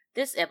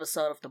This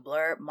episode of the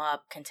Blurred Mob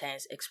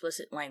contains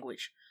explicit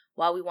language.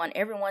 While we want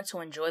everyone to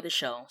enjoy the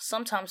show,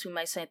 sometimes we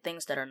may say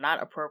things that are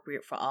not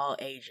appropriate for all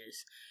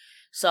ages.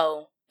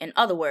 So, in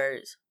other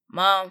words,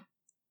 Mom,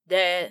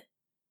 Dad,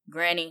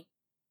 Granny,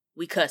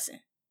 we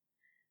cussing.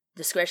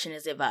 Discretion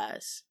is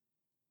advised.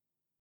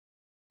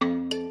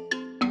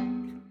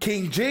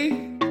 King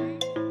G,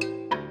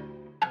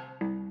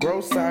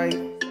 Grow Site,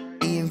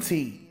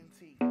 ENT.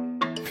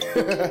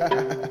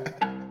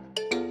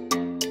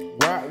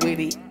 Rock with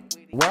it,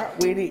 rock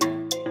with it,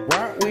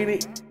 rock with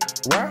it,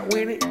 rock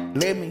with it.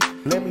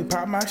 Let me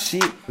pop my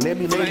shit. Let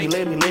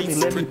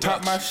me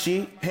pop my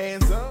shit.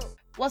 Hands up.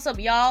 What's up,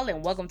 y'all,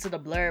 and welcome to the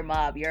Blurred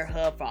Mob, your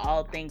hub for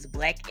all things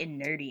black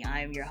and nerdy. I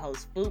am your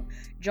host, Boop,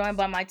 joined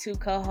by my two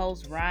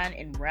co-hosts, Ryan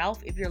and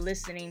Ralph. If you're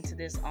listening to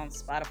this on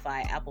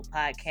Spotify, Apple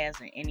Podcasts,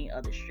 or any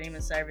other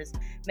streaming service,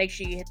 make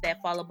sure you hit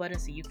that follow button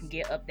so you can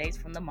get updates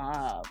from the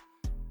mob.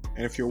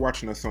 And if you're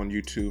watching us on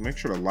YouTube, make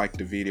sure to like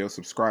the video,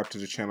 subscribe to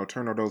the channel,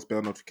 turn on those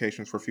bell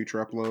notifications for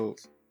future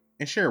uploads,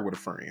 and share it with a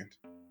friend.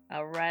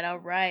 All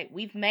right.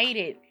 We've made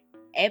it.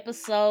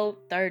 Episode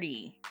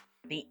 30.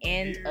 The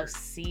end of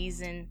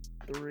season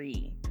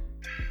 3.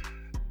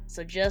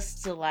 So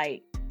just to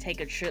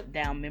take a trip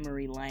down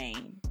memory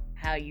lane,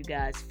 how you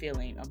guys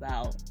feeling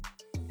about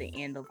the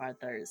end of our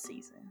third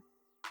season?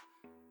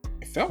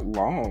 It felt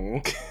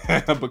long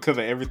because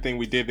of everything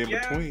we did in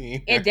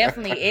between. It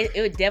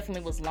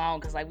definitely was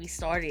long because we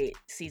started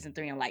season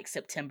 3 in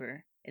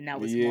September, and now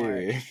it's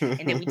March,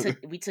 and then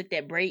we took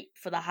that break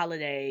for the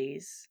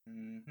holidays.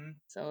 Mm-hmm.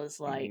 So it's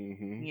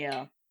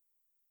yeah,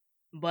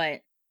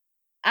 but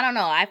I don't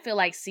know. I feel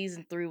like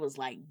season 3 was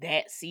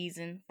that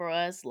season for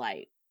us,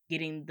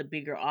 getting the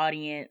bigger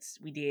audience.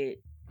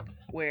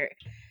 We're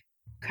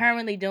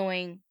currently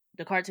doing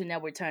the Cartoon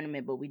Network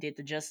tournament, but we did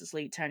the Justice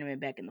League tournament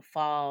back in the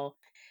fall.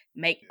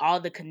 Make all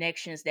the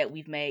connections that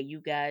we've made. You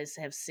guys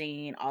have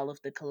seen all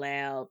of the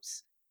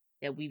collabs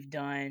that we've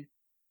done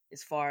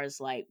as far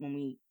as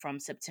from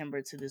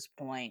September to this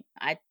point.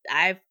 I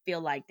feel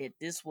like that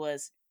this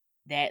was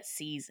that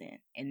season,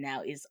 and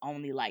now it's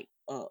only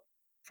up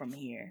from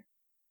here.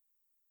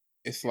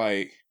 It's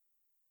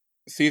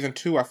season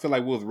 2, I feel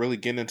like we was really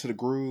getting into the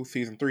groove.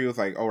 Season 3 was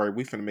all right,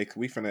 we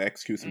finna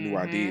execute some new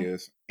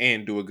ideas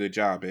and do a good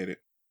job at it.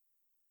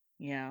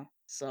 Yeah,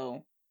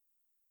 so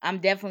I'm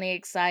definitely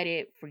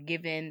excited for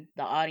giving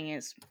the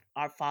audience,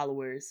 our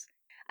followers.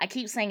 I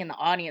keep saying the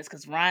audience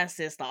because Ryan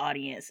says the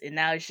audience, and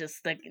now it's just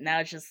stuck. Now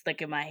it's just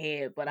stuck in my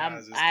head. But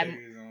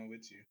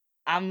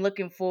I'm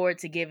looking forward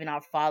to giving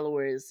our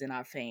followers and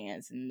our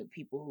fans and the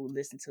people who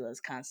listen to us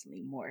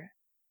constantly more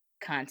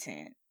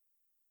content.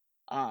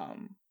 I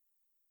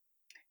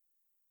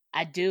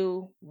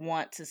do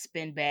want to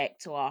spin back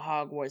to our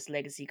Hogwarts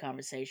Legacy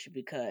conversation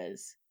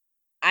because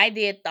I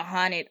did the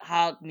Haunted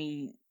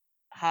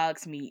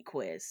Hogsmeade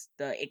quest,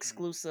 the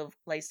exclusive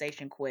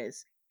PlayStation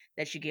quest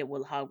that you get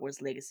with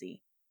Hogwarts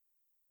Legacy.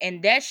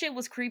 And that shit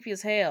was creepy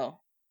as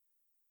hell.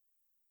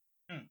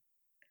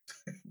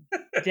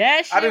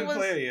 That shit I didn't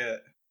play it yet.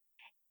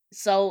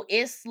 So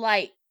it's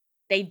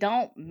they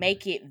don't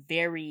make it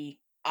very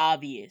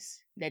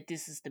obvious that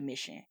this is the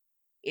mission.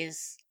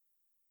 It's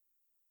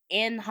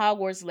in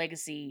Hogwarts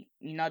Legacy,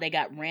 they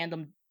got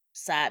random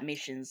side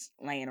missions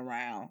laying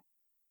around.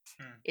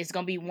 It's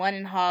gonna be one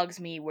in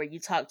Hogsmeade where you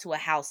talk to a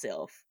house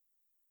elf.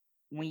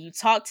 When you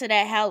talk to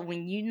that house,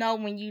 when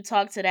you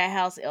talk to that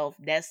house elf,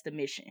 that's the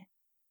mission.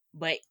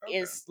 But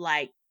it's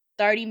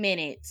 30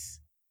 minutes,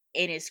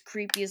 and it's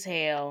creepy as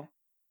hell.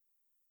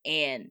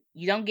 And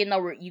you don't get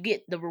you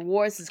get the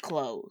rewards is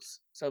closed.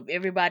 So if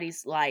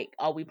everybody's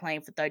oh, we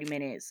playing for 30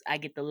 minutes, I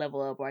get the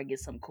level up or I get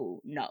something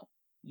cool. No,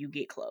 you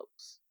get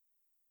closed.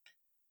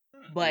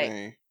 But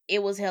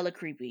it was hella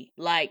creepy.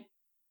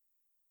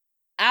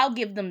 I'll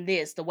give them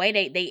this. The way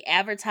they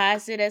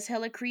advertised it as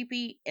hella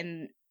creepy,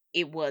 and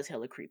it was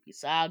hella creepy.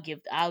 So I'll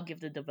give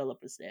the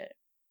developers that.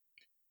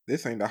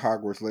 This ain't the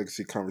Hogwarts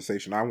Legacy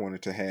conversation I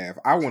wanted to have.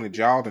 I wanted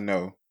y'all to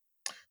know,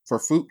 for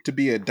Foop to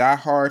be a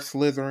diehard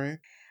Slytherin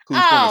who's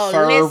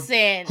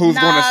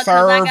going to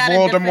serve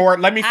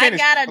Voldemort. Let me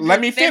finish.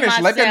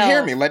 Let them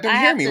hear me. Let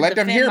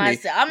them hear me.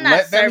 I'm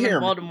not serving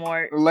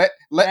Voldemort.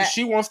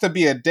 She wants to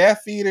be a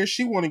Death Eater.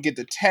 She want to get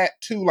the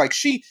tattoo.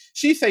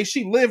 She say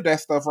she lived that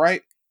stuff,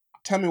 right?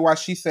 Tell me why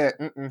she said,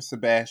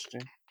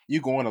 Sebastian, you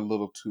going a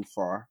little too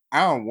far. I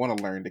don't want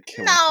to learn to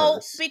kill No,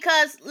 curse.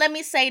 Because let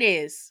me say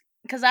this,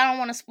 because I don't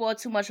want to spoil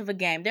too much of a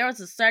game. There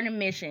was a certain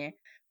mission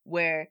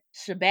where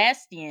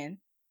Sebastian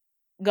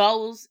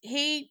goes,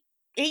 he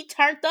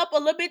turned up a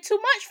little bit too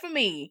much for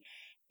me.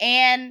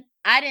 And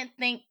I didn't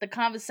think the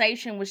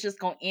conversation was just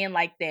going to end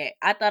like that.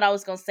 I thought I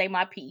was going to say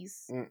my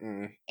piece.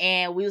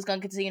 And we was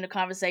going to continue the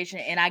conversation,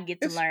 and I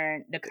get to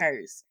learn the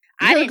curse.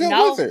 You're a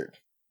good wizard.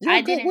 You're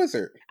a good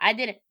wizard. I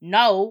didn't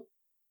know.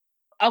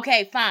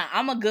 Okay, fine.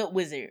 I'm a good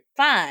wizard.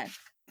 Fine.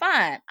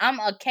 I'm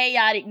a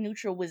chaotic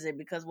neutral wizard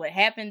because what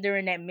happened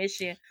during that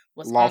mission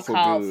was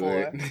uncalled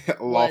for.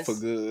 Lawful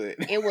good.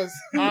 It was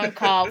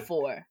uncalled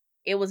for.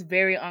 It was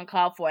very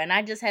uncalled for, and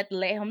I just had to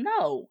let him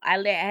know. I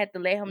had to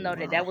let him know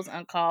that was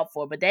uncalled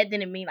for, but that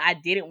didn't mean I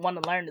didn't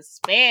want to learn the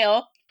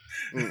spell.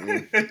 So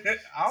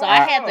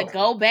I had to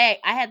go back.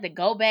 I had to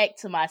go back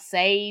to my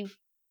save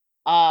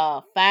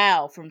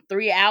file from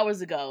 3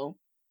 hours ago,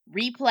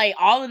 replay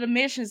all of the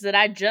missions that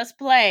I just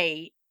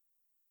played,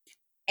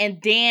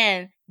 and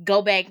then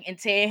go back and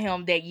tell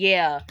him that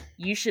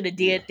you should have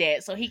did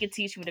that so he could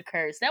teach me the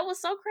curse. That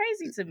was so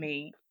crazy to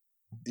me.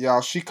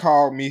 Y'all, she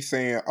called me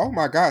saying, "Oh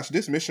my gosh,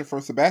 this mission from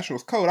Sebastian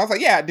was cold." I was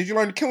like, "Yeah, did you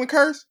learn the killing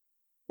curse?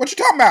 What you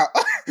talking about?"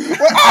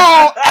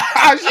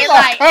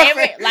 Everything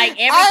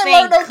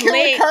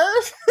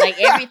clicked. Like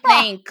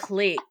everything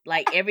clicked.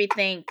 Like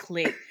everything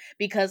clicked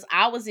because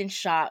I was in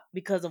shock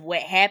because of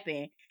what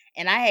happened.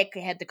 And I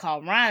had to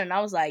call Ryan, and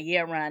I was like,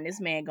 "Yeah, Ryan, this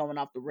man going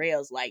off the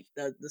rails. Like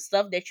the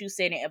stuff that you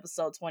said in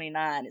episode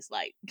 29 is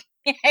like,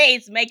 hey,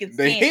 it's making sense.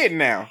 They hidden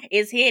now.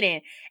 It's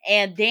hidden."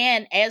 And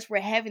then as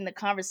we're having the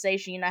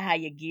conversation, you know how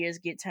your gears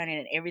get turning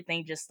and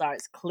everything just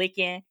starts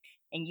clicking,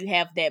 and you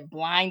have that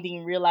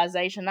blinding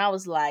realization. I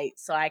was like,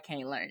 so I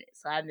can't learn it.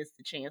 So I missed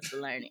the chance to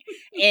learn it.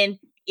 And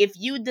if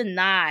you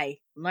deny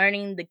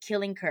learning the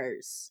killing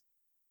curse,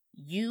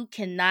 you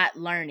cannot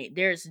learn it.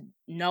 There's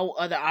no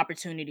other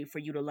opportunity for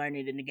you to learn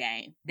it in the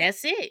game.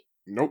 That's it.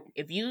 Nope.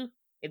 If you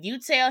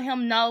tell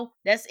him no,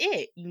 that's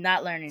it. You're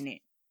not learning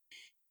it.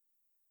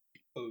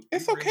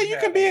 It's okay. You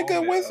can be a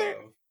good wizard.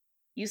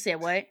 You said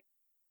what?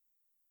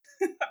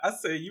 I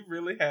said you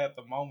really had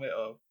the moment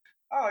of,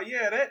 oh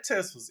yeah, that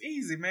test was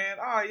easy, man.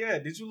 Oh yeah,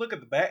 did you look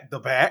at the back? The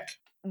back?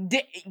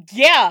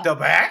 Yeah. The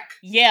back?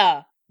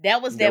 Yeah.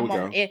 That was that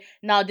moment.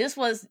 This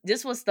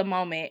was the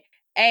moment.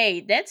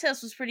 Hey, that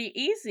test was pretty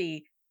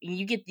easy.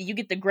 You get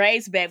the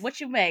grades back.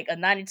 What you make? A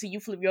 92. You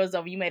flip yours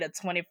over. You made a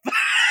 25.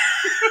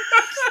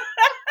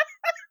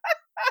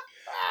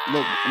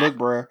 Look,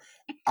 bro.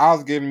 I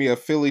was getting me a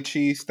Philly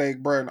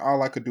cheesesteak, bro, and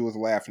all I could do was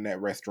laugh in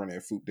that restaurant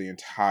at food the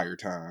entire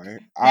time.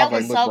 I was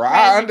like, look, bro,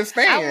 crazy. I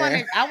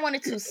understand. I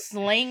wanted to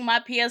sling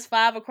my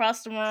PS5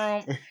 across the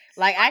room.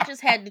 Like, I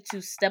just had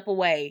to step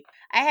away.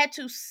 I had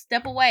to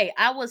step away.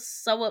 I was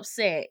so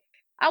upset.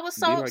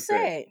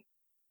 Upset.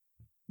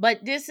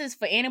 But this is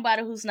for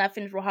anybody who's not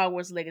finished with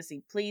Hogwarts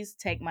Legacy. Please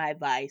take my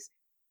advice.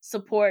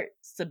 Support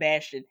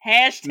Sebastian.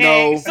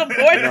 Hashtag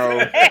support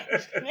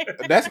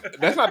Sebastian.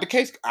 That's not the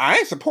case. I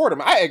ain't support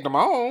him. I egged him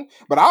on,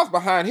 but I was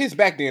behind his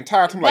back the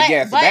entire time.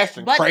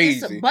 Sebastian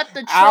crazy. But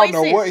the choices, I don't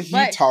know what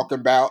he talking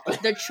about.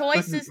 The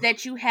choices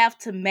that you have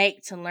to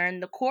make to learn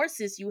the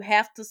courses, you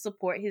have to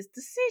support his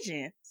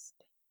decisions.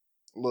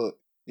 Look,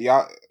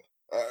 y'all,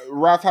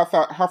 Ralph, how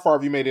far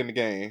have you made in the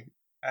game?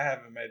 I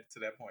haven't made it to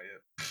that point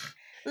yet.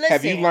 Listen,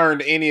 have you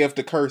learned any of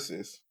the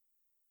curses?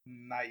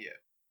 Not yet.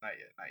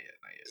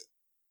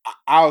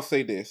 I'll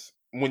say this.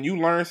 When you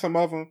learn some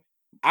of them,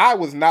 I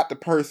was not the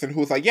person who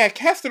was like, yeah,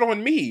 cast it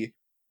on me.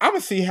 I'm going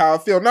to see how I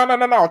feel.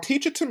 No.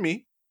 Teach it to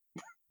me.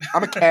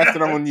 I'm going to cast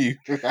it on you.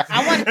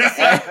 I wanted to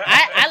see.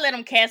 I let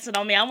him cast it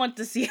on me. I wanted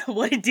to see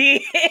what it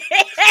did.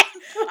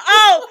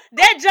 Oh,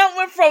 that jump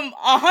went from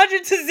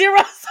 100 to 0.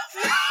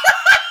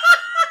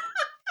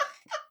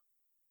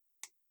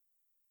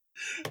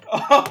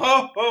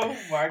 Oh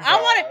my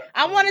god!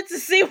 I wanted to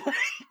see what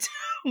it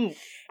do,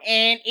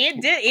 and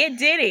it did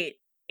it.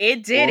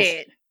 It did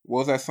it. What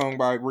was that song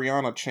by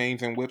Rihanna?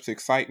 Chains and whips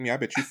excite me. I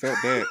bet you felt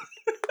that.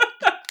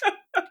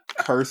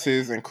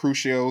 Curses and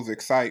crucials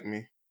excite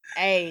me.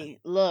 Hey,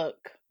 look.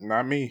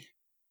 Not me.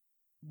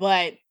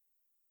 But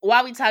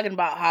while we talking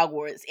about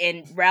Hogwarts,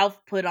 and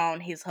Ralph put on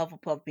his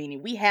Hufflepuff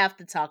beanie, we have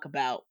to talk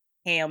about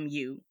Ham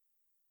U.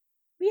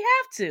 We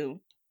have to.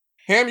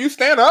 Ham U,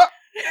 stand up.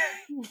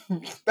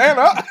 Stand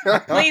up.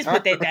 Please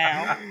put that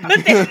down.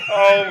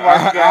 Oh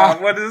my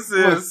god, what is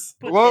this?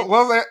 What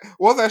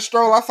was that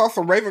stroll I saw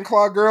some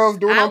Ravenclaw girls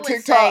doing on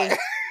TikTok?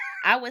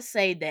 I would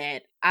say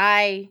that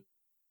I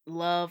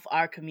love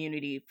our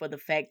community for the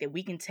fact that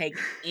we can take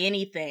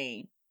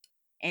anything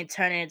and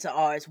turn it into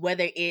ours,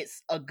 whether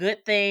it's a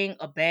good thing,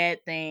 a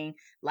bad thing.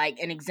 Like,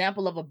 an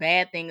example of a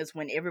bad thing is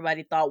when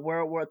everybody thought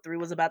World War III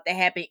was about to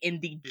happen, and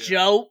the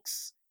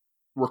jokes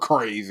were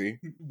crazy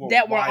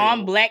that were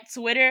on Black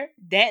Twitter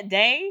that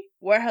day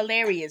were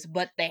hilarious.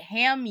 But the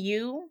Ham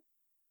U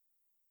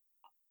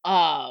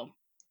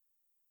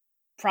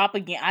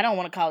propaganda, I don't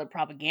want to call it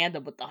propaganda,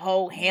 but the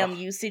whole Ham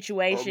U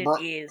situation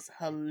is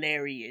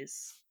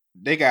hilarious.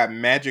 They got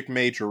magic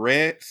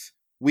majorettes.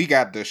 We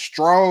got the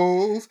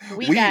Strolls.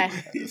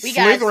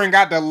 Slytherin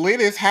got the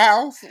littest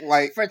house.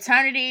 Like,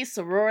 fraternities,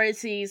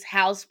 sororities,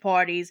 house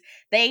parties.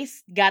 They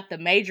got the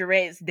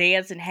majorettes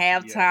dancing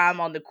halftime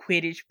on the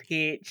Quidditch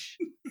pitch.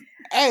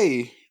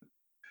 Hey,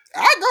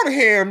 I go to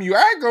Ham U.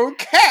 I go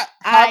CAP.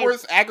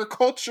 Hogwarts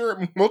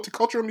Agriculture,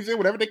 Multicultural Museum,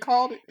 whatever they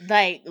called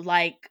it.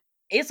 Like,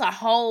 it's a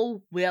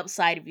whole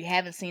website. If you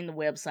haven't seen the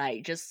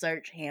website, just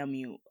search Ham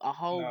U. A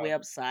whole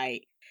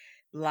website.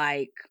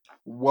 Like,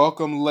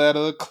 welcome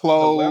letter,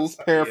 clothes,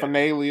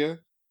 paraphernalia.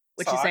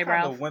 What you say, Ralph?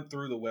 I kind of went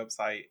through the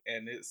website,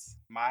 and it's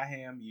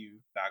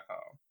myhamu.com.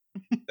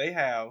 They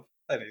have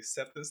an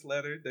acceptance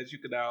letter that you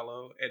can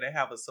download, and they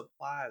have a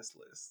supplies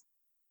list.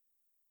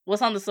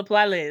 What's on the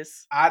supply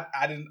list? I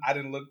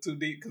didn't look too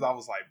deep because I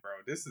was like, bro,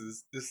 this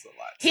is a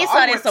lot. He So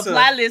saw that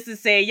supply list and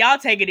said, "Y'all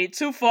taking it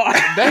too far."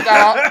 They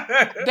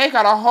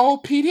got a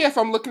whole PDF.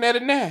 I'm looking at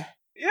it now.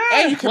 Yeah,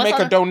 and you can make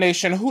a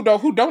donation. Who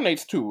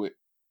donates to it?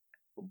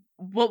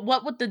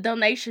 What would the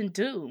donation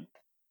do?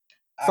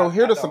 So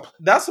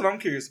that's what I'm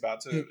curious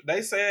about too.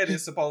 They said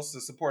it's supposed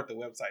to support the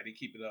website and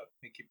keep it up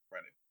and keep it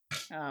running.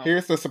 Oh.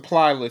 Here's the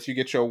supply list. You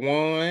get your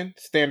 1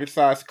 standard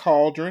size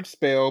cauldron,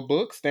 spell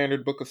book,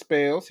 standard book of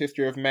spells,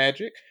 history of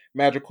magic,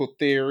 magical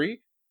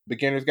theory,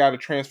 beginner's guide to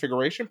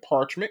transfiguration,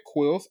 parchment,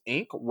 quills,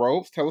 ink,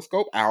 robes,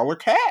 telescope, owl or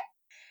cat.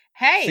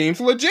 Hey, seems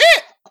legit.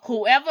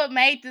 Whoever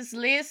made this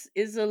list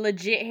is a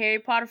legit Harry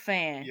Potter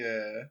fan.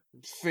 Yeah,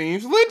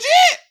 seems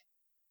legit.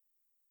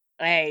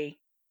 Hey,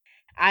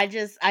 I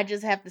just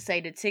have to say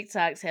the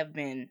TikToks have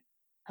been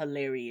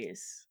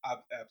hilarious.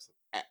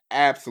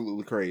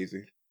 Absolutely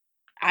crazy.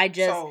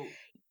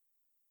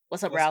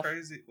 What's up, Ralph?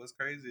 What's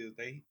crazy is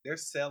they're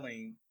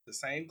selling the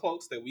same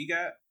cloaks that we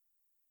got.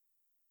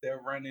 They're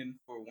running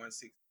for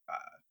 $165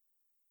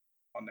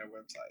 on their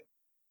website.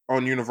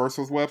 On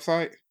Universal's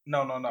website?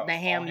 No. The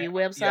HamU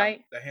website?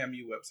 Yeah, the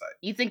HamU website.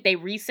 You think they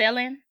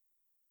reselling?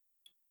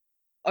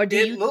 Or do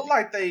it look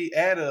like they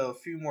add a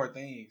few more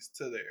things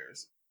to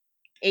theirs?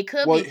 It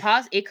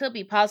could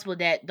be possible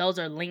that those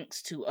are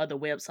links to other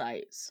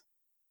websites.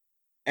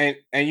 And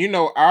you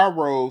know, our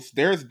robes,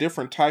 there's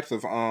different types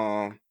of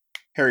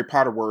Harry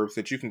Potter robes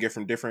that you can get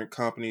from different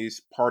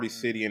companies, Party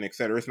City and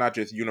etc. It's not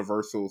just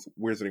Universal's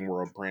Wizarding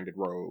World branded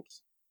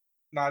robes.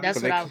 No,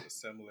 that's what I was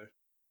similar.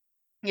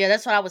 Yeah,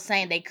 that's what I was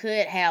saying. They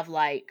could have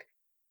like,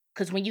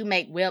 because when you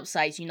make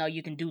websites, you know,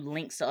 you can do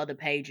links to other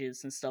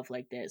pages and stuff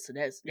like that. So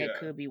that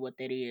could be what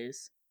that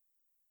is.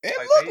 It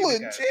like look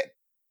legit.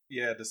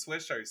 Yeah, the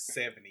sweatshirt's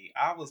 $70.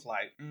 I was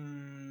like,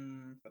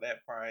 for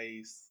that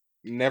price.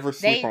 Never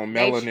sleep on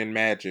Melanin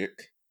Magic.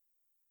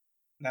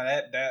 Now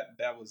that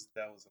was a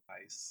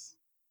nice.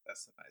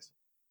 That's a nice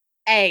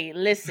one. Hey,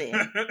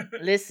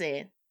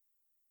 listen.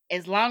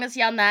 As long as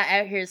y'all not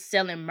out here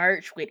selling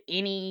merch with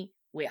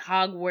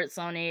Hogwarts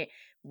on it,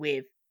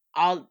 with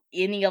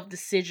any of the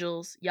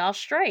sigils, y'all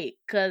straight,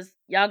 cause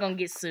y'all gonna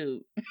get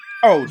sued.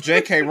 Oh,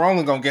 J.K.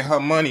 Rowling gonna get her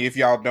money if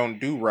y'all don't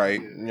do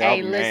right.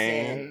 Hey,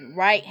 listen,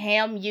 write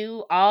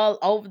HamU all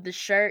over the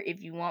shirt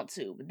if you want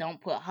to, but don't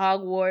put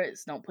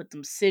Hogwarts, don't put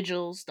them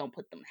sigils, don't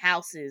put them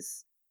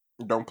houses.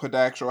 Don't put the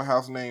actual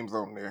house names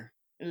on there.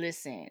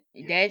 Listen,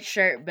 that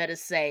shirt better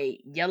say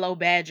Yellow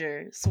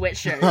Badger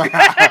sweatshirt.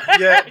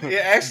 Yeah,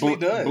 it actually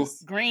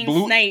does. Green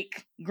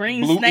Snake.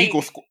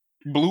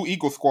 Blue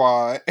Eagle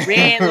Squad.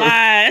 Red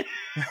Line.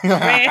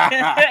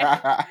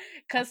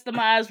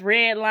 Customized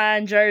red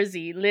line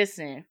jersey.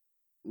 Listen.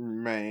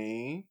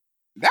 Man.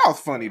 That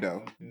was funny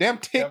though. Them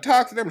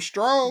TikToks, them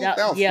strolls, that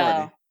was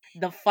funny.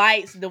 The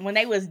fights, when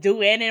they was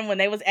doing it, when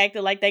they was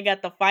acting like they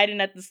got the fighting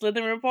at the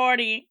Slytherin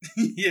party.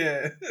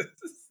 Yeah.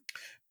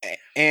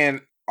 And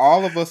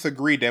all of us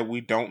agree that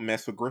we don't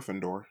mess with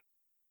Gryffindor.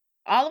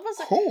 All of us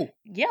cool.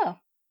 Yeah.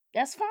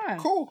 That's fine.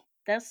 Cool.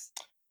 That's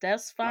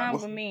fine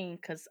with me,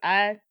 because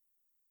I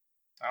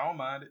don't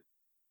mind it.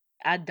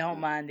 I don't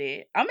mind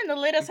it. I'm in the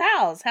latest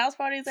house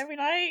parties every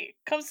night.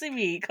 Come see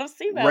me. Come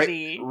see about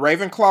me.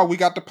 Ravenclaw, we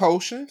got the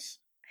potions.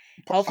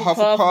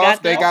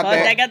 Hufflepuff they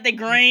got the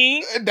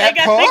green. That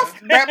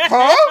puff.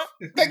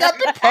 They got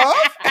the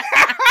puff.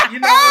 You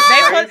know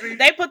what's crazy?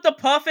 They put the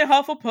puff in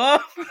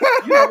Hufflepuff.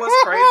 You know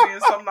what's crazy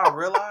and something I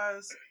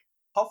realized?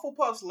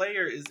 Hufflepuff's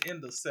lair is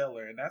in the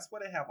cellar, and that's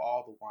where they have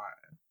all the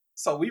wine.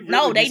 So we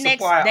really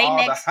supply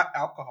the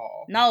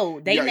alcohol. No,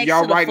 they next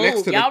to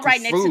the food. Y'all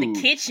right next to the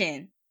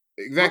kitchen.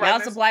 Exactly. Y'all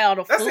supply all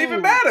the food. That's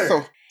even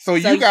better. So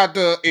you got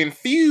the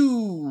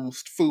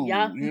infused food,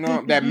 y'all, you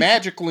know, that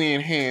magically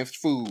enhanced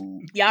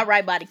food. Y'all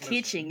right by the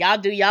kitchen. Y'all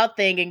do y'all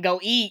thing and go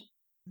eat.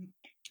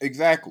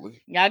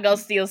 Exactly. Y'all go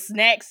steal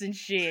snacks and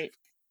shit.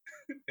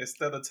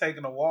 Instead of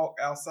taking a walk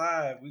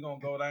outside, we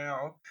gonna go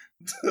down.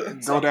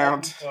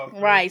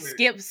 Right.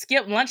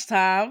 Skip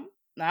lunchtime.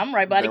 I'm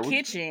right by the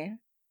kitchen.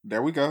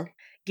 There we go.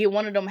 Get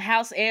one of them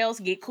house elves.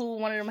 Get cool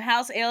with one of them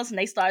house elves, and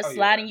they start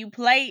sliding you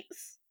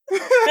plates.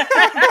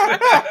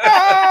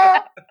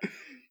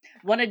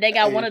 One of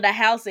the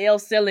house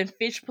elves selling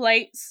fish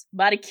plates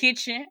by the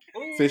kitchen.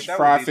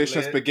 Fried fish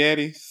and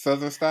spaghetti,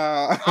 Southern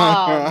style.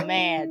 Oh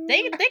man,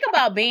 think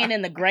about being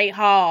in the Great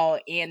Hall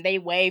and they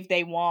wave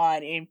they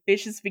wand and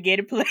fish and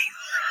spaghetti plates.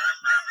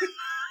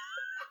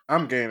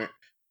 I'm getting it.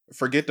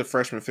 Forget the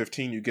freshman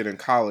 15 you get in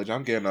college.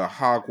 I'm getting a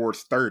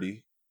Hogwarts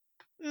 30.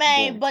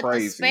 Man, but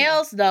crazy. The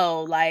spells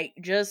though, like,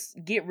 just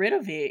get rid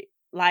of it.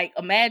 Like,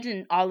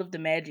 imagine all of the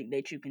magic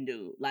that you can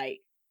do. Like,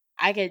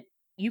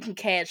 you can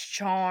cast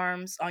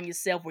charms on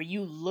yourself where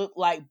you look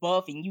like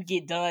Buff and you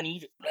get done and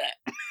you just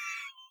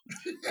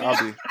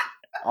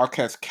I'll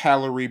cast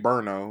Calorie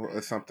Burno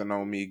or something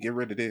on me. Get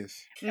rid of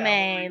this.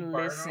 Man,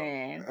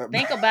 listen.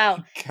 Think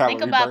about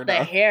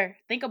the hair.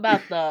 Think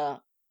about the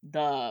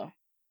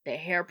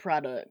hair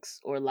products,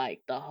 or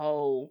like the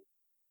whole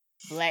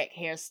black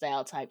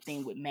hairstyle type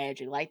thing with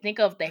magic. Like, think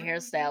of the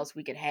hairstyles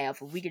we could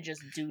have if we could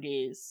just do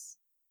this.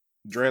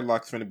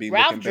 Dreadlocks finna be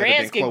looking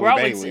better than Chloe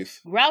Bailey's.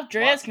 Ralph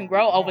dreads can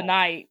grow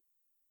overnight.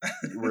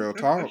 Real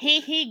talk.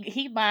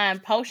 He buying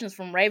potions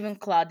from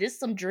Ravenclaw. This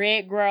some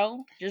dread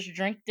grow. Just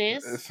drink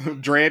this.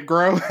 Some dread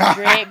grow.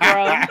 Dread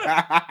grow.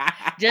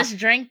 Just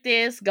drink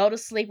this. Go to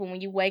sleep, and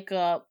when you wake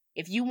up,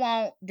 if you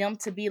want them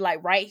to be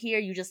like right here,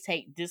 you just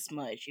take this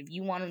much. If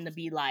you want them to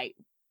be like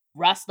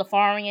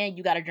Rastafarian,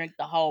 you got to drink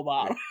the whole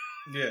bottle.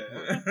 Yeah.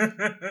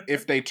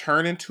 If they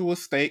turn into a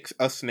snake,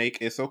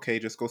 it's okay.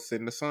 Just go sit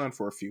in the sun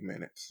for a few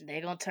minutes.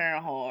 They're gonna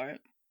turn hard.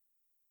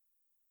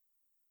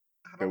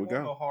 There we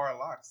go. No hard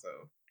locks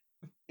though.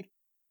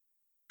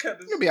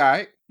 You'll be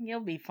alright.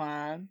 You'll be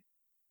fine.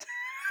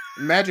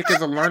 Magic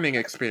is a learning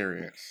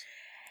experience.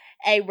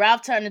 Hey,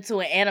 Ralph turned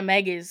into an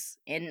animagus,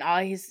 and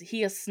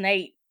he a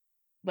snake,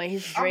 but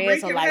his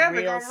dreads are like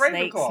real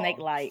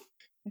snake-like.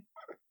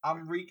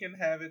 I'm wreaking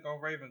havoc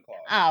on Ravenclaw.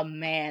 Oh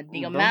man,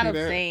 the amount of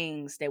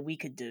things that we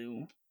could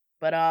do.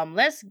 But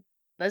let's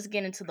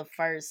get into the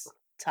first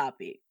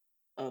topic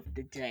of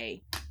the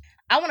day.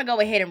 I want to go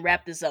ahead and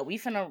wrap this up. We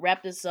finna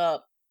wrap this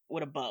up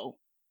with a bow.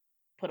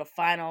 Put a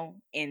final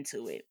end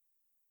to it.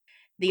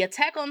 The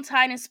Attack on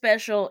Titan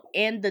special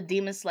and the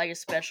Demon Slayer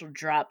special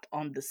dropped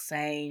on the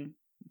same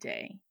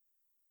day.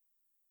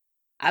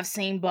 I've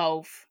seen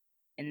both,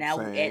 and now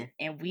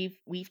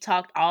we've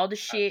talked all the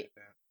shit.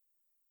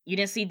 You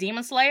didn't see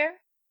Demon Slayer?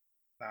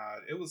 Nah,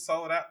 it was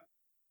sold out.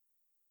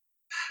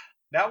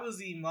 That was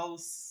the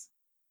most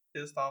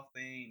pissed off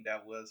thing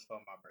that was for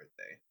my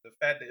birthday. The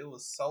fact that it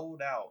was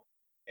sold out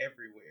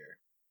everywhere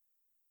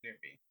near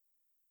me.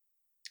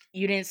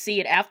 You didn't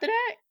see it after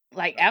that?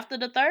 Like after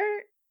the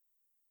third?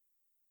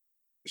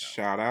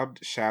 Shout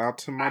out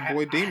to my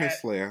boy Demon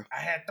Slayer. I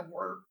had to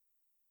work.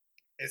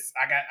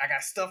 I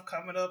got stuff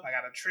coming up. I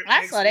got a trip.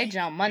 I saw that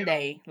jump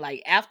Monday.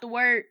 Like after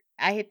work,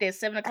 I hit that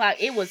 7 o'clock.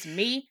 It was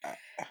me,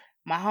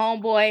 my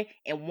homeboy,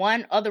 and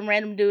one other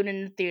random dude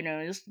in the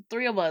theater. It was the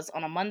three of us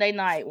on a Monday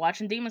night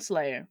watching Demon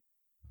Slayer.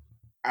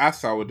 I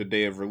saw it the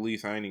day of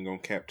release. I ain't even gonna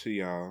cap to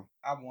y'all.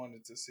 I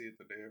wanted to see it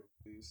the day of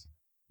release.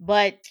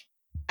 But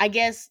I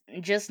guess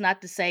just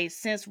not to say,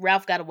 since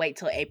Ralph got to wait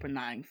till April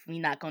 9th,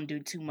 we're not going to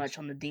do too much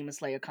on the Demon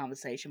Slayer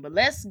conversation. But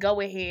let's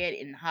go ahead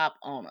and hop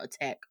on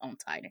Attack on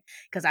Titan.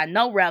 Because I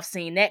know Ralph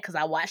seen that because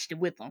I watched it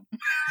with him.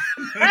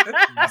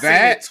 I seen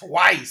it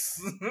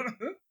twice.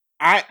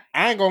 I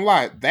ain't gonna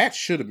lie, that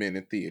should have been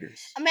in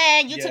theaters.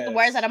 Man, you took the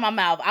words out of my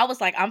mouth. I was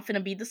like, I'm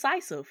finna be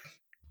decisive.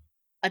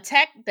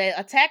 The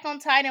Attack on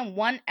Titan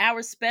 1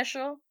 hour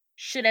special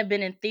should have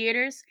been in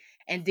theaters.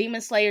 And Demon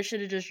Slayer should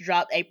have just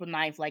dropped April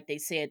 9th like they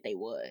said they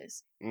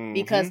was. Mm-hmm.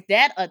 Because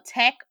that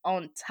Attack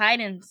on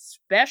Titan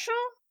special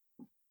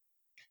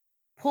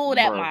pulled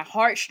at my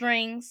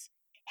heartstrings,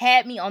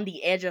 had me on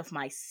the edge of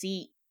my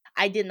seat.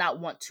 I did not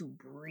want to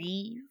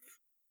breathe.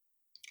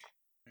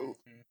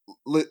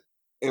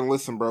 And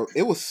listen, bro,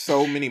 it was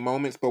so many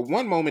moments, but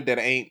one moment that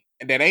ain't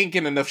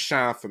getting enough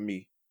shine for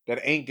me.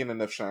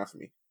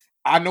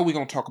 I know we're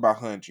gonna talk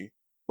about Hanji,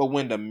 but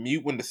when the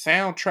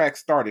soundtrack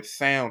started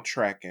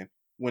soundtracking,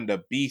 when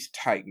the Beast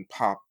Titan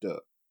popped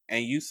up,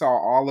 and you saw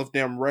all of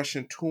them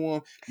rushing to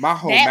him, my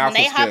whole mouth was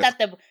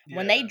just...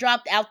 When they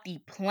dropped out the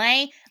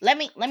plane, let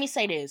me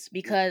say this,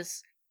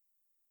 because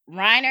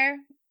Reiner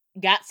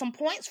got some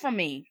points from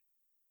me.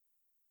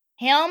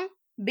 Him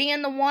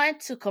being the one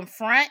to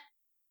confront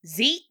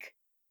Zeke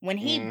when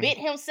he bit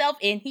himself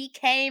and he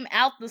came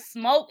out the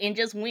smoke and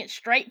just went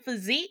straight for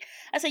Zeke.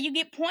 I said, you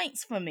get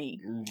points from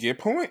me. Get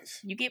points.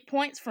 You get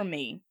points from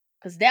me.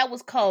 Because that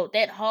was cold.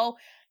 That whole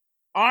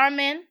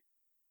Armin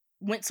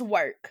went to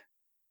work.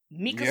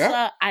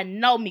 Mikasa, I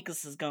know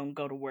Mikasa's gonna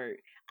go to work.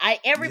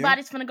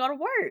 Everybody's gonna go to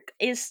work.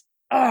 It's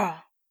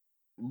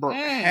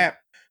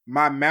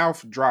my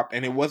mouth dropped,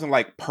 and it wasn't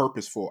like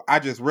purposeful. I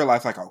just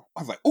realized, I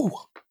was like, ooh,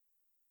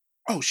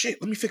 oh shit,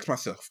 let me fix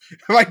myself.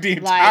 Like the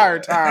entire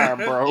time,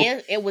 bro.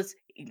 It was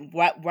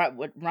what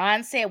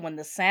Ron said when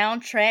the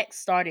soundtrack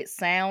started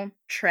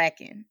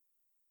soundtracking.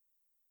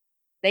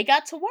 They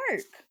got to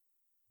work.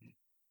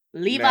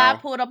 Levi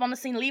pulled up on the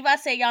scene. Levi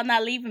said, "Y'all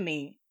not leaving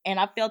me," and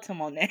I felt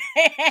him on that.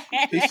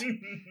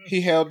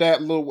 he held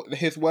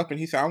his weapon.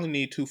 He said, "I only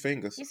need 2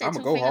 fingers. He said, I'm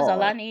gonna go hard.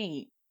 All I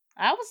need."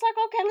 I was like,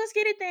 "Okay, let's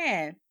get it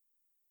then."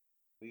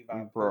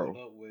 Levi pulled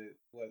up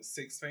with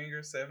 6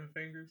 fingers, 7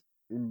 fingers.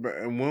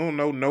 And we don't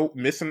know, no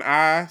missing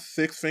eye,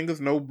 6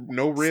 fingers, no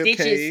rib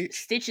cage,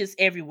 stitches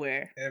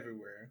everywhere.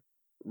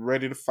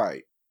 Ready to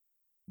fight.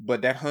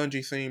 But that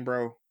Hanji scene,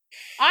 bro.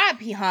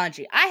 R.I.P.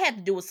 Hanji. I had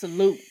to do a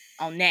salute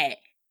on that.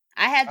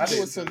 I had to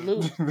do a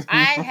salute.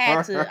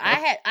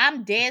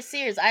 I'm dead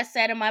serious. I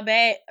sat in my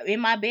bed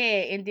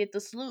and did the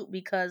salute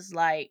because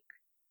like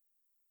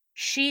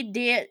she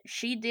did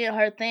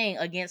her thing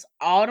against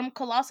all them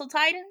colossal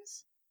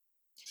titans.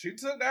 She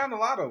took down a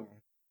lot of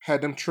them.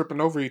 Had them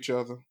tripping over each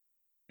other.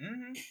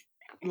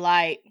 Mm-hmm.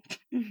 Like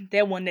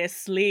that one that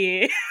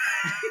slid.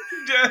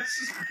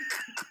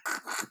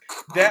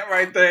 That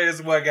right there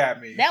is what got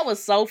me. That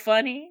was so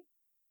funny.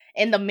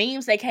 And the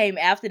memes that came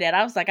after that,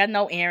 I was like, I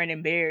know Aaron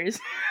and Bears.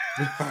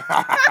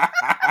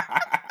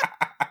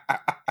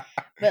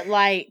 But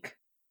like,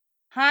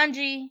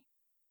 Hanji,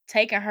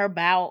 taking her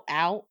bow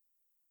out,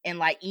 and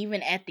like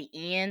even at the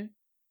end,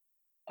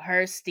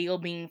 her still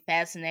being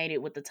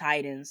fascinated with the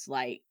Titans,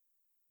 like,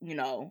 you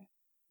know,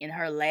 in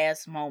her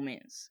last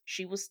moments,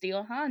 she was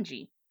still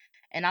Hanji.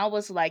 And I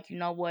was like, you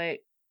know what?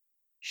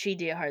 She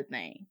did her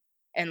thing.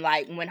 And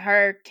like when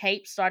her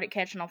cape started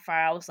catching on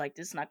fire, I was like,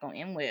 this is not gonna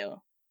end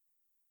well.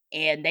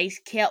 And they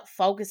kept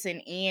focusing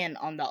in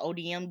on the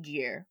ODM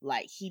gear,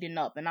 like heating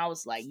up. And I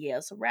was like, yeah,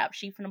 it's a wrap.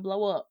 She finna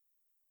blow up.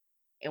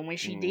 And when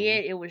she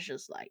did, it was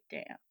just like,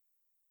 damn.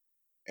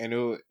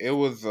 And it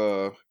was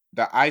the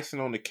icing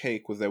on the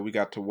cake was that we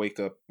got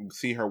to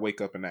see her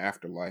wake up in the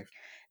afterlife.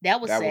 That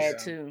was sad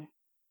too.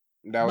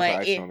 That was the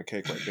icing on the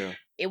cake right there.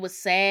 It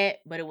was sad,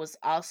 but it was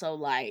also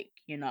like,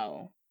 you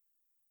know,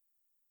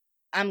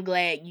 I'm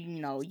glad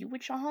you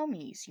with your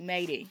homies. You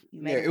made it.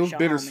 You made it. It was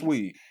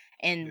bittersweet.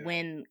 And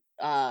when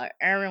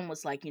Aaron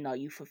was like,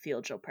 you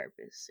fulfilled your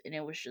purpose, and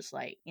it was just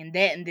like, and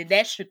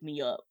that shook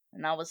me up,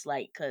 and I was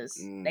like, cause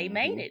they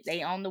made it.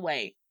 They on the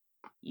way.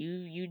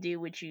 You did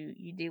what you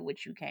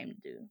came to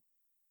do.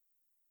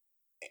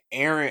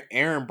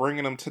 Aaron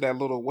bringing them to that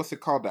little, what's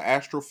it called, the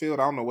astral field?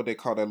 I don't know what they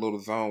call that little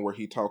zone where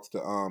he talks to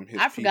his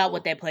I forgot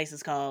what that place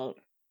is called.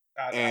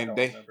 I don't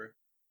remember.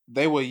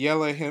 They would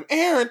yell at him,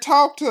 Aaron,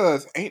 talk to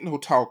us. Ain't no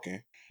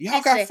talking.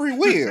 Y'all got free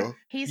will.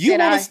 You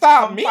want to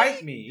stop me?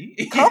 Fight me.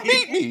 Come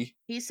beat me.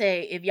 He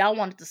said, if y'all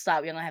wanted to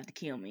stop, you're gonna have to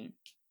kill me.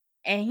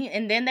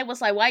 And then they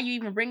was like, why you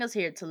even bring us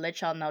here? To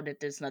let y'all know that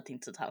there's nothing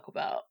to talk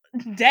about.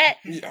 That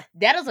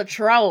is a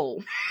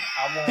troll.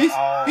 I want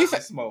all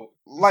the smoke.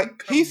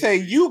 Like he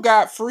said, you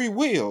got free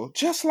will,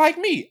 just like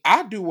me.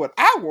 I do what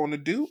I want to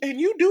do, and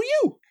you do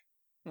you.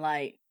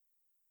 Like,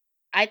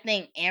 I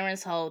think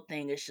Aaron's whole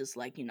thing is just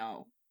like,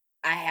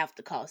 I have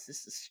to cause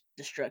this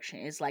destruction.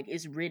 It's like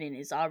it's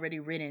already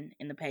written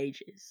in the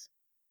pages.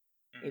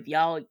 If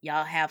y'all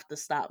have to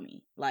stop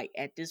me. Like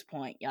at this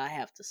point, y'all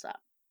have to stop.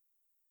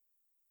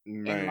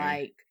 Man. And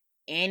like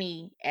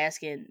Annie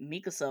asking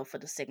Mikasa for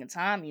the second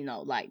time,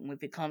 like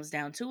if it comes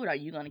down to it, are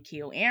you gonna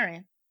kill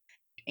Aaron?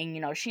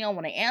 And she don't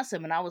want to answer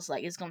him, and I was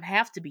like, it's gonna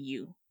have to be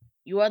you.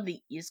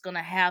 It's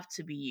gonna have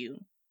to be you.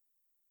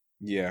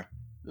 Yeah.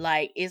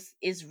 Like it's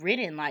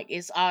written, like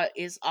it's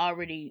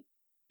already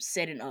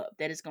setting up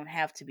that it's gonna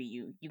have to be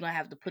you. You're gonna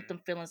have to put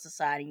them feelings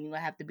aside, and you're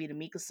gonna have to be the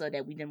Mikasa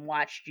that we didn't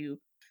watch you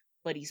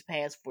for these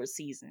past 4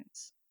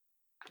 seasons.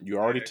 You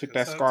already took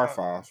that scarf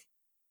off.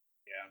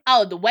 Yeah.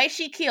 Oh, the way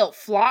she killed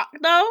Flock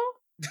though?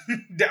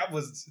 That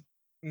was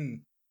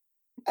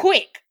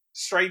quick.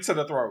 Straight to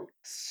the throat.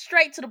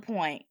 Straight to the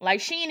point.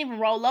 Like she didn't even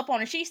roll up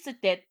on it. She stuck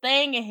that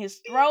thing in his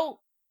throat.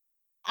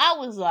 I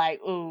was like,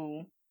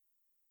 ooh.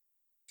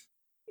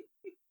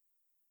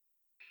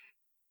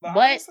 But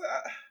honestly,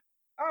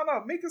 I don't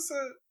know.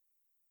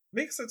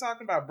 Mikasa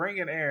talking about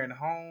bringing Aaron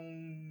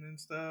home and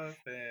stuff,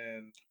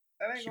 and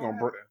that ain't gonna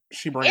happen.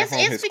 She bringing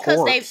home his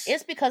corpse.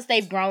 It's because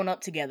they've grown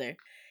up together.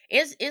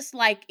 It's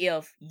like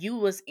if you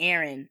was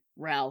Aaron,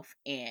 Ralph,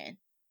 and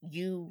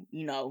you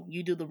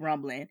do the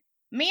rumbling.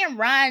 Me and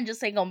Ryan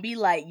just ain't gonna be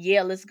like,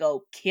 yeah, let's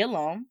go kill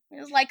him.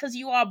 It's like, cause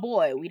you are a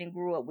boy. We didn't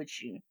grow up with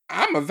you.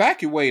 I'm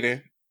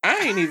evacuating. I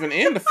ain't even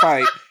in the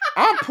fight.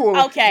 I'm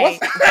pulling. Okay.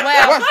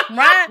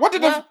 Ryan. What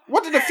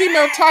did the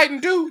female Titan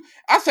do?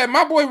 I said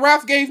my boy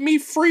Ralph gave me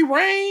free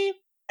reign.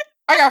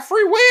 I got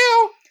free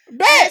will.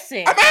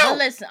 Listen, I'm out.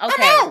 Listen.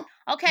 Okay.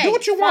 Okay. Do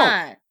what you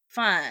want.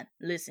 Fine.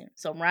 Listen.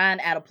 So Ryan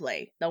out of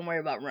play. Don't worry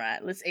about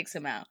Ryan. Let's X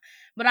him out.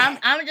 But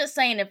I'm just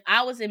saying, if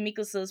I was in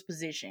Mikasa's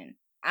position,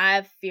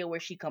 I feel where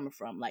she coming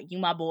from. Like, you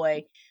my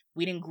boy.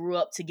 We didn't grew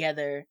up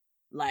together.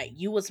 Like,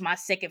 you was my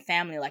second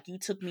family. Like, you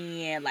took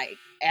me in. Like,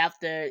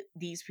 after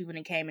these people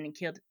then came in and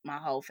killed my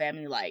whole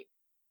family. Like,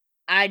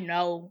 I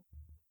know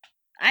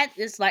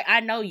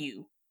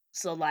you.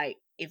 So, like,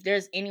 if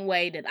there's any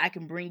way that I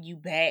can bring you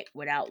back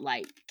without,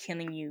 like,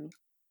 killing you,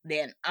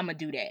 then I'm gonna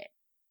do that.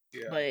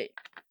 Yeah. But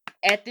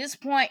at this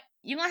point,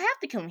 you're gonna have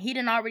to kill him. He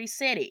done already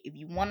said it. If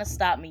you want to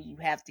stop me, you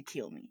have to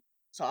kill me.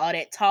 So all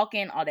that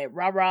talking, all that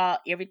rah-rah,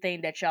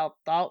 everything that y'all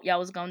thought y'all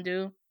was gonna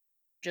do,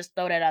 just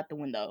throw that out the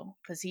window.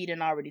 Because he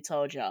done already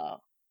told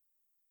y'all.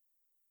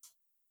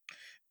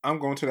 I'm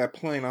going to that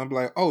plane. I'm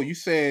like, oh, you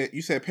said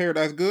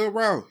Paradise good,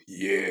 bro?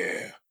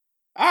 Yeah.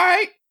 All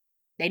right.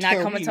 They not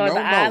coming towards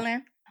the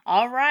island?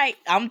 All right.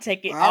 I'm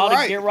taking all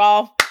the gear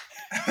off.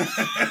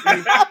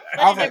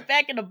 I'll get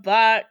back in the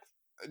box.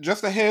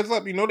 Just a heads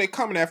up, they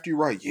coming after you,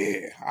 right?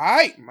 Yeah. All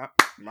right,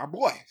 my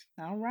boy.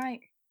 All right.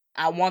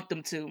 I want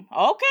them to.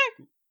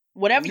 Okay.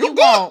 Whatever you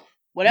want.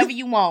 Whatever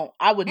you want.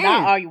 I would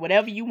not argue.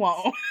 Whatever you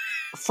want.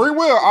 Free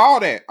will,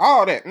 all that.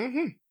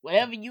 Mm-hmm.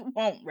 Whatever you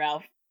want,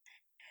 Ralph.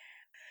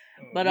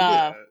 But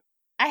I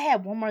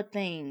had one more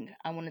thing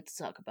I wanted to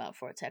talk about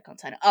for Attack on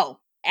Titan. Oh,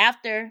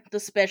 after the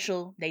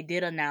special, they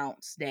did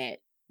announce that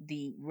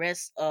the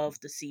rest of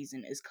the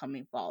season is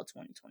coming fall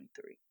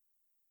 2023.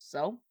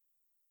 So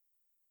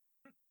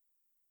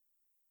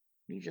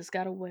we just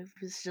gotta wait.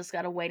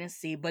 And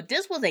see. But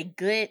this was a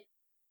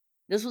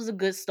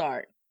good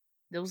start.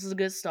 It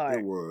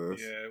was.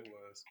 Yeah, it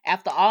was.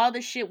 After all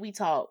the shit we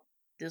talked,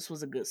 this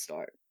was a good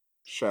start.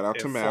 Shout out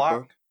to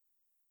Mappa.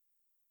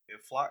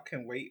 If Flock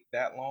can wait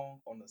that long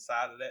on the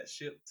side of that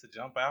ship to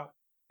jump out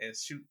and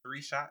shoot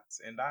 3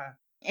 shots and die,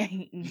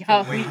 you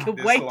can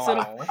wait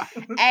long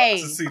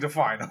to see the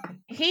final.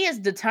 He is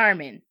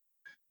determined.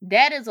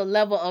 That is a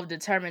level of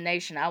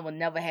determination I will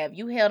never have.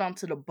 You held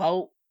onto the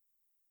boat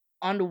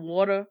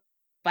underwater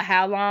for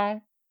how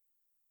long?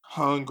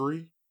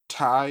 Hungry,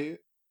 tired,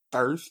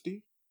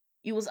 thirsty.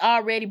 You was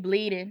already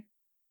bleeding.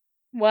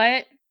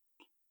 What?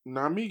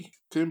 Not me.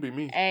 Couldn't be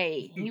me.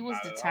 Hey, he was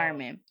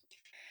determined.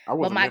 I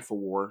wasn't meant for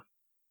war.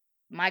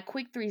 My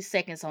quick 3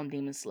 seconds on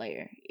Demon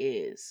Slayer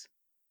is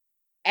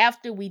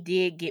after we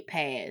did get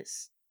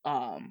past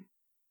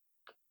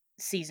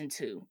season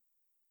 2.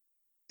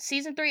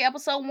 Season 3,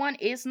 episode 1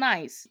 is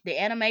nice. The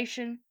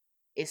animation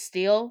is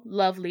still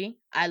lovely.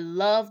 I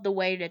love the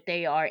way that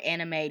they are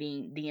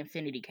animating the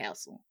Infinity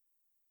Castle.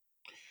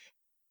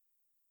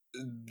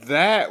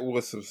 That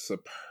was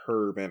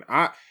superb, and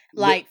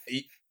like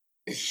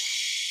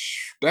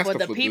that's for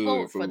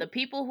the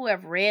people who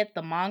have read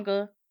the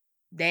manga,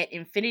 that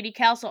Infinity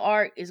Castle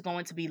art is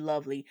going to be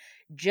lovely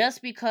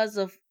just because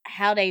of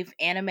how they've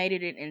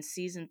animated it in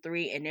season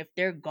 3. And if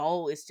their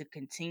goal is to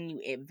continue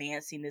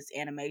advancing this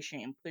animation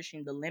and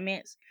pushing the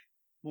limits,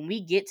 when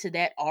we get to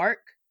that arc,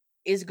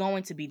 it's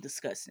going to be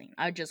disgusting.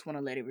 I just want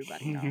to let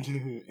everybody know.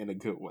 In a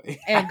good way.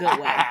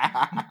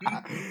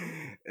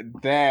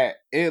 That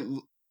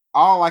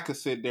all I could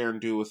sit there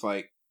and do was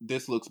like,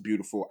 this looks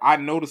beautiful. I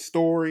know the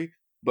story,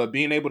 but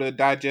being able to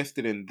digest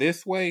it in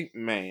this way,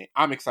 man,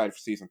 I'm excited for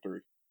season 3.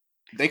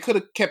 They could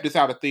have kept this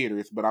out of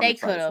theaters, but I'm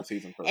excited for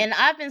season 3. And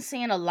I've been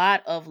seeing a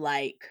lot of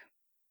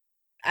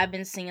I've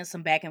been seeing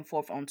some back and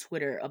forth on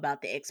Twitter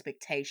about the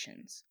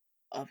expectations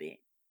of it.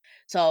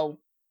 So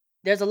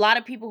there's a lot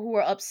of people who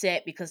are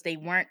upset because they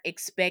weren't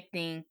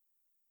expecting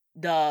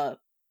the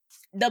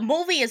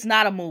movie is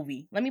not a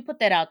movie. Let me put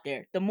that out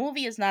there. The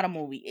movie is not a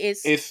movie.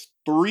 It's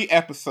 3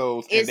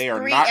 episodes and they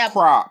are not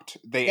cropped.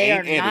 They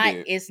ain't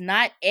edited. It's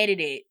not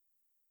edited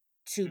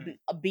to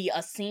be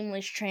a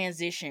seamless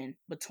transition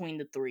between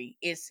the 3.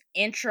 It's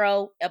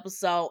intro,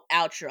 episode,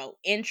 outro.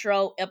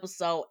 Intro,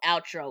 episode,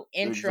 outro.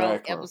 Intro,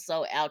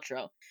 episode,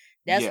 outro.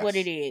 That's what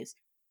it is.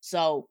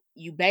 So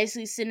you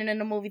basically sitting in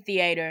the movie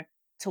theater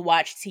to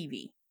watch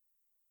TV.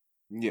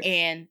 Yes.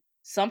 And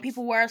some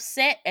people were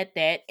upset at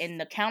that, and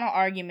the counter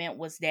argument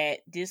was that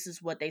this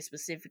is what they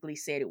specifically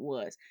said it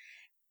was.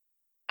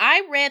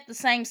 I read the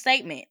same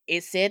statement.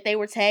 It said they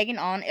were tagging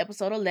on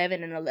episode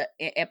 11 and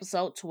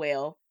episode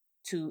 12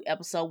 to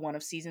episode 1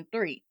 of season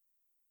 3.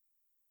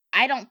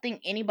 I don't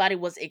think anybody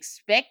was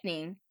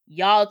expecting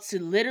y'all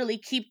to literally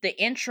keep the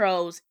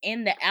intros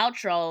in the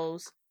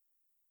outros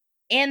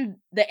in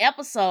the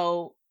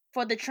episode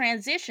for the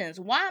transitions.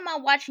 Why am I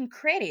watching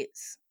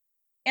credits?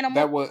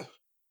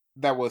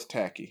 That was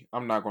tacky.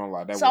 I'm not gonna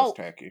lie. That was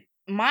tacky.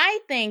 My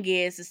thing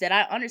is that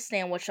I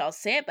understand what y'all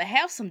said, but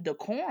have some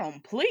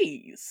decorum,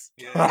 please.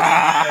 Yeah, at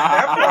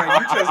that point,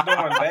 you just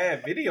doing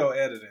bad video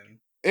editing.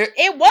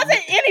 It wasn't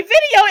any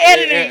video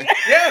editing.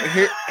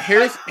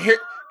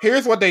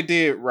 Here's what they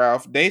did,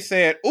 Ralph. They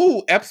said,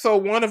 "Ooh,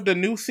 episode 1 of the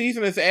new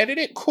season is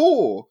edited.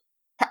 Cool.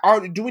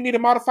 Do we need to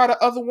modify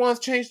the other ones?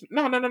 Change?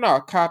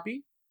 No.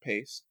 Copy,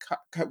 paste.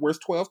 Where's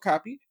 12?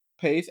 Copy,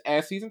 paste.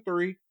 Add season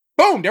 3.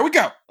 Boom. There we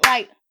go.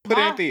 Put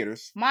it in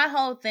theaters. My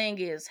whole thing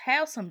is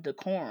have some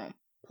decorum,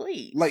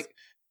 please. Like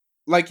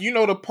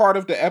the part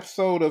of the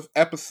episode of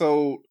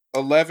episode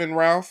 11,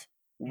 Ralph,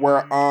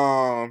 where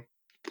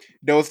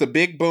there was the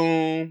big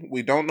boom.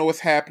 We don't know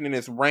what's happening.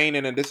 It's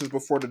raining, and this is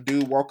before the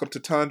dude walk up to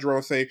Tundra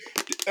and say,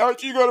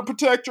 "Aren't you gonna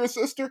protect your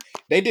sister?"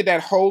 They did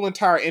that whole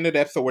entire end of the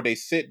episode where they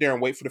sit there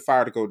and wait for the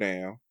fire to go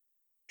down.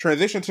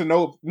 Transition to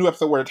new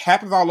episode where it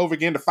happens all over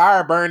again. The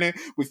fire burning.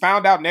 We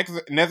found out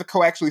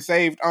Nezuko actually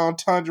saved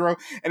Tundra,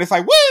 and it's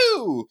like,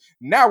 woo!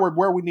 Now we're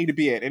where we need to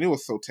be at, and it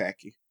was so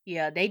tacky.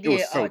 Yeah, they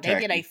did. They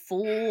did a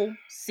full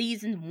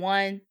season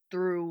 1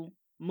 through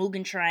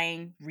Mugen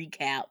Train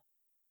recap.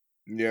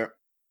 Yeah.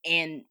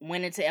 And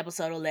went into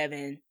episode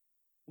 11,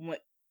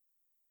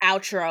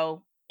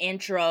 outro,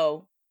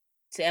 intro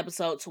to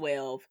episode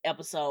 12,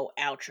 episode,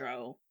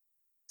 outro,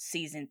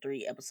 season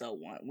 3, episode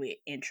 1 with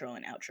intro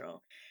and outro.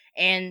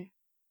 And,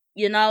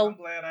 I'm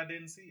glad I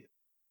didn't see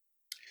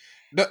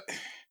it.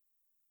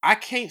 I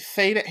can't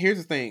say that. Here's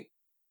the thing.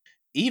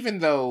 Even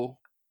though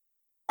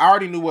I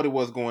already knew what it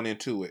was going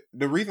into it,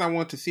 the reason I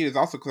wanted to see it is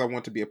also because I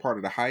want to be a part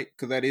of the hype,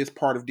 because that is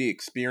part of the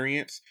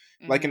experience.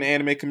 Mm-hmm. Like in the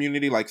anime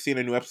community, like seeing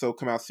a new episode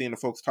come out, seeing the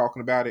folks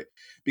talking about it.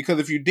 Because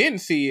if you didn't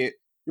see it,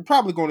 you're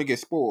probably going to get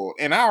spoiled.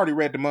 And I already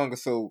read the manga,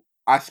 so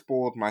I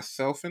spoiled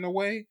myself in a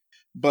way.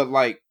 But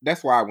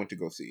that's why I went to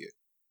go see it.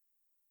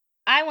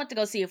 I went to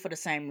go see it for the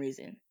same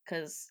reason,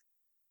 because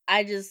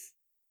I just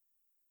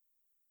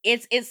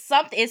it's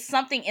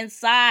something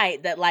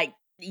inside that I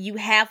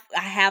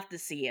have to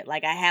see it.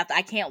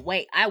 I can't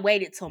wait. I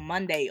waited till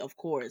Monday, of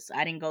course.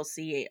 I didn't go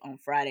see it on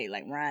Friday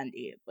like Ryan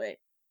did, but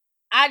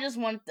I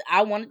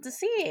wanted to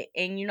see it.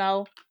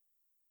 And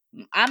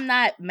I'm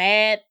not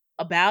mad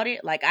about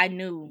it. I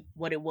knew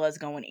what it was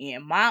going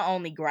in. My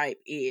only gripe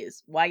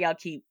is why y'all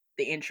keep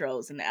the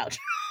intros and the outros.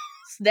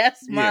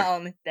 That's my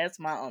only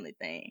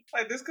thing.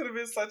 Like, this could have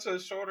been such a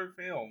shorter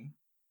film.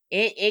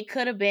 It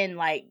could have been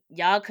like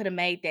y'all could have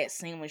made that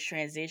seamless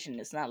transition.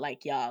 It's not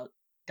like y'all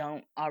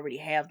don't already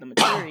have the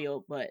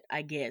material, but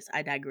I guess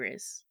I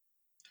digress.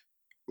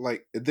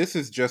 Like, this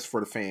is just for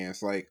the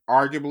fans. Like,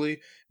 arguably,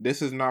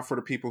 this is not for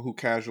the people who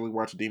casually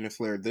watch Demon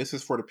Slayer. This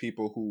is for the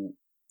people who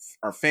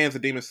are fans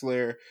of Demon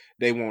Slayer.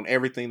 They want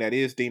everything that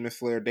is Demon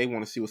Slayer. They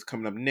want to see what's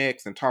coming up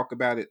next and talk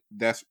about it.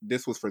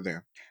 This was for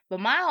them. But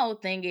my whole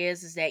thing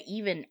is that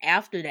even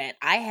after that,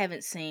 I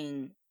haven't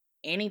seen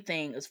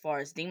anything as far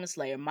as Demon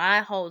Slayer.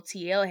 My whole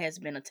TL has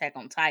been Attack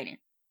on Titan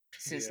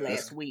since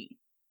last week.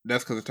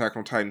 That's because Attack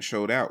on Titan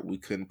showed out. We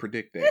couldn't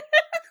predict that.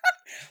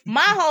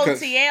 My whole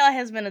TL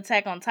has been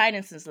Attack on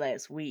Titan since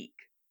last week.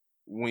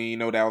 We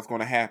know that was going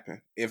to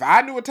happen. If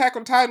I knew Attack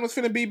on Titan was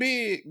finna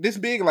be this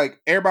big, like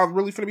everybody's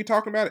really finna be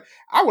talking about it,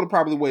 I would have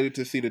probably waited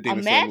to see the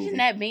Demon Slayer movie. Imagine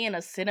that being a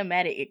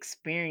cinematic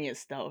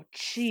experience, though.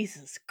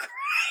 Jesus Christ.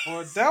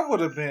 Well, that would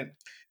have been.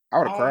 I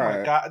would have cried. Oh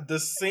my God, the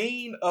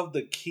scene of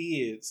the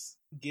kids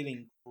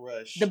getting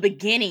crushed. The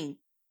beginning.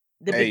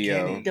 The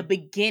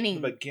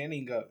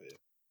beginning of it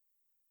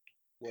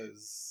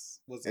was.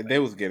 And they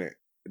was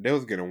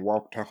getting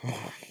walked home.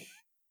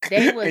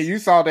 And you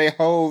saw their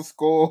whole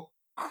school.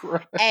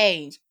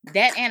 Hey,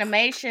 that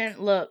animation,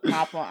 look,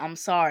 Mappa, I'm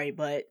sorry,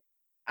 but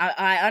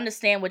I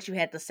understand what you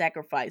had to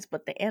sacrifice,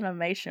 but the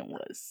animation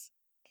was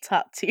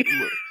top tier.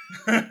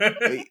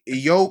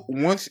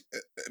 Once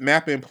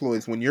Mappa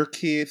employees, when your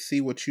kids see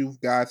what you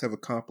guys have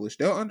accomplished,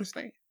 they'll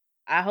understand.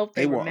 I hope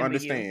they will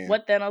understand. You.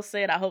 What Thanos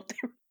said, I hope they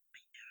remember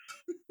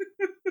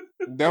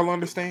you. They'll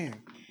understand.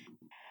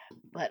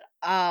 But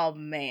oh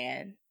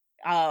man.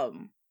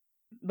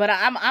 But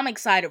I'm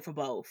excited for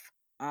both.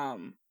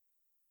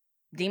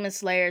 Demon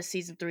Slayer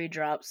Season 3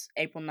 drops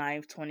April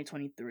 9th,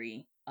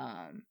 2023.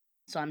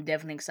 So I'm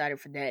definitely excited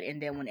for that.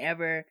 And then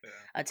whenever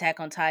Attack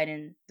on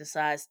Titan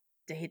decides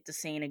to hit the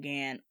scene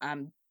again,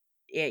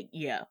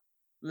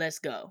 let's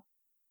go.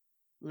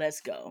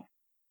 Let's go.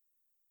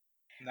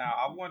 Now,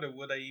 I wonder,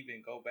 will they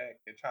even go back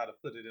and try to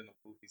put it in the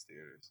movie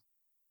theaters?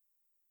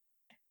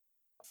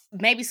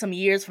 Maybe some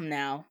years from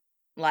now.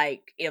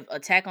 Like, if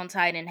Attack on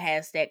Titan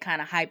has that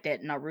kind of hype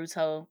that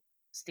Naruto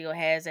still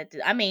has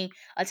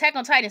Attack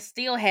on Titan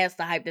still has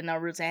the hype that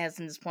Naruto has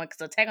in this point,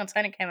 because Attack on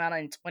Titan came out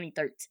in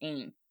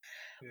 2013.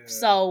 Yeah.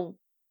 So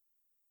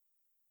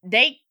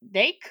they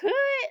could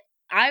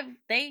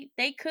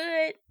they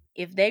could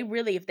if they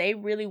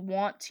really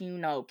want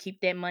to,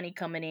 keep that money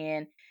coming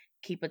in,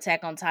 keep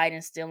Attack on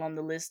Titan still on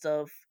the list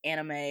of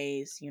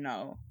animes,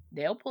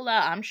 they'll pull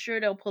out. I'm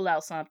sure they'll pull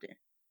out something.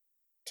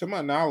 To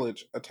my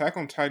knowledge, Attack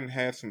on Titan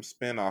had some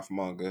spin-off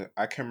manga.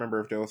 I can't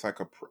remember if there was I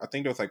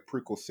think there was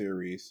prequel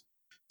series.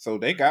 So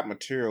they got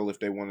material if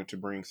they wanted to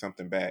bring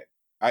something back.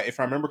 If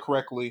I remember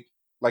correctly,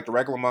 the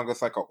regular manga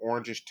is a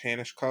orangish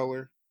tannish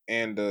color,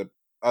 and the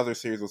other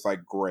series was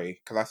gray.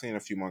 Because I've seen a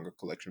few manga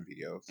collection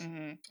videos.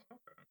 Mm-hmm.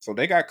 So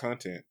they got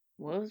content.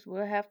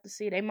 We'll have to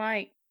see.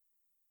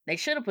 They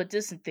should have put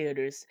this in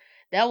theaters.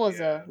 That was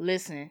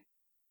listen.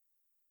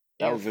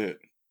 That was it.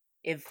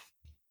 If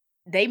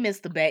they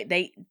missed the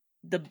bag,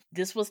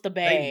 this was the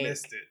bag. They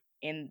missed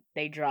it. And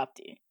they dropped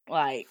it.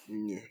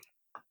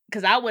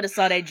 Because I would have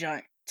saw that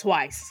joint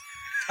twice.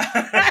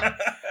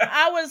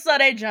 I would have saw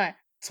that joint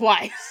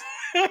twice.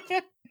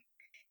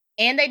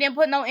 And they didn't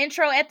put no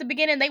intro at the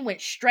beginning. They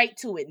went straight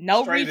to it.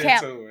 No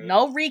recap.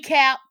 No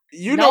recap.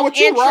 You know what?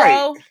 You're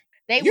right.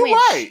 They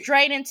went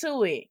straight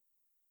into it.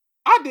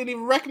 I didn't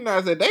even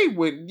recognize that they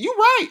went. You're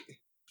right.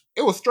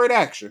 It was straight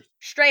action.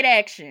 Straight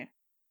action.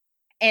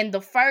 And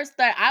the first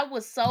I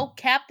was so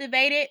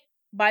captivated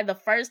by the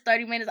first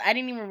 30 minutes. I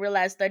didn't even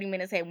realize 30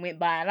 minutes had went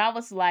by. And I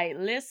was like,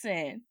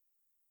 listen.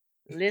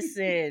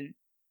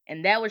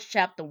 And that was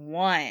chapter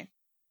 1.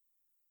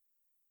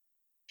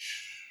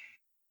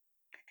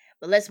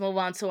 But let's move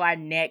on to our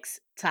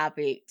next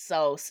topic.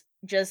 So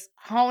just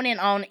honing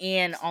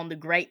in on the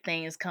great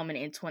things coming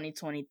in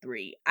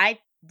 2023.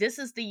 This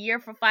is the year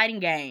for fighting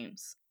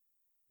games.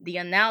 The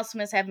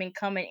announcements have been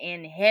coming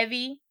in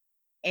heavy,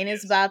 and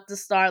it's about to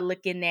start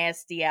looking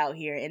nasty out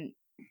here. And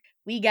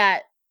we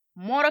got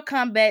Mortal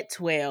Kombat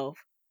 12,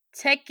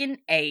 Tekken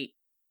 8,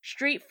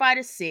 Street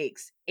Fighter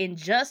 6, and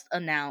just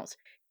announced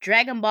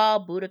Dragon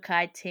Ball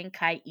Budokai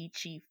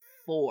Tenkaichi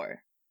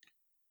 4.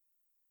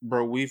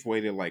 Bro, we've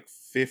waited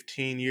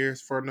 15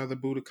 years for another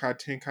Budokai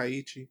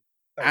Tenkaichi.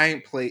 I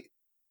ain't played.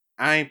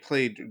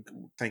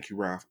 Thank you,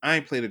 Ralph. I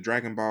ain't played a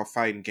Dragon Ball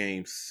fighting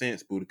game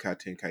since Budokai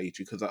Tenkaichi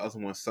because the other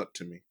one sucked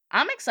to me.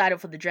 I'm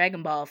excited for the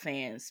Dragon Ball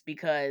fans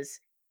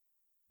because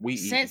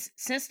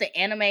since the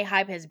anime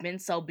hype has been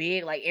so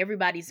big,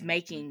 everybody's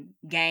making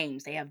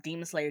games. They have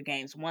Demon Slayer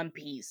games, One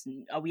Piece.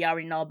 We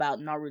already know about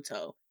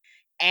Naruto.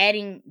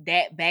 Adding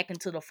that back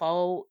into the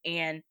fold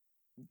and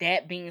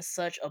that being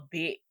such a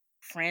big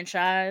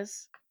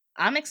franchise,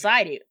 I'm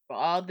excited for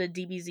all the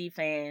DBZ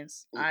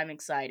fans. I'm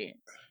excited.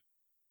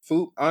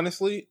 Food,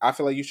 honestly, I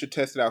feel like you should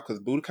test it out because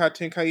Budokai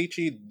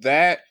Tenkaichi,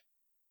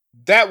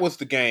 that was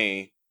the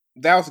game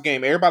that was a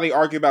game. Everybody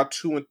argued about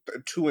 2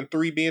 and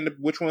 3 being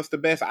which one's the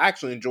best. I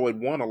actually enjoyed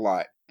 1 a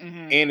lot,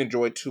 and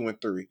enjoyed 2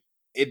 and 3.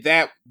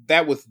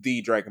 That was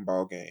the Dragon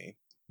Ball game.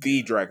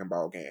 The Dragon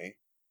Ball game.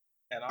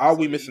 And all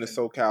we missing is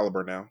Soul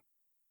Calibur now.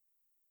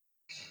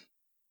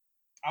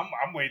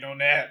 I'm waiting on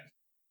that.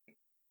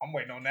 I'm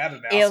waiting on that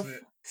announcement.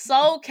 If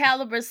Soul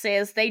Calibur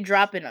says they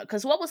dropping it,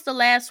 because what was the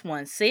last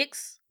one?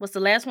 6? Was the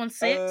last one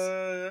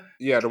 6?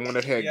 Yeah, the one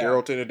that had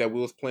Geralt in it that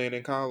we was playing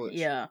in college.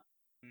 Yeah.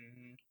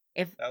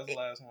 Mm-hmm. That was the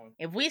last one.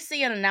 If we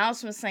see an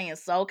announcement saying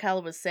Soul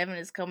Calibur 7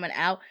 is coming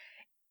out,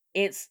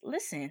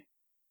 listen.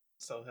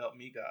 So help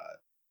me God.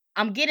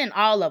 I'm getting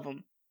all of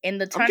them. And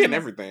the tournament, I'm getting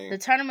everything. The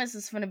tournaments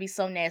is going to be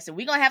so nasty.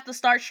 We're going to have to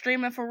start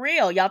streaming for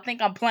real. Y'all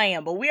think I'm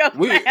playing, but we are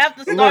going to have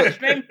to start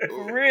streaming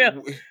for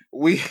real.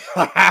 We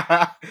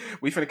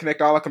finna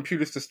connect all our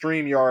computers to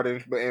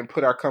StreamYard and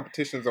put our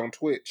competitions on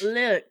Twitch.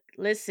 Look,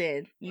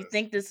 listen, you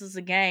think this is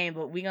a game,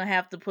 but we're going to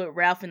have to put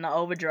Ralph in the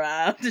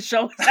overdrive to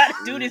show us how to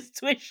do this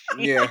Twitch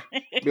shit. Yeah.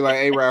 Be like,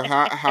 hey, Ralph,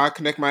 how I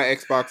connect my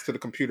Xbox to the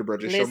computer, bro?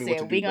 Just show me what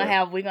to do, we're going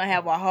to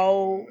have a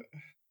whole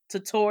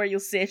tutorial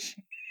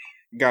session.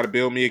 Got to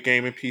build me a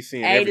gaming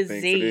PC and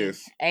everything for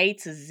this. A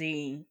to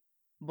Z.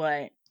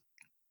 But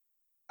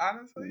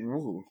honestly,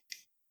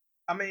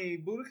 I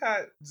mean,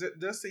 Budokai,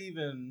 just to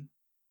even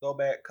go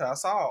back, because I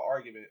saw an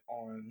argument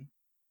on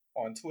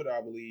Twitter,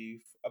 I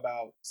believe,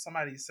 about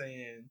somebody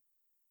saying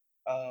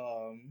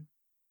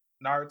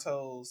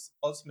Naruto's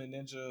Ultimate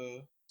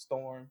Ninja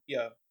Storm.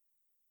 Yeah.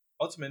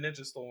 Ultimate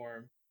Ninja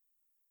Storm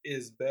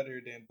is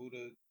better than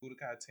Budokai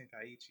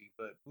Tenkaichi,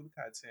 but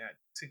Budokai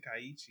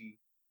Tenkaichi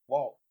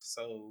walked,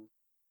 so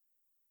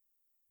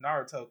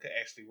Naruto could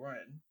actually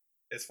run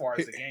as far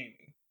as the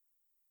gaming.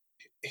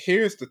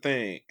 Here's the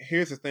thing.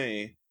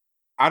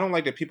 I don't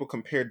like that people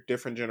compare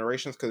different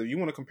generations, because if you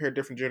want to compare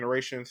different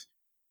generations,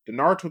 the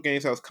Naruto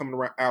games that was coming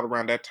out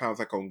around that time was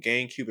like on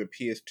GameCube and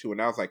PS2, and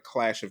that was like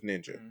Clash of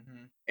Ninja.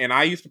 Mm-hmm. And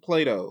I used to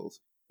play those.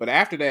 But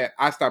after that,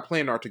 I stopped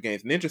playing Naruto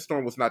games. Ninja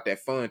Storm was not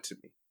that fun to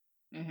me.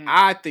 Mm-hmm.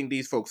 I think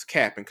these folks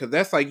capping, because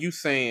that's like you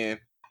saying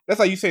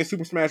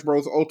Super Smash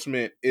Bros.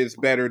 Ultimate is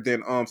better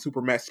than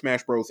Super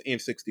Smash Bros.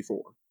 N64.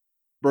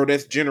 Bro,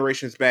 that's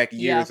generations back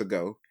years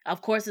ago.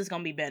 Of course it's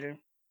going to be better.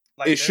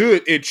 Like it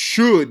should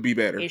be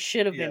better. It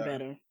should have been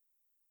better.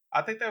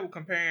 I think they were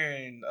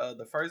comparing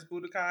the first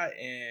Budokai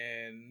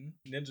and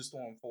Ninja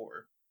Storm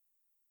 4.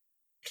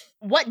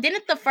 What,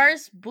 didn't the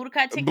first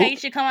Budokai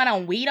Tenkaichi come out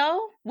on Wii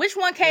though? Which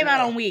one came out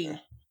on Wii?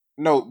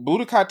 No,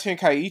 Budokai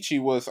Tenkaichi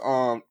was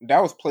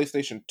that was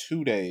PlayStation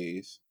 2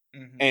 days.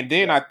 Mm-hmm. And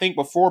then I think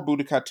before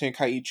Budokai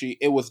Tenkaichi,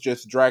 it was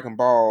just Dragon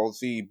Ball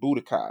Z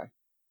Budokai.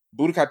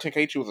 Budokai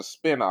Tenkaichi was a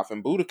spin-off,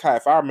 and Budokai,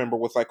 if I remember,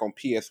 was like on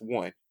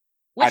PS1.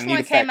 Which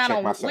one came out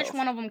on? Which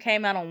one of them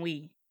came out on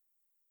Wii?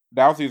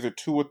 That was either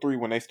 2 or 3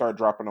 when they started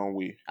dropping on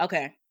Wii.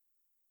 Okay.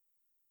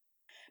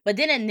 But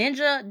didn't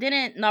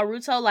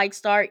Naruto like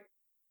start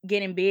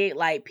getting big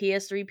like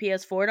PS3,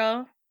 PS4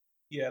 though?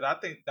 Yeah, I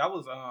think that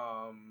was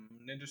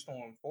Ninja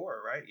Storm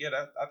 4, right?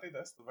 Yeah, I think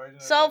that's the version.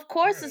 So of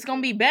course it's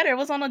gonna be better. It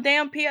was on a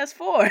damn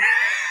PS4.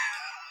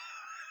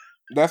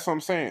 That's what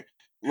I'm saying.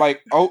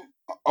 Like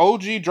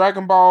OG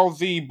Dragon Ball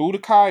Z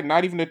Budokai,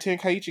 not even the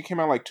Tenkaichi, came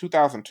out like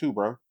 2002,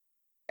 bro.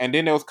 And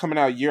then it was coming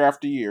out year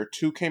after year.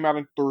 2 came out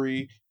in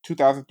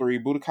 2003.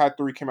 Budokai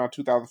 3 came out in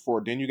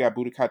 2004. Then you got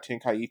Budokai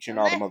Tenkaichi and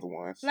all them other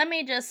ones. Let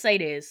me just say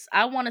this.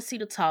 I want to see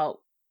the talk.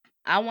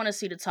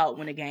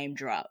 when the game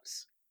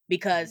drops.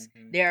 Because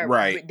they're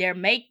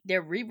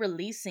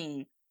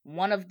re-releasing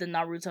one of the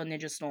Naruto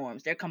Ninja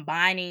Storms. They're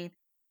combining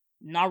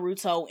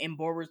Naruto and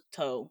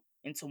Boruto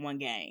into one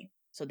game.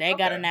 So they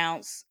got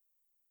announced,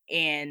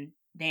 and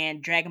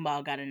then Dragon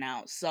Ball got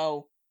announced.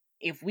 So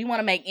if we want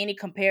to make any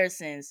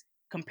comparisons,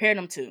 compare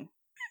them to.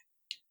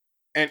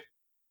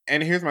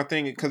 And here's my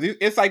thing, because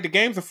it's like the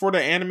games are for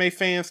the anime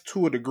fans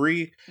to a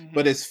degree,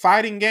 but as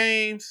fighting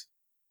games,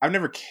 I've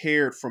never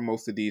cared for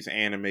most of these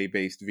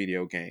anime-based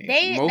video games.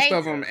 Most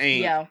of them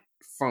ain't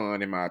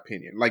fun, in my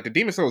opinion. Like, the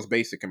Demon Souls is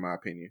basic, in my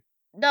opinion.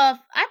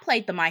 I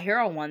played the My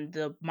Hero one.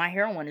 The My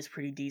Hero one is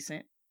pretty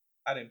decent.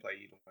 I didn't play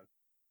either one.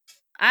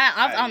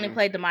 I've only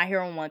played the My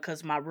Hero one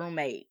because my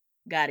roommate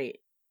got it.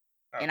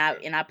 Okay.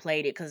 And I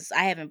played it because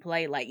I haven't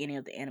played like any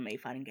of the anime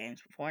fighting games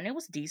before, and it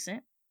was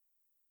decent.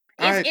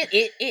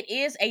 It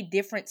is a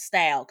different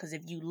style, because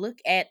if you look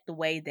at the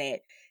way that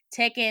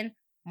Tekken,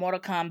 Mortal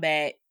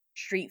Kombat,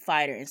 Street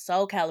Fighter, and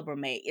Soul Calibur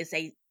made, it's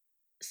a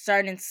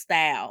certain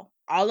style.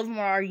 All of them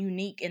are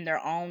unique in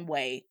their own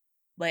way,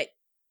 but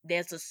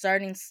there's a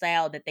certain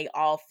style that they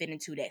all fit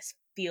into that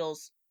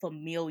feels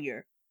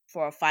familiar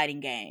for a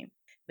fighting game.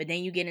 But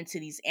then you get into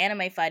these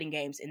anime fighting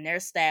games, and their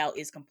style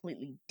is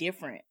completely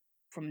different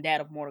from that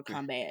of Mortal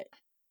Kombat.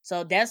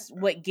 So that's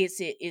what gets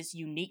it, is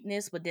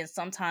uniqueness, but then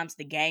sometimes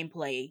the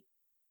gameplay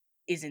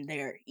isn't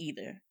there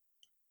either.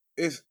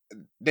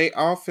 They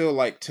all feel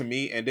like, to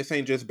me, and this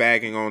ain't just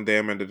bagging on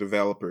them and the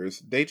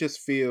developers, they just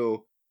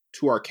feel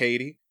too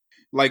arcadey.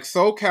 Like,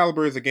 Soul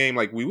Calibur is a game,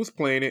 like, we was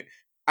playing it,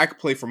 I could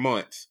play for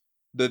months.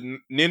 The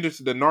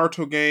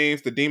Naruto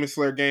games, the Demon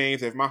Slayer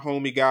games, if my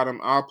homie got them,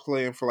 I'll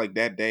play them for like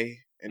that day,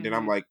 And then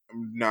I'm like,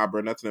 nah,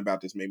 bro, nothing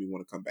about this made me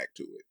want to come back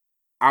to it.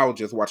 I'll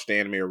just watch the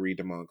anime or read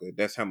the manga.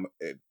 That's how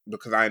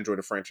because I enjoy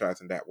the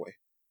franchise in that way.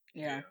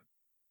 Yeah.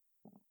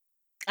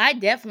 I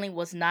definitely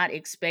was not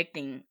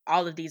expecting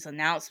all of these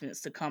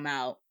announcements to come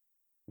out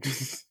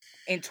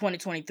in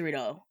 2023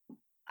 though.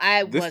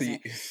 I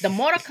wasn't. The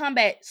Mortal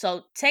Kombat,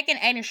 so Tekken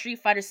 8 and Street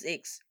Fighter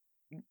 6,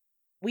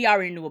 we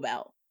already knew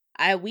about.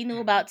 We knew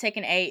about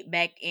Tekken 8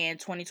 back in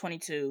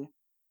 2022,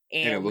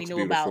 and we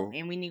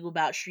knew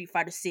about Street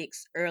Fighter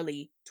 6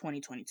 early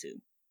 2022.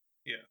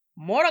 Yeah.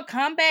 Mortal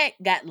Kombat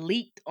got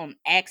leaked on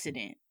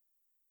accident.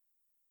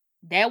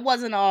 That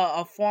wasn't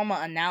a formal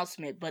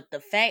announcement, but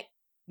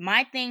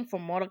my thing for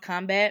Mortal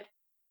Kombat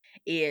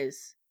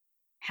is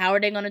how are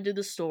they going to do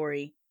the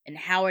story and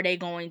how are they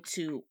going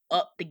to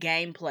up the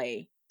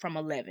gameplay from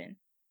 11?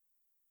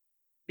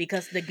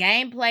 Because the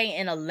gameplay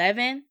in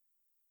 11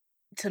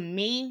 to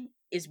me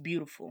is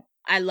beautiful.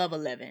 I love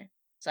 11.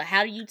 So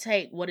how do you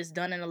take what is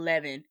done in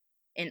 11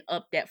 and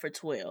up that for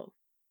 12?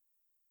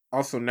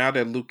 Also, now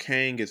that Liu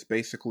Kang is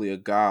basically a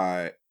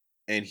god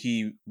and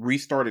he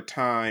restarted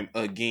time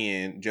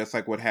again, just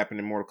like what happened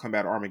in Mortal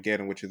Kombat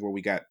Armageddon, which is where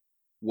we got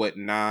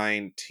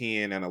 9,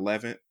 10, and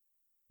 11.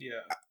 Yeah.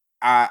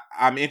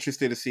 I'm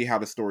interested to see how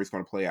the story's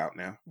going to play out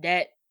now.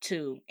 That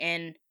too.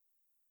 And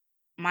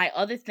my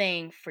other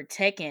thing for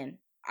Tekken,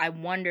 I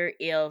wonder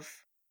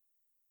if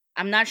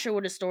I'm not sure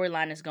where the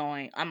storyline is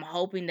going. I'm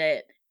hoping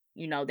that,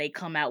 they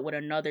come out with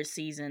another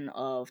season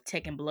of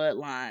Tekken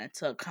Bloodline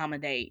to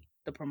accommodate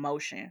the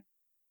promotion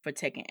for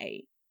Tekken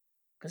 8.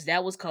 Because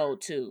that was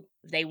cold too.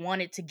 If they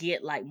wanted to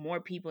get like more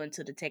people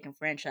into the Tekken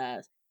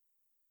franchise,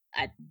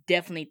 I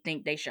definitely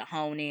think they should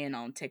hone in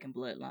on Tekken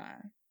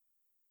Bloodline.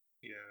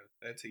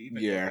 Yeah, and to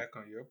even go back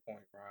on your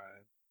point,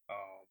 Ryan,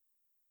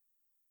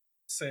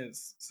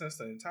 since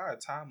the entire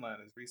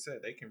timeline is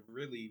reset, they can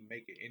really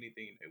make it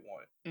anything they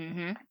want.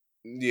 Mm-hmm.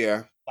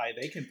 Yeah, like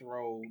they can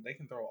throw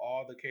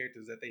all the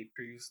characters that they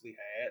previously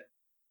had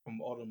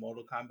from all the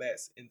Mortal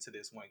Kombats into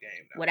this one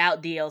game now.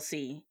 Without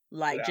DLC,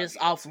 just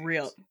off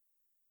rip,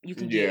 you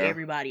can get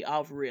everybody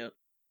off rip.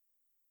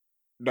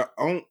 The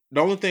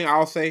only thing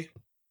I'll say,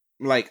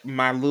 like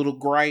my little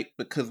gripe,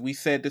 because we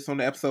said this on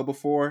the episode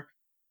before,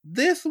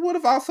 this would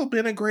have also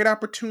been a great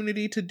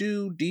opportunity to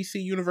do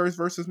DC Universe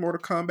versus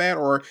Mortal Kombat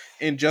or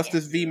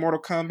Injustice v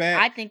Mortal Kombat.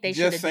 I think they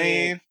should have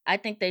did. I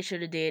think they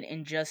should have did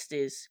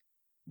Injustice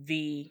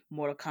v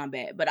Mortal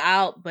Kombat.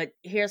 But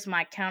here's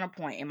my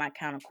counterpoint and my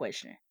counter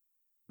question.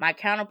 My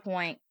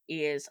counterpoint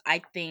is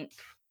I think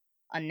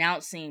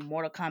announcing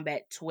Mortal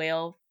Kombat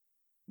 12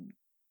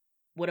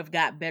 would have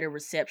got better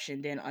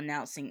reception than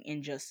announcing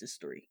Injustice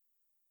 3.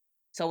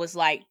 So it's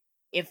like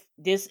if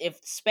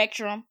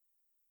Spectrum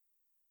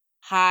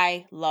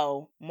high,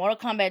 low, Mortal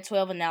Kombat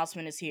 12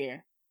 announcement is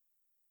here.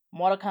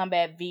 Mortal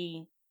Kombat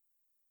V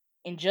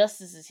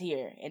Injustice is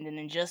here, and then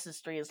Injustice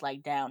 3 is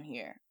like down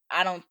here.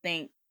 I don't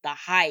think the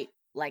hype,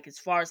 like as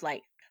far as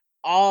like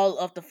all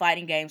of the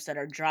fighting games that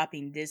are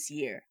dropping this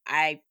year,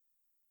 I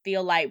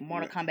feel like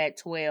Mortal Kombat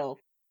 12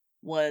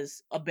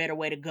 was a better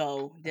way to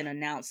go than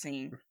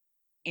announcing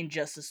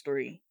Injustice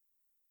 3.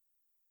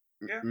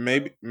 Yeah,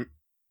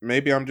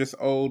 maybe I'm just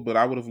old, but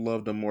I would have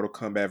loved a Mortal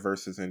Kombat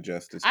versus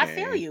Injustice game. I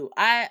feel you.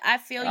 I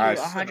feel you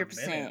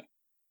 100%.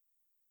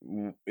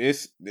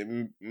 It's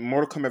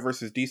Mortal Kombat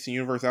versus DC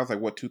Universe. That was like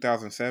what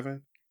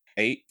 2007,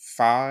 8,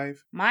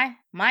 5. My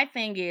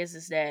thing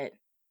is that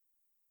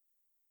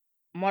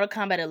Mortal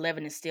Kombat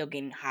 11 is still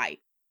getting hype.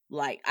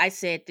 Like I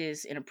said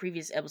this in a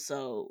previous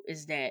episode,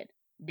 is that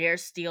they're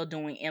still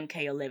doing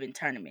MK11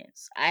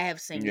 tournaments. I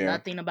have seen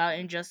nothing about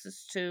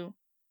Injustice 2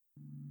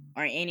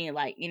 or any of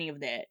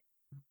that.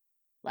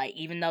 Like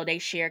even though they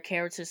share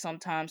characters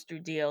sometimes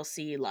through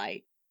DLC,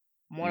 like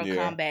Mortal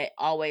Kombat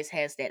always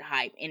has that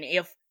hype. And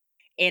if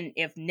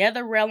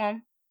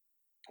NetherRealm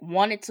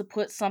wanted to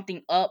put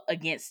something up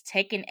against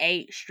Tekken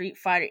 8, Street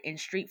Fighter, and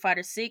Street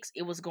Fighter 6,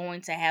 it was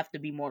going to have to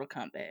be Mortal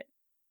Kombat.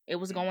 It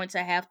was going to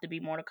have to be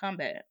Mortal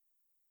Kombat.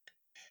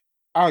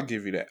 I'll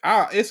give you that.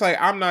 It's like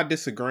I'm not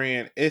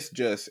disagreeing. It's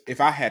just if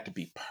I had to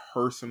be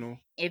personal,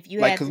 if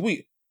you like,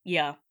 because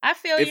yeah, I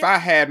feel if I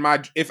had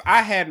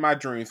my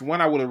dreams,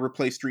 one I would have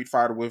replaced Street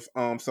Fighter with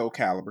Soul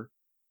Calibur,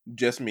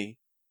 just me,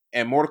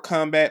 and Mortal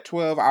Kombat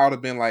 12. I would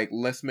have been like,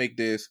 let's make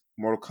this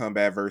Mortal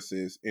Kombat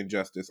versus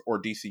Injustice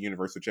or DC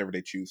Universe, whichever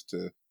they choose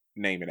to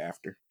name it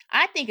after.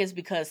 I think it's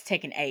because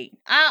Tekken 8.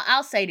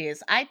 I'll say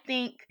this. I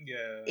think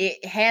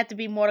it had to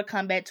be Mortal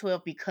Kombat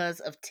 12 because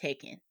of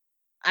Tekken.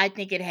 I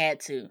think it had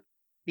to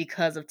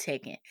because of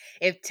Tekken.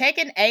 If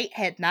Tekken 8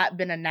 had not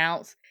been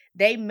announced,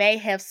 they may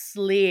have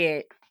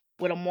slid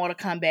with a Mortal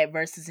Kombat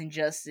versus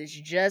Injustice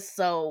just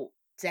so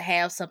to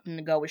have something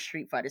to go with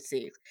Street Fighter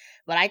 6.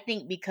 But I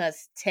think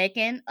because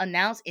Tekken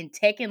announced and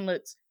Tekken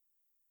looks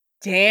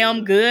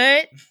damn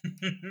good,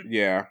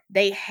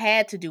 they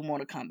had to do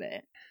Mortal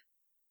Kombat.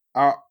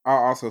 I'll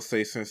also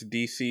say since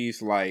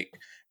DC's like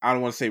I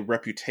don't want to say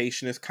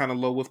reputation is kind of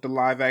low with the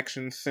live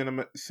action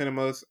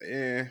cinemas.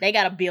 They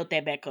gotta build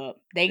that back up.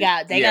 They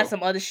got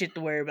some other shit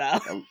to worry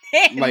about.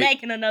 They're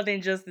making another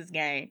Injustice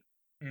game.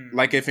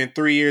 Like if in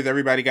 3 years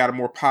everybody got a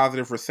more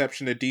positive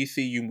reception to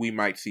DC, we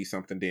might see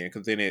something then,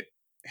 because then it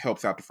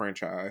helps out the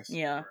franchise.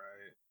 Yeah. Right.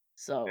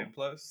 So and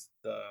plus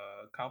the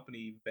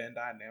company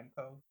Bandai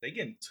Namco, they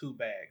getting 2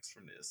 bags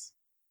from this.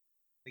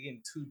 They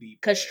getting 2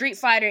 deep. Cause Street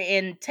Fighter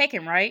and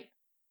Tekken, right?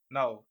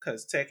 No,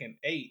 cause Tekken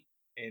 8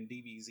 and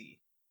DBZ.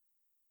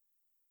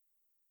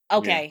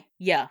 Okay,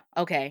 yeah,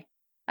 okay.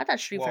 I thought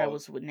Street Fighter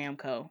was with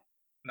Namco.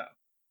 No.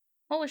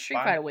 What was Street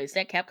Fighter with? Is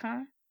that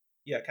Capcom?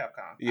 Yeah,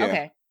 Capcom. Yeah.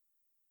 Okay.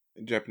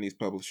 Japanese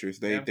publishers,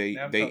 they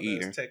Namco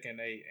eat does Tekken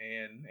 8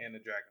 and the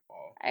Dragon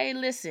Ball. Hey,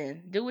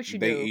 listen, do what you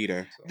they do. Eat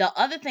her. The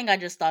other thing I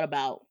just thought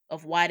about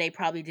of why they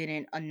probably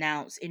didn't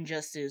announce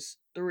Injustice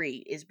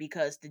 3 is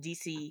because the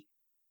DC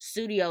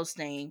Studios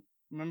thing.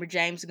 Remember,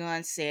 James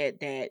Gunn said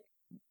that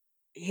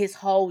his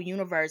whole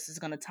universe is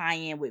going to tie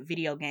in with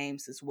video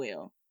games as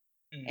well.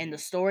 And the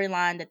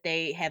storyline that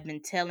they have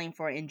been telling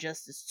for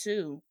Injustice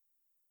 2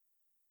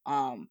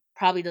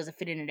 probably doesn't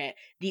fit into that.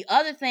 The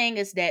other thing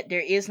is that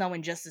there is no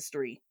Injustice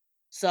 3.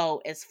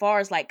 So as far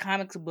as like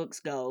comics books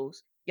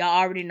goes, y'all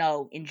already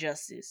know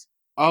Injustice.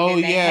 Oh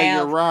yeah,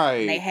 you're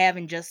right. And they have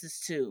Injustice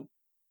 2.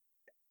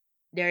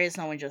 There is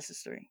no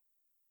Injustice 3.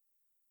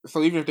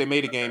 So even if they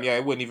made a game, yeah,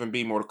 it wouldn't even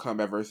be Mortal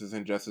Kombat versus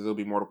Injustice. It'll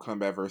be Mortal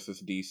Kombat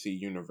versus DC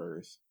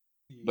Universe.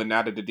 But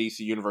now that the DC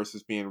Universe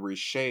is being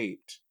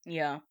reshaped,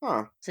 yeah,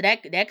 huh? So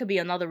that could be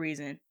another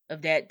reason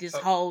of that. This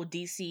whole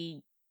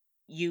DCU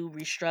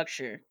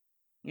restructure.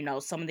 You know,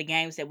 some of the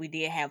games that we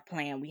did have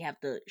planned, we have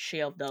to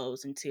shelve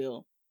those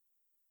until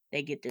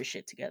they get their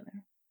shit together.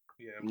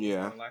 Yeah, we're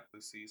gonna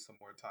likely see some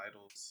more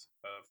titles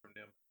from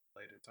them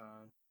later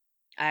time.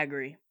 I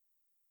agree.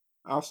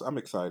 I'm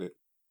excited.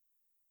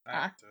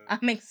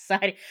 I'm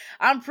excited.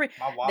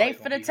 They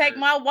finna take hurt.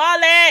 my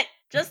wallet.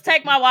 Just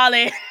take my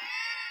wallet.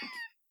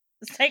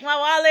 Just take my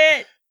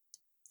wallet.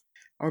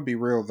 I'm gonna be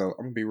real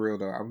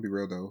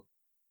though.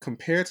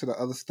 Compared to the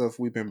other stuff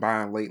we've been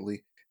buying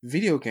lately,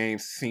 video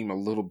games seem a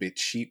little bit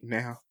cheap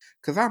now.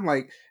 Cause I'm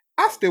like,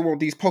 I still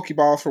want these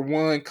Pokeballs from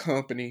one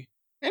company,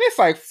 and it's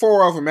like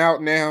 4 of them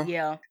out now.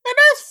 Yeah, and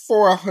that's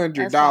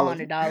 $400.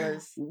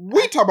 $400.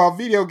 We talk about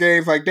video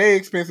games like they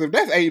expensive.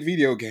 That's 8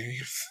 video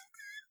games.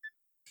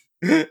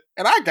 And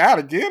I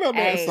gotta get them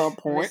at some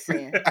point.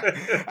 Listen,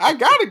 I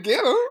gotta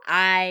get them.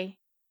 I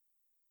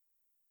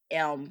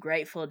am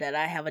grateful that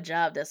I have a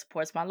job that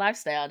supports my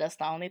lifestyle. That's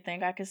the only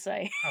thing I can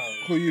say.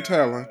 Who you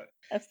telling?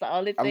 That's the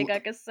only thing I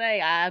can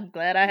say. I'm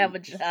glad I have a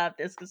job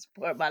that can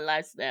support my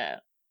lifestyle.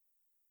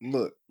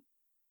 Look,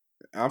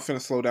 I'm finna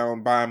slow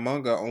down buying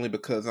manga only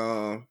because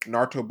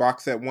Naruto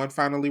box set 1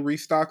 finally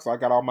restocked, so I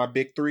got all my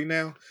big 3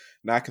 now.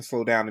 Now I can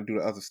slow down and do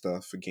the other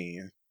stuff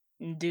again.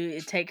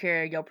 Take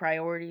care of your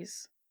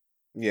priorities.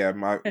 Yeah,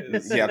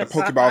 the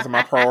Pokeballs are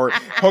my priority.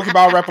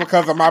 Pokeball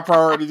replicas are my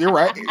priority. You're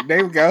right.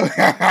 There we go.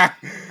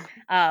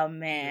 Oh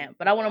man,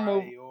 but I want to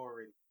move.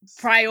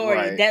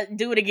 Priority. Right.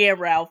 Do it again,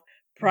 Ralph.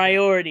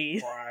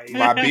 Priorities.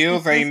 My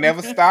bills ain't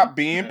never stopped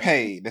being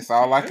paid. That's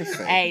all I can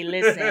say. Hey,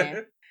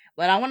 listen.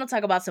 But I want to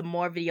talk about some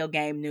more video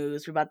game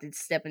news. We're about to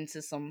step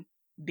into some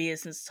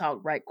business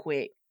talk right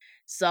quick.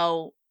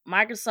 So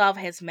Microsoft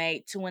has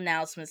made 2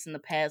 announcements in the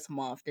past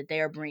month that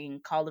they are bringing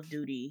Call of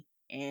Duty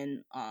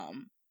and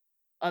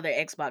other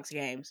Xbox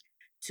games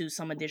to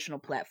some additional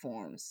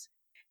platforms.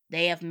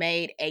 They have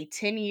made a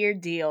 10-year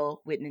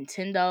deal with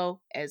Nintendo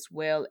as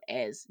well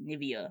as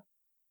Nvidia.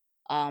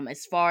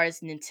 As far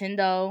as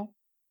Nintendo,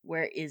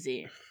 where is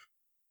it?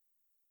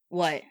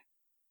 What?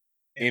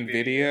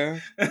 Nvidia.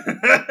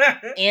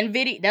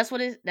 Nvidia. That's what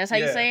it. That's how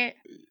you say it.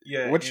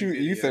 Yeah. What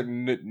Nvidia. You said?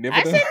 Nvidia?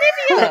 I said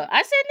Nvidia.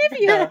 I said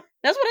Nvidia.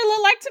 That's what it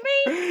looked like to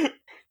me.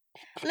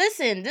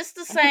 Listen, this is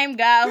the same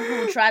guy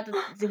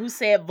who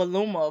said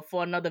Voluma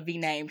for another V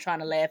name, trying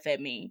to laugh at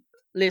me.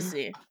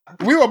 Listen,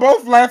 we were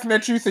both laughing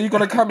at you, so you're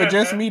gonna come and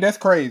just me? That's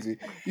crazy.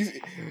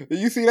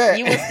 You see that?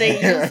 You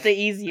was the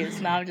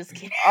easiest. No, I'm just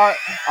kidding. All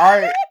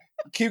right.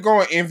 Keep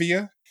going,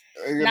 Nvidia.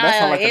 That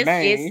sounds like a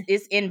name.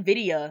 It's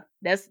Nvidia.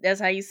 That's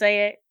how you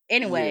say it.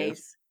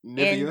 Anyways,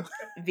 yes.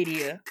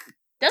 Nvidia.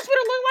 That's what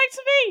it looked like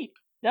to me.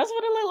 That's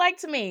what it looked like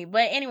to me.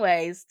 But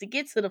anyways, to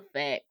get to the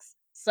facts.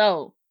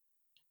 So,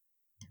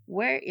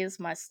 where is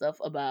my stuff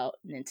about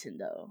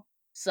Nintendo?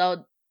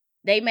 So,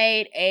 they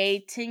made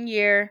a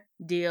 10-year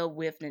deal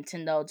with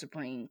Nintendo to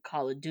bring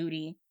Call of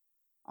Duty.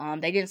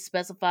 They didn't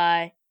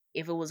specify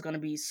if it was going to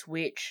be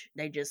Switch.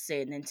 They just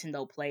said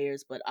Nintendo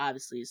players, but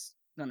obviously it's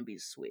going to be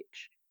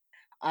Switch.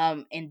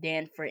 And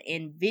then for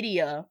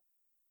Nvidia,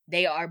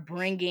 they are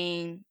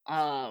bringing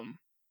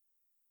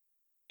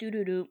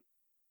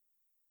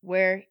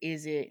where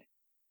is it?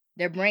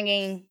 They're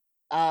bringing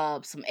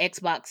some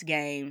Xbox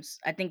games.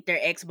 I think they're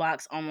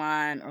Xbox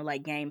Online or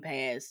like Game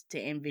Pass to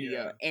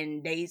Nvidia. Yeah.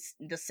 And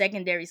the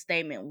secondary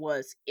statement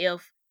was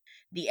if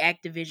the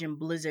Activision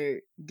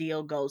Blizzard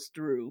deal goes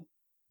through,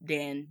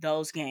 then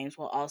those games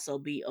will also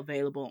be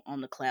available on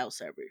the cloud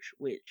servers,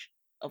 which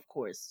of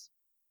course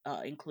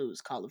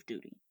includes Call of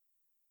Duty.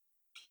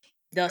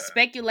 The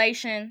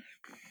speculation,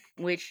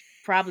 which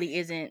probably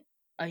isn't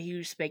a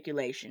huge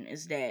speculation,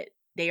 is that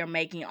they are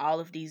making all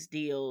of these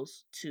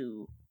deals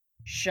to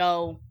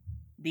show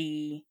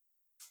the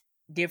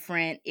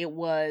it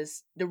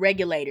was the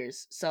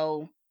regulators.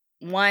 So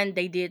one,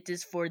 they did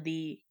this for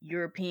the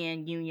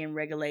European Union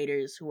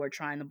regulators who are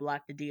trying to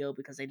block the deal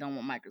because they don't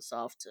want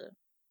Microsoft to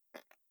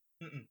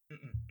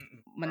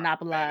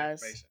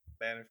monopolize.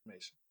 Bad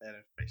information.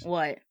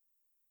 What?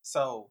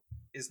 So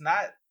it's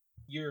not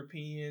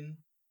European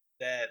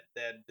that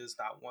does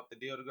not want the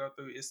deal to go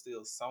through. It's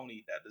still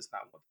Sony that does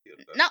not want the deal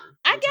to go No, through.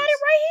 I got it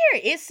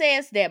right here. It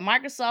says that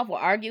Microsoft will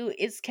argue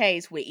its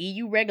case with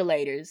EU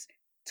regulators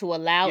to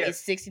allow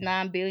its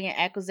 $69 billion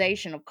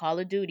acquisition of Call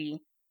of Duty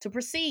to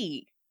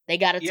proceed. They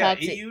got to talk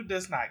to EU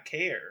does not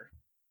care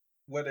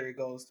whether it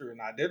goes through or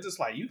not. They're just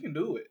like, you can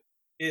do it.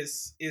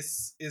 It's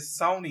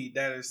Sony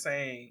that is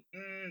saying,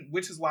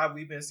 which is why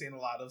we've been seeing a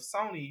lot of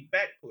Sony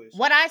back push.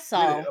 What I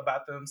saw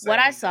about them saying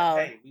that,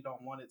 hey, we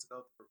don't want it to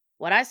go through.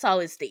 What I saw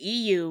is the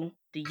EU,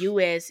 the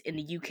US, and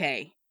the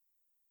UK,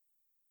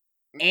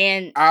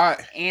 and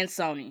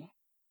Sony.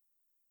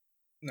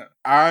 No,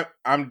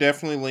 I'm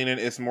definitely leaning.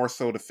 It's more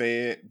so the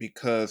Fed,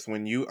 because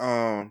when you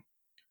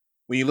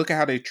look at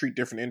how they treat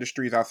different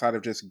industries outside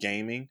of just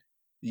gaming,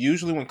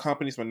 usually when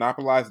companies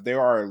monopolize,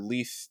 there are at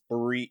least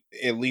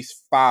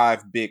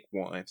 5 big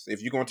ones.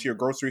 If you go into your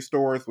grocery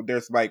stores,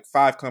 there's like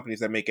 5 companies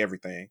that make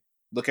everything.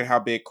 Look at how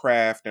big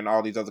Kraft and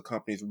all these other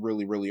companies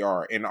really, really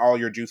are, and all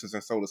your juices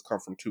and sodas come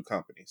from 2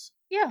 companies.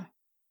 Yeah.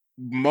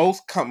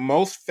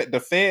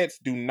 The feds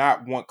do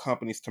not want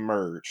companies to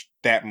merge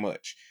that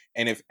much.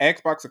 And if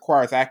Xbox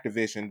acquires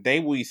Activision, they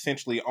will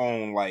essentially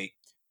own like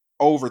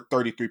over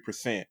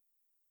 33%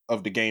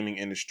 of the gaming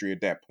industry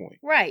at that point.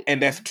 Right. And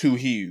that's too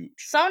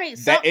huge. Sony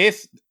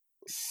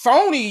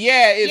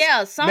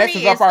Sony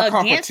messes up our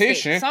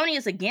competition. Sony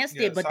is against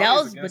it, but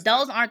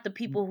those aren't the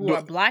people who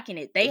are blocking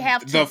it. They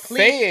have to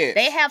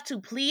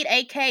plead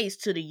a case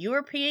to the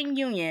European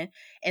Union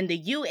and the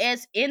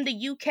US and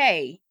the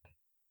UK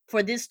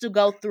for this to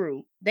go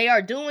through. They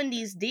are doing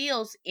these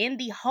deals in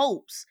the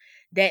hopes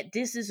that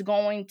this is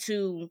going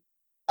to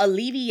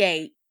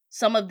alleviate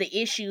some of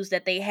the issues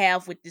that they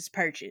have with this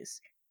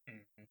purchase.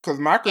 Because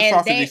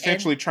Microsoft is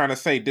essentially trying to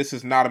say this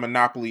is not a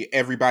monopoly.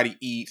 Everybody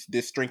eats.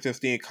 This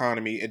strengthens the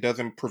economy. It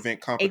doesn't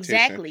prevent competition.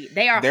 Exactly.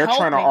 They're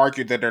trying to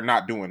argue that they're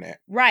not doing that.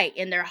 Right.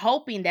 And they're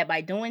hoping that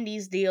by doing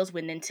these deals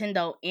with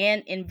Nintendo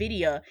and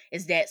Nvidia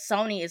is that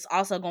Sony is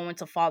also going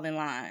to fall in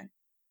line.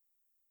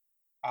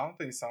 I don't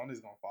think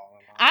Sony's gonna fall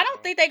in line. I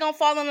don't think they're gonna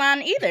fall in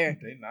line either.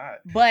 They're not.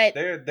 But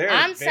they're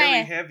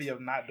very heavy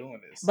of not doing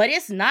this. But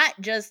it's not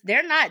just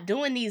they're not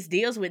doing these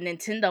deals with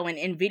Nintendo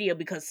and Nvidia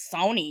because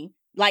Sony.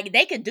 Like,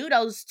 they could do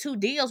those 2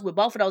 deals with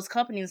both of those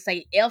companies and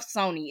say F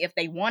Sony if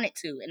they wanted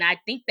to. And I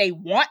think they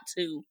want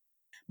to.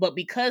 But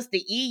because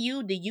the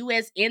EU, the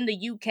US, and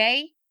the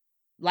UK,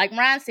 like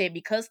Ryan said,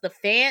 because the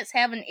feds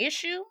have an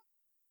issue,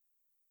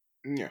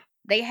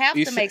 they have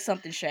to make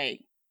something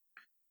shake.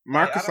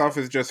 Microsoft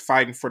is just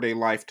fighting for their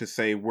life to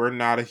say, we're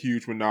not a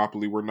huge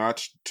monopoly. We're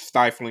not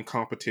stifling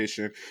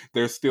competition.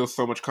 There's still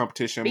so much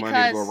competition and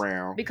money to go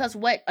around. Because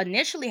what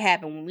initially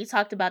happened when we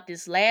talked about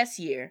this last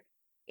year,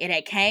 it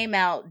had came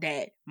out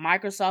that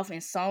Microsoft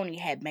and Sony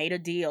had made a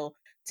deal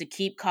to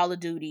keep Call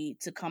of Duty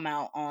to come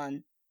out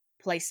on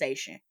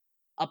PlayStation.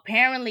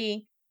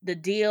 Apparently, the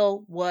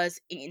deal was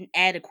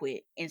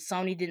inadequate and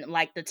Sony didn't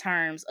like the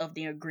terms of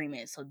the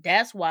agreement. So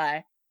that's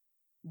why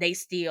they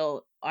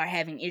still are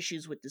having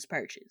issues with this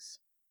purchase.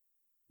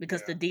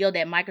 Because the deal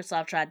that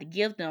Microsoft tried to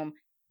give them,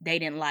 they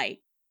didn't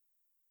like.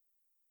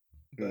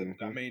 But,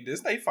 I mean, this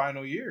is their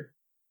final year.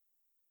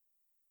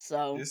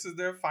 So this is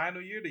their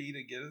final year to either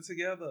get it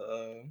together.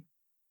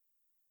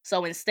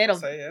 So instead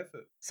of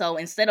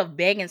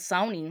begging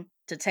Sony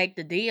to take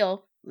the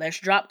deal, let's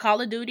drop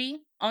Call of Duty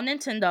on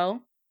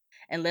Nintendo,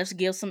 and let's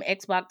give some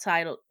Xbox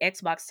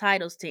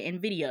titles to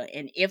Nvidia.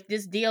 And if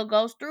this deal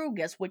goes through,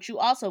 guess what you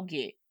also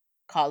get?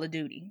 Call of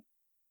Duty.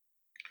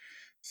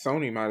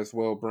 Sony might as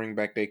well bring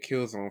back their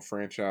Killzone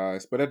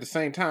franchise, but at the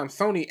same time,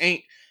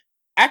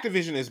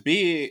 Activision is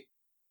big.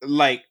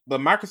 Like,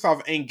 but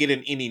Microsoft ain't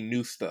getting any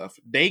new stuff.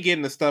 They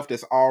getting the stuff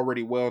that's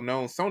already well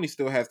known. Sony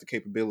still has the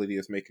capability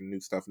of making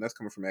new stuff, and that's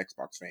coming from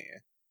Xbox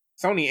fans.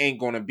 Sony ain't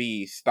going to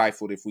be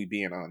stifled, if we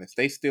being honest.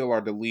 They still are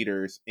the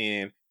leaders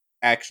in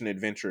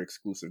action-adventure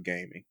exclusive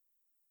gaming.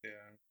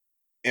 Yeah.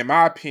 In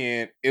my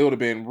opinion, it would have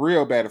been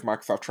real bad if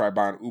Microsoft tried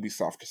buying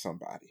Ubisoft or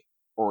somebody,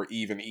 or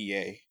even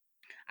EA.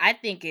 I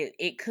think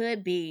it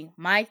could be.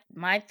 My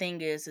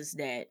thing is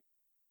that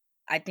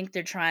I think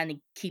they're trying to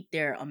keep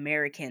their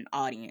American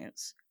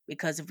audience.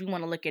 Because if we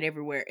want to look at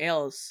everywhere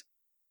else,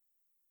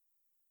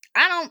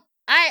 I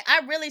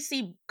really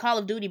see Call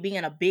of Duty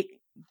being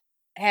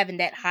having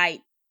that hype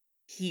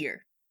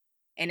here.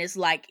 And it's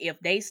like, if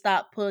they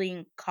stop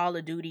putting Call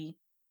of Duty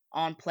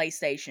on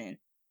PlayStation,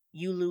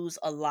 you lose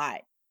a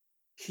lot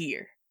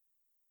here.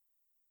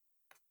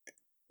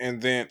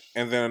 And then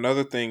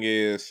another thing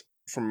is,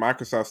 from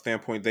Microsoft's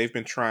standpoint, they've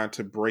been trying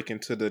to break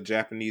into the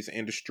Japanese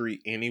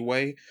industry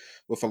anyway.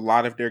 With a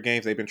lot of their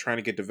games, they've been trying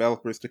to get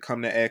developers to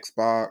come to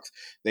Xbox.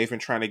 They've been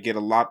trying to get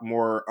a lot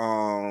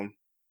more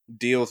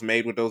deals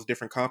made with those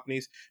different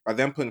companies. By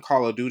them putting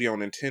Call of Duty on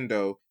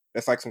Nintendo,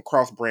 That's like some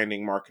cross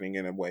branding marketing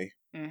in a way.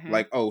 Mm-hmm.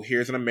 Like, oh,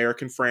 here's an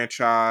American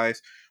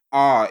franchise.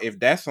 If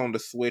that's on the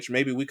Switch,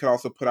 maybe we could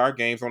also put our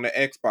games on the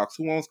Xbox.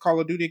 Who owns Call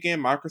of Duty again?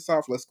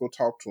 Microsoft. Let's go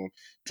talk to them.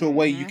 To a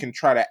way you can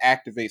try to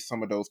activate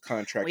some of those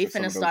contracts We and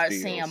some finna of those start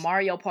deals. seeing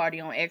Mario Party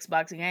on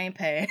Xbox Game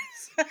Pass.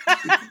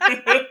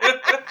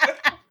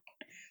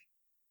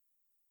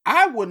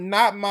 I would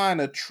not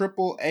mind a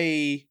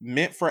AAA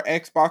meant for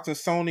Xbox and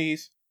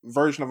Sony's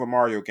version of a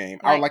Mario game.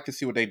 I would like to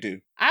see what they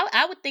do.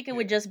 I would think it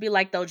would just be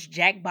like those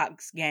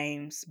Jackbox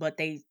games, but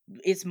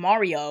it's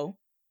Mario,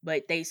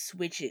 but they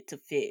switch it to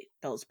fit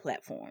those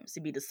platforms.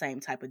 It'd be the same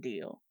type of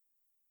deal.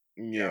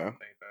 Yeah. I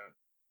think that.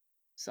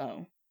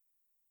 So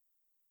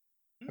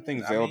I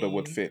think Zelda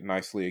would fit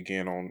nicely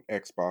again on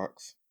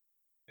Xbox.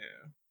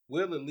 Yeah.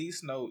 We'll at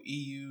least know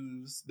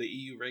the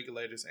EU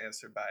regulators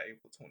answer by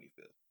April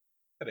 25th.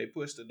 They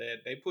pushed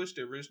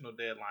the original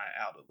deadline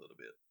out a little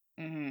bit.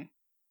 Mm-hmm.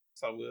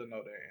 So we'll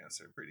know their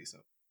answer pretty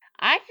soon.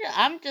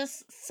 I'm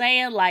just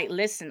saying, like,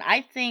 listen,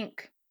 I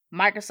think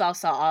Microsoft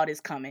saw all this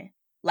coming.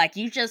 Like,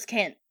 you just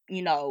can't,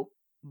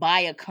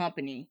 buy a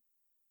company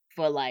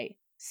for like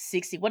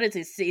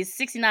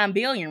 69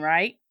 billion,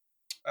 right?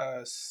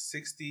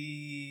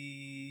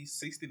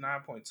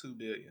 69.2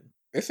 billion.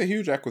 It's a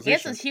huge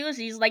acquisition. It's huge.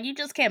 It's like you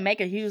just can't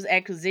make a huge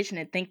acquisition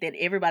and think that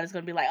everybody's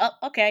gonna be like, oh,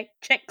 okay,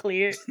 check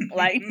cleared.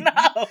 Like, no.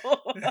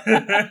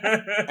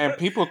 And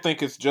people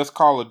think it's just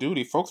Call of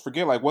Duty. Folks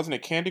forget, like, wasn't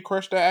it Candy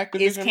Crush that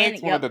Activision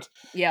makes? One of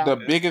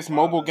the biggest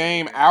mobile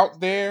game out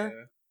there. Yeah.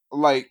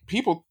 Like,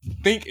 people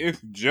think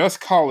it's just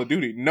Call of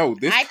Duty. No,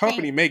 this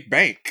company make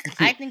bank.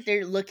 I think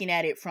they're looking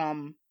at it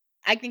from.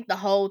 I think the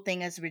whole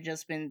thing has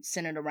just been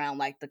centered around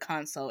like the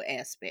console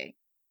aspect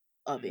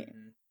of it.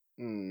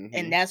 Mm-hmm.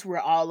 And that's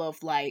where all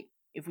of, like,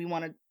 if we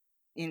want to,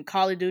 in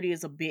Call of Duty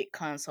is a big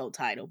console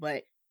title,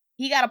 but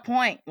he got a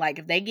point. Like,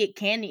 if they get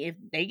Candy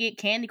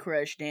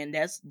Crush, then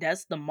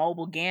that's the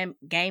mobile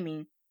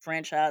gaming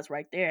franchise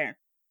right there.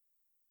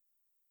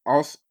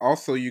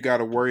 Also, you got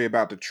to worry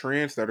about the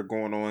trends that are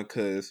going on,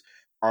 because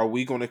are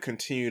we going to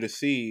continue to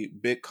see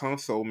big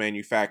console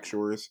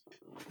manufacturers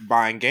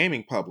buying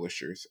gaming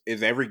publishers?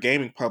 Is every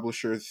gaming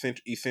publisher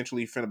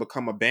essentially finna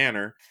become a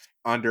banner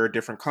under a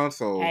different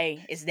console?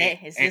 Hey, is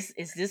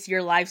this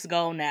your life's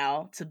goal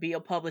now, to be a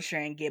publisher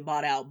and get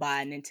bought out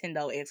by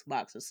Nintendo,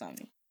 Xbox, or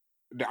Sony?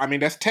 I mean,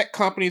 that's tech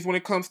companies when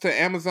it comes to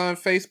Amazon,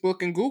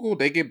 Facebook, and Google.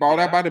 They get bought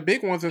out by the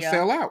big ones and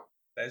sell out.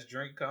 That's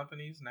drink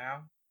companies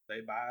now.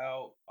 They buy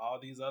out all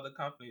these other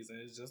companies, and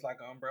it's just like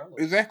an umbrella.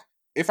 Exactly.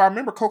 If I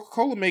remember,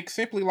 Coca-Cola makes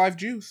Simply Life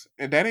juice,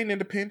 and that ain't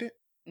independent.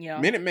 Yeah.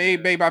 Minute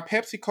Maid made by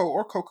PepsiCo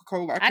or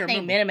Coca-Cola. I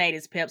think Minute Maid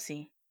is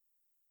Pepsi.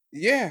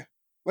 Yeah.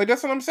 Like,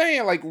 that's what I'm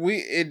saying. Like,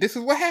 this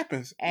is what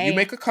happens. Hey, you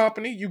make a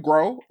company, you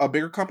grow, a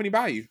bigger company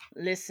buy you.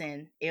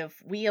 Listen,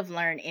 if we have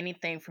learned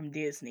anything from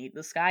Disney,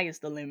 the sky is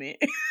the limit.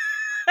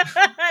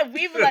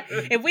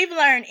 If we've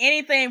learned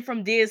anything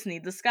from Disney,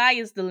 the sky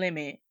is the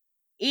limit.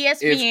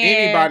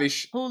 ESPN,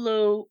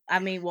 Hulu,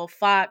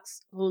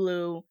 Fox,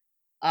 Hulu,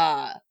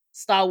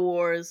 Star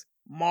Wars,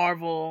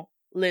 Marvel.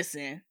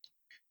 Listen,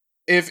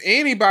 if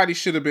anybody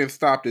should have been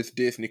stopped, it's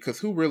Disney, because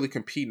who really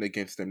competing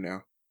against them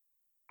now?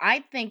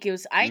 I think it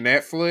was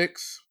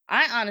Netflix.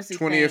 I honestly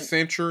 20th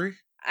Century.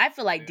 I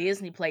feel like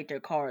Disney played their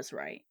cards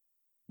right,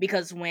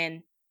 because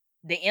when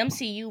the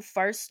MCU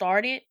first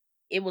started,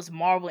 it was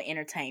Marvel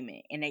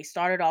Entertainment, and they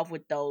started off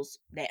with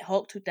that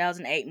Hulk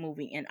 2008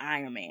 movie and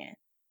Iron Man.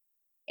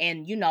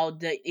 And,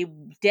 it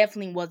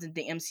definitely wasn't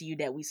the MCU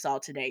that we saw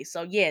today.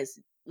 So, yes,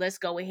 let's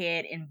go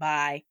ahead and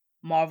buy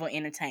Marvel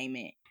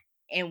Entertainment,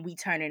 and we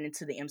turn it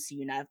into the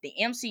MCU. Now, if the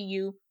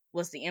MCU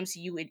was the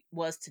MCU it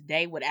was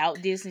today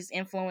without Disney's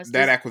influence,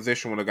 that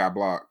acquisition would have got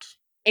blocked.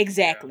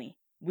 Exactly.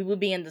 Yeah. We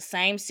would be in the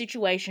same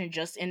situation,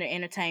 just in the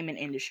entertainment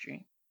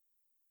industry.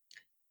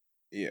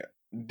 Yeah.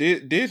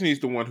 Disney's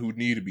the one who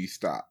need to be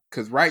stopped,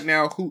 because right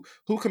now, who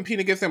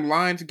compete against them?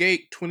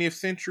 Lionsgate, 20th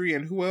Century,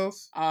 and who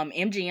else?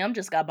 MGM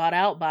just got bought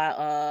out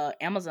by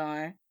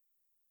Amazon.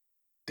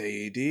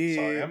 They did.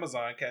 So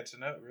Amazon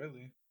catching up,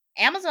 really.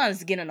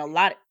 Amazon's getting a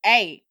lot.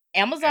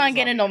 Amazon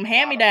getting them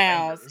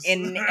hand-me-downs,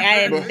 and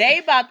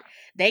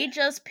they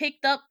just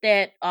picked up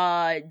that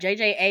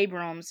J.J.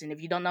 Abrams, and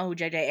if you don't know who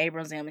J.J.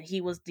 Abrams is,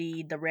 he was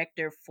the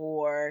director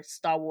for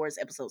Star Wars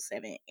Episode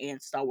 7 and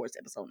Star Wars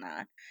Episode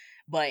 9.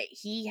 But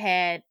he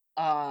had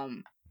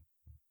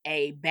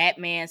a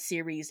Batman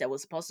series that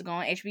was supposed to go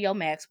on HBO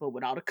Max, but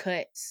with all the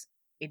cuts,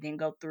 it didn't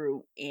go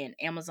through, and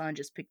Amazon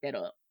just picked that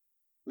up.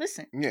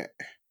 Listen. Yeah.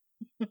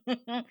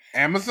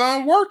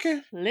 Amazon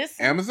working.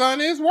 Listen.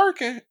 Amazon is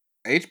working.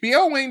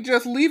 HBO ain't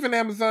just leaving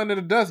Amazon in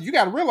the dust. You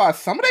got to realize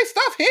some of their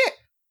stuff hit.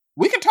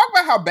 We can talk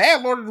about how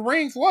bad Lord of the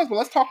Rings was, but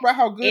let's talk about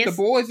how good The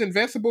Boys,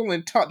 Invincible,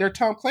 and their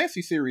Tom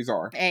Clancy series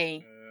are.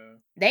 Hey,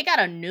 they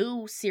got a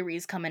new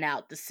series coming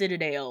out, The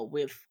Citadel,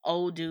 with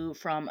old dude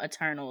from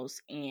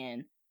Eternals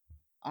and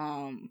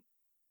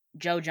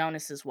Joe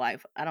Jonas's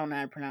wife. I don't know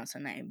how to pronounce her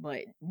name,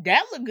 but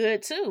that looked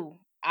good too.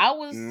 I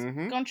was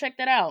gonna check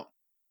that out.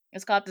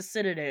 It's called The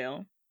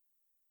Citadel.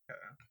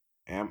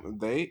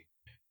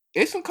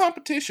 It's some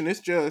competition. It's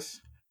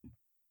just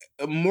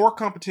more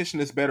competition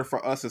is better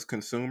for us as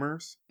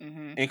consumers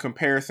Mm-hmm. in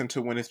comparison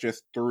to when it's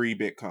just 3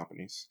 big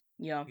companies.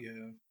 Yeah.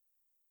 Yeah.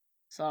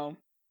 So,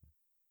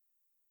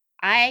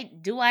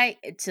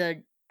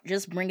 to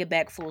just bring it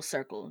back full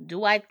circle,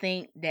 do I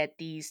think that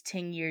these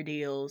 10-year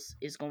deals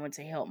is going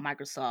to help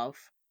Microsoft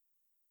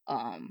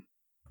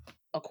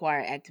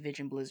acquire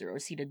Activision Blizzard or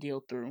see the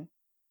deal through?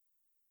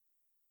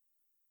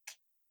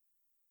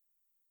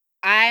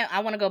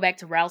 I want to go back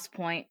to Ralph's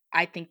point.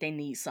 I think they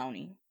need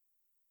Sony.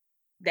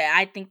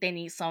 I think they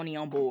need Sony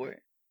on board.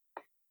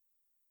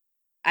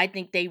 I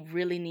think they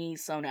really need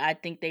Sony. I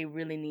think they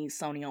really need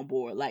Sony on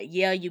board. Like,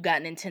 yeah, you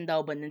got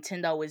Nintendo, but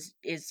Nintendo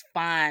is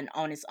fine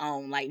on its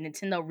own. Like,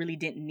 Nintendo really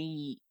didn't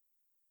need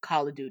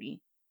Call of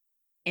Duty.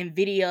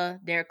 Nvidia,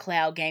 their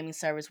cloud gaming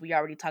service, we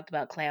already talked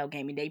about cloud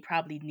gaming. They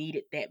probably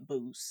needed that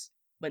boost,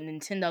 but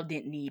Nintendo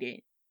didn't need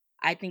it.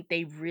 I think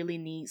they really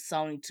need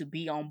Sony to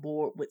be on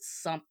board with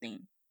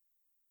something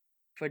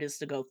for this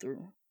to go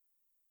through.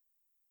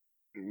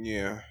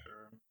 Yeah.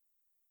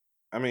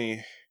 I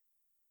mean,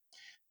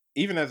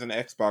 even as an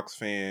Xbox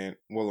fan,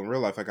 well, in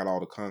real life, I got all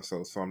the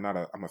consoles, so I'm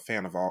a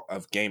fan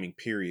of gaming.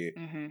 Period.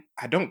 Mm-hmm.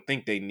 I don't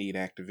think they need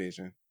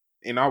Activision,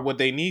 and what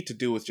they need to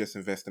do is just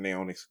invest in their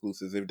own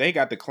exclusives. If they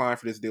got declined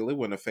for this deal, it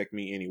wouldn't affect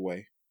me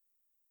anyway.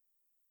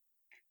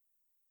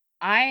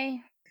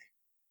 I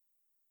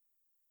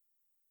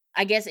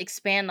guess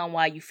expand on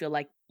why you feel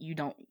like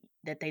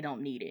they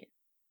don't need it.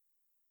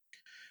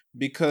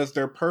 Because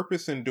their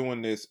purpose in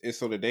doing this is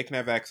so that they can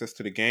have access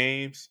to the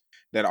games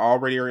that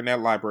already are in that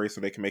library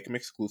so they can make them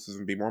exclusives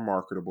and be more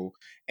marketable,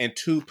 and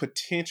 2,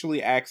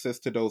 potentially access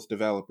to those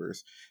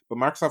developers. But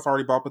Microsoft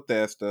already bought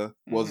Bethesda,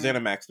 well,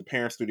 ZeniMax, the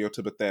parent studio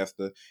to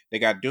Bethesda. They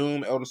got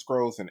Doom, Elder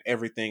Scrolls, and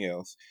everything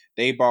else.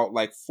 They bought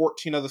like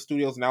 14 other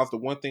studios, and that was the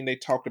one thing they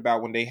talked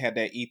about when they had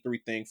that E3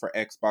 thing for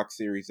Xbox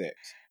Series X.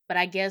 But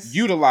I guess...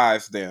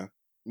 Utilize them.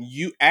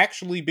 You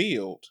actually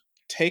build.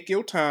 Take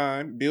your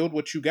time, build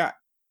what you got,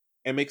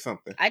 and make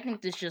something. I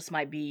think this just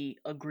might be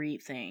a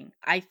greed thing.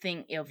 I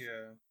think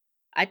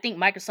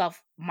Microsoft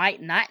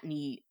might not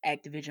need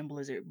Activision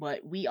Blizzard,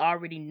 but we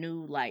already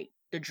knew like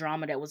the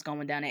drama that was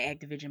going down at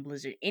Activision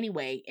Blizzard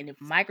anyway. And if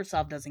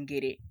Microsoft doesn't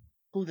get it,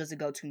 who does it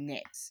go to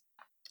next?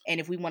 And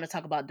if we want to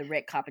talk about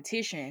direct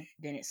competition,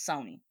 then it's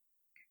Sony.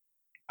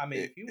 I mean,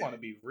 if you want to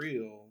be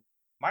real,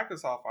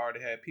 Microsoft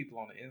already had people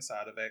on the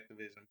inside of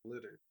Activision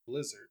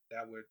Blizzard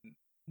that were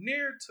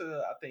near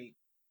to, I think,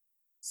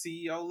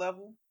 CEO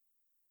level.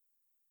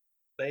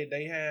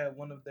 They had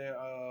one of their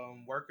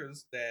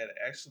workers that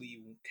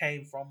actually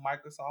came from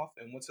Microsoft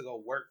and went to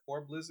go work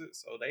for Blizzard,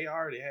 so they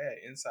already had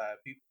inside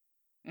people.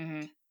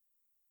 Mm-hmm.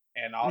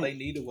 And all they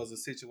needed was a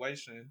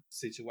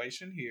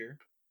situation here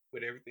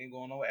with everything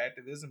going on with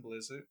Activision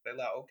Blizzard. They're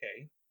like,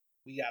 okay,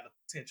 we got a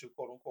potential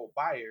quote unquote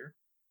buyer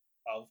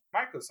of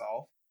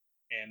Microsoft,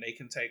 and they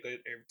can take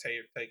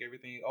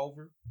everything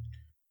over,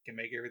 can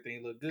make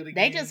everything look good again.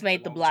 They just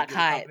made the block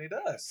hot.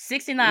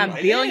 69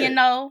 They billion did.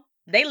 though.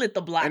 They lit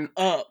the block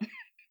up.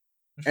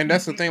 And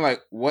that's the thing, like,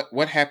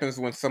 what happens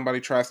when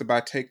somebody tries to buy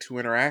Take-Two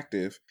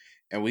Interactive,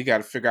 and we got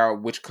to figure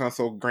out which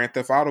console Grand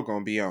Theft Auto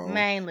gonna be on?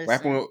 Man,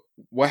 listen.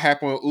 What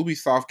happened when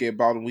Ubisoft get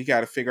bought, and we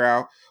got to figure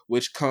out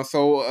which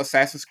console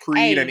Assassin's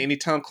Creed and any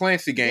Tom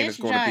Clancy game is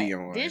going to be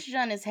on? This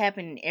John is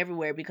happening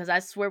everywhere, because I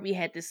swear we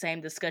had the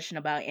same discussion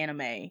about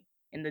anime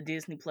in the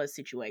Disney Plus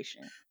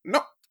situation.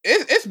 No,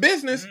 it's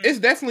business. It's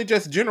definitely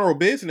just general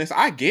business.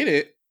 I get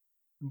it,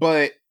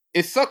 but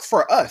it sucks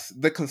for us,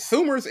 the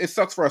consumers. It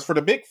sucks for us. For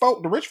the big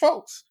folk, the rich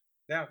folks,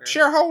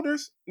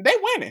 shareholders, they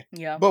winning.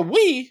 Yeah. But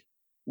we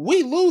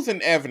lose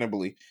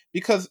inevitably,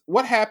 because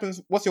what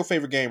happens? What's your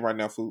favorite game right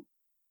now, Food?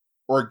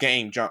 Or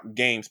games?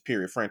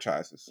 Period.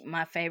 Franchises.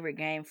 My favorite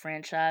game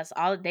franchise.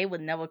 They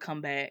would never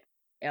come back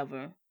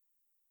ever.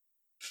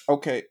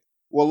 Okay.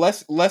 Well,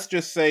 let's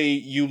just say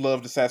you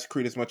loved Assassin's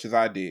Creed as much as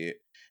I did,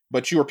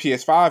 but you're a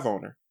PS5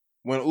 owner.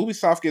 When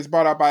Ubisoft gets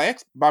bought out by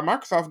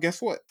Microsoft,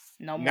 guess what?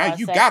 Now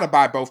you gotta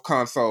buy both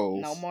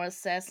consoles. No more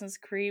Assassin's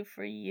Creed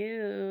for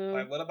you.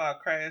 Like, what about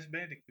Crash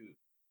Bandicoot?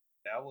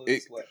 That was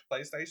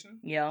PlayStation?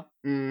 Yeah.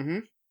 Mm-hmm.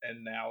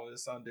 And now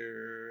it's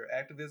under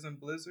Activision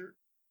Blizzard,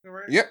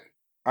 correct? Yep.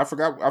 I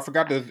forgot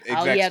the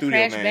exact studio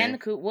Crash name.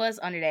 Bandicoot was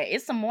under that.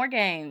 It's some more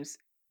games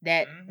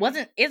that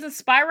isn't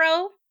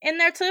Spyro in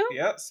there too?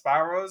 Yep,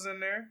 Spyro's in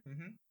there.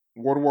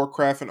 World of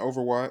Warcraft and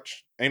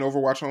Overwatch. Ain't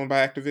Overwatch owned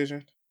by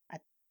Activision?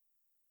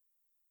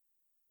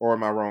 Or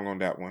am I wrong on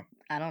that one?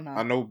 I don't know.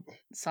 I know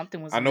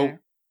something was in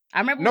there. I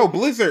remember. No,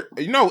 Blizzard.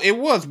 No, it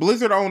was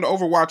Blizzard owned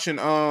Overwatch and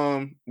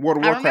World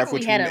of Warcraft.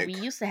 We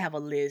used to have a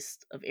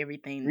list of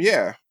everything.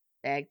 Yeah.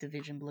 That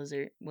Activision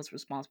Blizzard was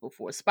responsible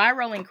for.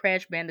 Spyro and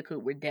Crash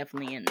Bandicoot were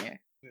definitely in there.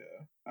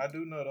 Yeah, I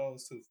do know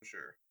those two for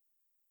sure.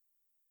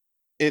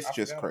 It's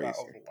just crazy.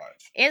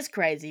 It's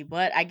crazy,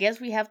 but I guess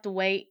we have to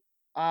wait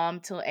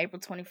till April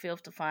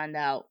 25th to find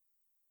out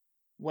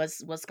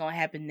what's gonna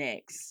happen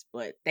next.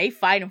 But they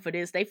fighting for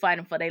this. They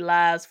fighting for their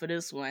lives for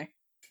this one.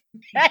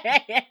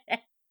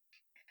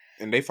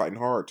 And they fighting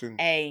hard too.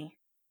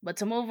 But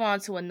to move on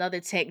to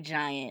another tech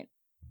giant,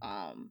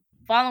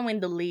 following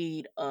the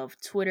lead of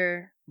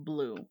Twitter,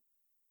 Blue.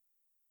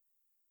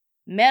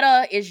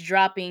 Meta is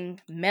dropping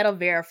Meta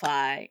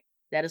Verified.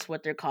 That is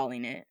what they're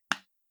calling it.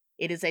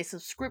 It is a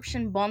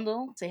subscription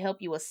bundle to help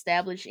you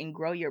establish and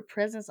grow your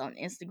presence on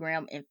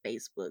Instagram and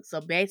Facebook.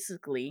 So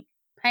basically,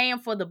 paying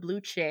for the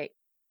blue check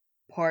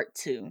part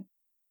 2.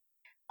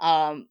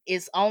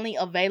 It's only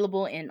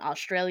available in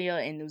Australia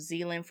and New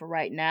Zealand for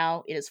right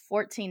now. It is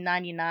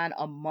 $14.99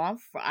 a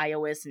month for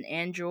iOS and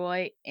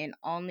Android, and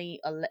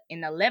only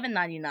in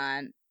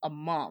 $11.99 a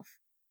month,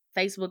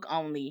 Facebook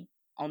only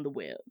on the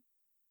web.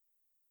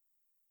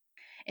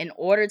 In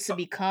order to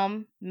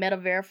become Meta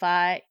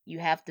Verified, you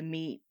have to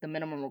meet the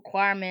minimum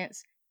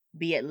requirements,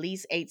 be at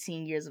least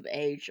 18 years of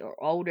age or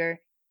older,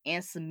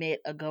 and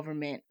submit a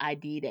government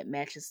ID that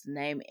matches the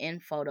name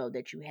and photo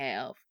that you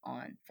have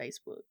on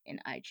Facebook and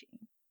IG.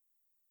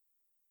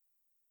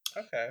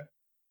 Okay.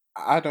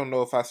 I don't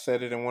know if I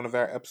said it in one of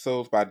our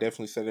episodes, but I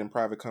definitely said it in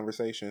private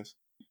conversations.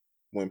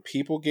 When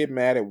people get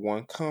mad at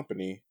one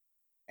company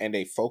and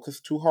they focus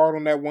too hard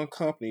on that one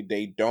company,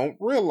 they don't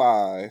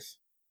realize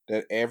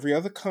that every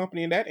other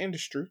company in that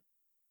industry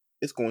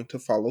is going to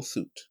follow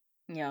suit.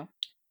 Yeah.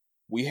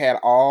 We had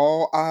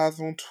all eyes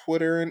on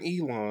Twitter and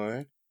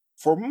Elon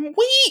for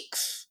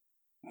weeks,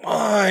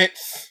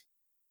 months.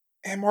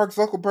 And Mark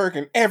Zuckerberg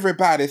and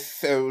everybody's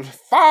so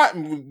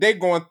fine. They're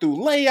going through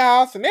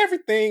layoffs and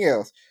everything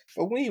else.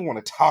 But we ain't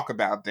want to talk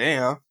about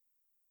them.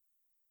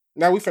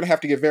 Now we finna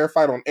have to get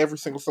verified on every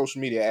single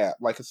social media app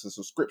like it's a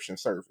subscription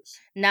service.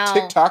 Now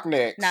TikTok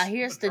next. Now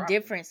here's the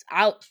difference.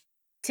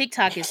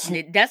 TikTok is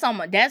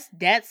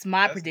that's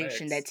my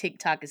prediction next. that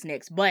TikTok is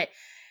next. But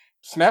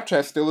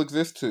Snapchat still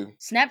exists too.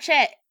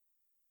 Snapchat,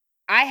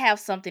 I have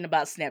something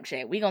about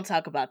Snapchat. We're going to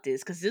talk about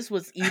this because this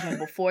was even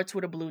before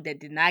Twitter Blue that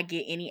did not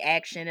get any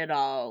action at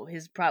all.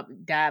 His probably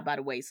died by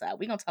the wayside.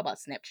 We're going to talk about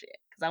Snapchat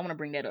because I want to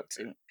bring that up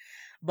too.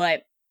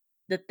 But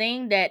the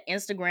thing that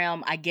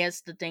Instagram, I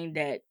guess the thing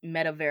that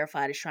Meta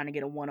Verified is trying to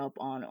get a one-up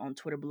on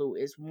Twitter Blue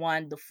is,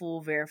 one, the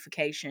full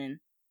verification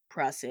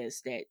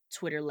process that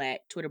Twitter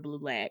Blue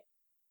lacked.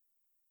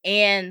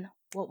 And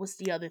what was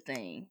the other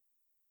thing?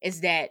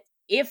 Is that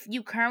if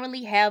you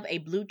currently have a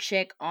blue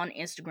check on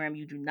Instagram,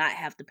 you do not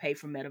have to pay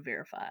for Meta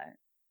Verified.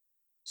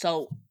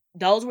 So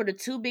those were the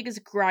two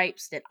biggest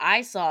gripes that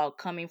I saw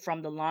coming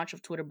from the launch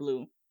of Twitter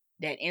Blue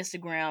that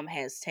Instagram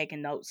has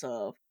taken notes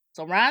of.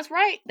 So Ryan's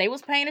right. They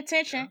was paying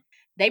attention. Yeah.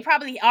 They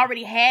probably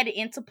already had it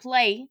into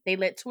play. They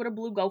let Twitter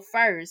Blue go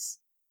first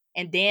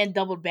and then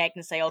doubled back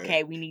and say,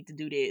 okay, we need to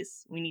do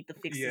this. We need to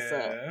fix this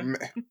up.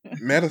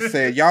 Meta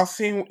said, y'all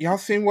seen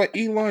what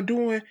Elon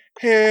doing?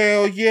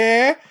 Hell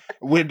yeah.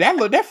 With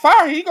that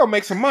fire, he gonna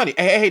make some money.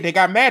 Hey, they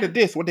got mad at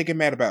this. What they get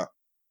mad about?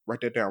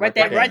 Write that down. Write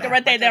that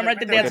down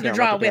to the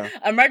drawing.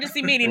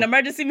 Emergency meeting.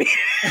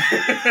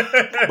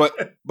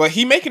 But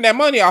he making that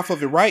money off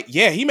of it, right?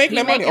 Yeah, he making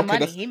that money.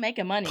 Okay, he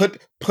making money.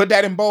 Put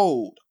that in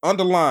bold.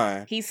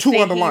 Underline. Two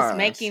underlines. He's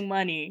making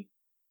money.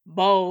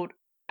 Bold.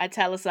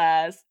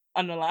 Italicized.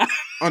 Underline.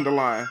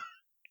 Underline.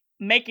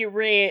 Make it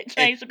red.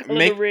 Change the color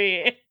to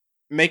red.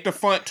 Make the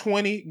font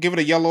 20. Give it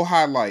a yellow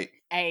highlight.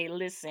 Hey,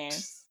 listen.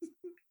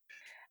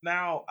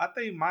 Now, I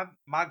think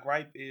my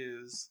gripe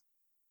is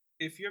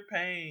if you're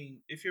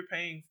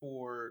paying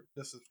for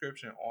the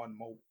subscription on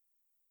mobile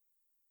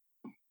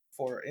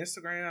for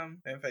Instagram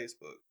and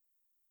Facebook,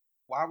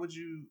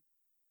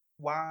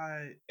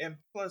 why and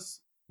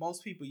plus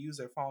most people use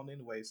their phone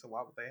anyway, so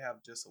why would they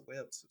have just a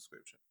web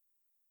subscription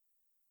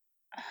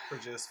for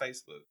just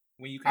Facebook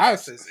when you can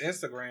access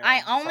Instagram?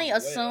 I only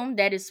assume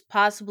that it's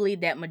possibly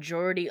that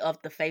majority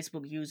of the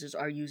Facebook users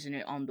are using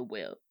it on the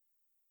web.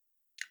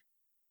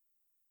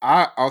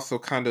 I also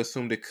kind of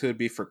assumed it could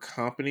be for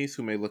companies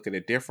who may look at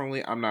it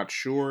differently. I'm not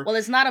sure. Well,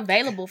 it's not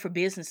available for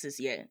businesses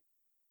yet.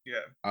 Yeah.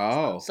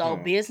 Oh. So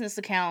business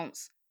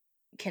accounts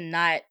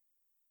cannot,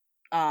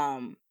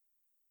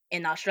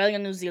 in Australia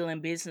and New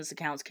Zealand, business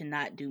accounts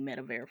cannot do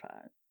Meta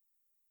Verified.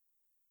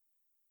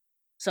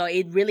 So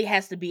it really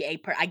has to be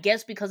I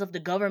guess because of the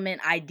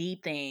government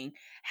ID thing,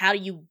 how do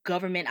you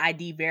government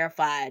ID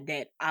verify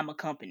that I'm a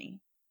company?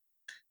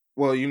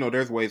 Well,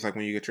 there's ways like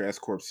when you get your S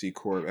Corp, C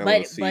Corp,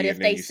 LLC, but if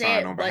and then they you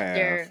sign on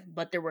behalf.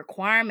 But the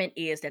requirement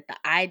is that the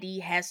ID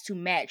has to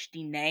match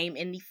the name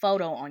and the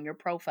photo on your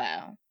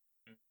profile.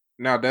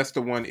 Now, that's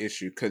the one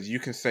issue, because you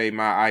can say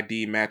my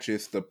ID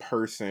matches the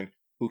person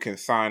who can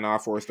sign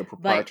off or is the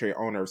proprietary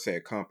owner of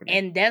said company.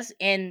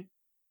 And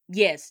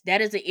yes,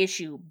 that is an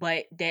issue,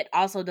 but that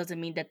also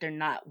doesn't mean that they're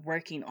not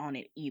working on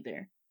it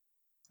either.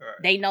 Right.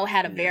 They know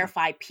how to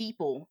verify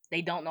people.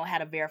 They don't know how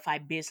to verify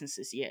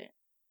businesses yet.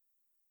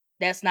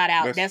 That's not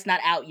out. That's not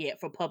out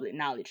yet for public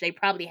knowledge. They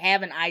probably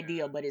have an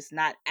idea, but it's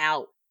not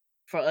out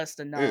for us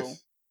to know.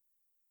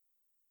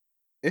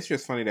 It's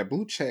just funny that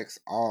blue checks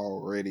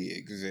already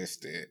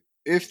existed.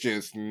 It's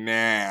just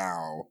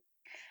now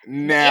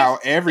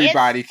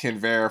everybody can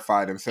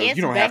verify themselves.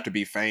 You don't have to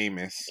be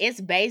famous.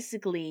 It's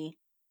basically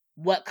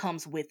what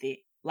comes with it.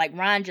 Like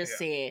Ron just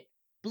said,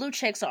 blue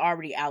checks are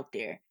already out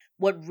there.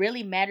 What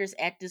really matters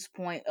at this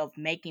point of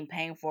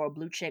paying for a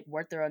blue check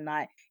worth it or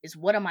not is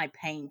what am I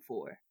paying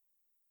for?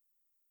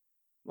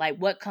 Like,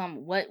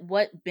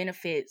 what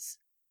benefits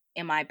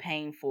am I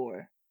paying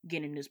for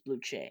getting this blue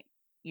check?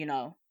 You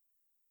know,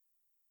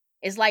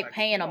 it's like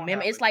paying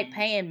It's like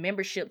paying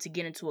membership to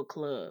get into a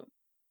club.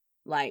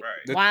 Like,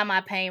 why am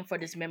I paying for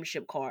this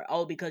membership card?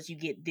 Oh, because you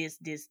get this.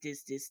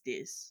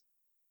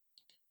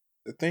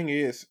 The thing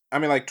is, I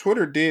mean, like,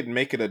 Twitter did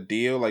make it a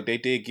deal. Like, they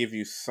did give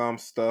you some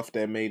stuff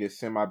that made it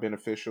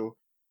semi-beneficial.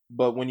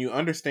 But when you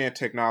understand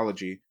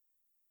technology,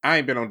 I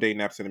ain't been on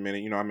dating apps in a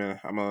minute. You know,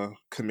 I'm a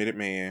committed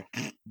man.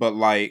 But,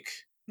 like...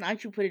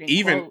 Not you put it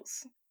in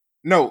quotes.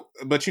 No,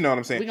 but you know what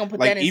I'm saying. We're going to put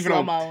like, that in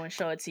slow-mo and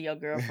show it to your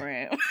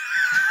girlfriend.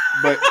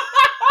 But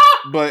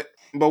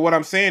what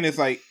I'm saying is,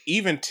 like,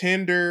 even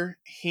Tinder,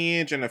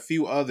 Hinge, and a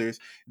few others,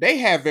 they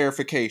have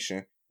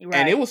verification. Right.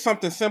 And it was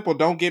something simple,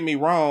 don't get me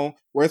wrong,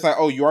 where it's like,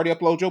 oh, you already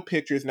upload your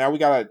pictures, now we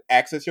gotta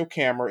access your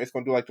camera, it's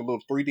gonna do like the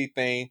little 3D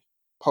thing,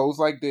 pose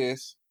like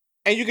this,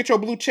 and you get your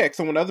blue check,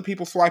 so when other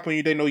people swipe on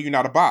you, they know you're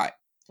not a bot.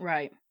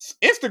 Right.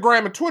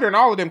 Instagram and Twitter and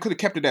all of them could have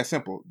kept it that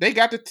simple. They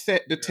got the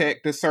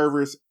tech, the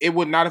servers, it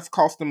would not have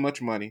cost them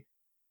much money.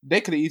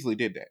 They could have easily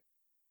did that.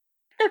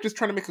 They're just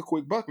trying to make a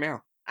quick buck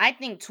now. I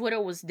think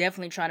Twitter was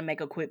definitely trying to make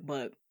a quick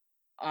buck.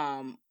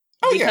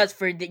 Because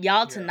for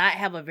y'all to not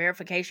have a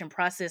verification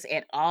process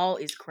at all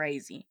is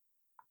crazy.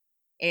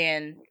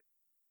 And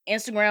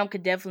Instagram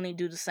could definitely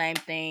do the same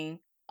thing.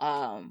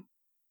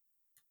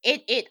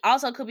 It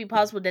also could be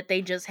possible that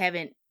they just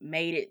haven't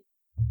made it.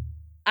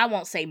 I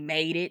won't say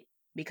made it,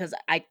 because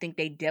I think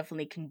they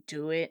definitely can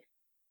do it.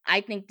 I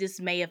think this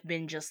may have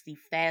been just the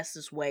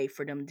fastest way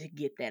for them to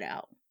get that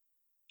out.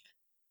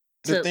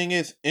 The thing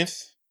is,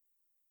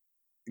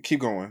 keep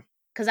going.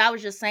 Because I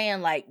was just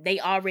saying, like, they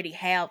already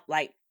have,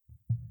 like,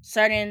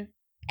 certain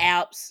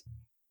apps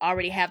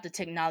already have the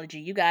technology.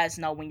 You guys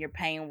know when you're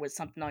paying with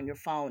something on your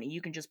phone and you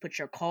can just put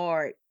your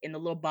card in the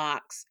little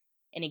box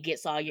and it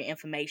gets all your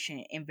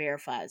information and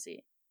verifies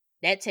it.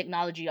 That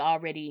technology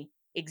already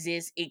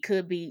exists. It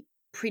could be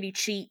pretty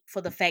cheap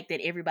for the fact that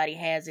everybody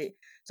has it.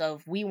 So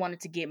if we wanted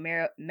to get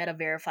Meta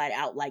verified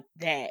out like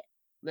that,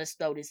 let's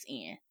throw this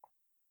in.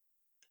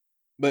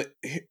 But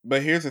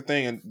here's the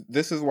thing, and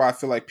this is why I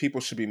feel like people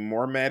should be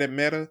more mad at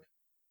Meta.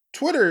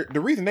 Twitter, the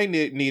reason they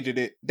needed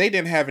it, they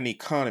didn't have an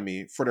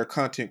economy for their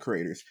content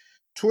creators.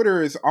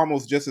 Twitter is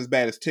almost just as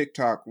bad as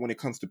TikTok when it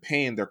comes to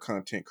paying their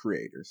content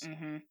creators.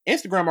 Mm-hmm.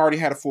 Instagram already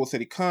had a full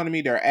set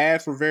economy. Their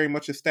ads were very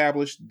much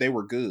established. They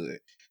were good.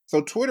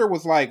 So Twitter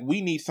was like,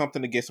 we need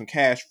something to get some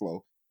cash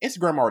flow.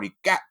 Instagram already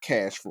got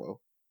cash flow.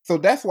 So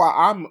that's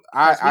why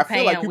I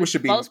feel like people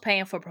should be... Folks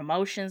paying for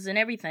promotions and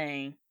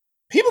everything.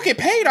 People get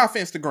paid off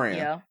Instagram.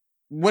 Yeah.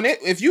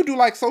 If you do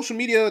like social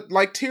media,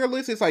 like tier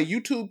lists, it's like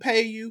YouTube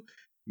pay you,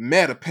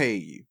 Meta pay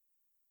you.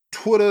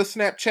 Twitter,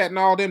 Snapchat, and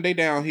all them, they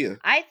down here.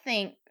 I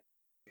think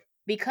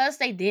because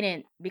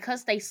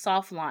they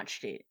soft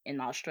launched it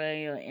in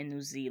Australia and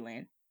New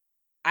Zealand,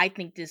 I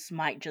think this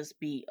might just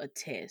be a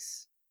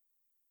test.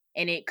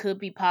 And it could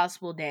be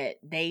possible that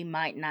they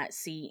might not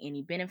see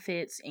any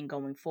benefits in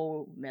going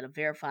forward with Meta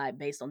Verified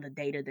based on the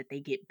data that they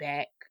get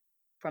back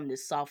from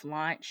this soft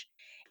launch.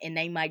 And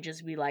they might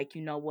just be like,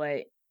 you know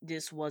what,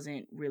 this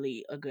wasn't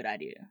really a good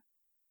idea.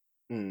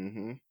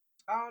 Mm-hmm.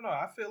 I don't know.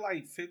 I feel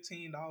like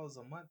 $15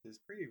 a month is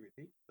pretty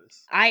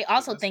ridiculous. I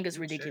also think it's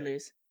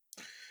ridiculous.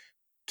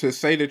 To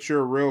say that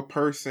you're a real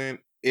person,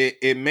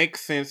 it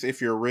makes sense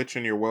if you're rich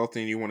and you're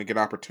wealthy and you want to get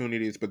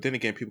opportunities, but then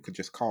again, people could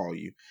just call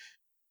you.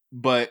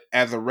 But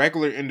as a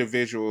regular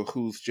individual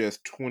who's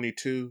just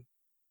 22,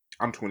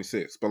 I'm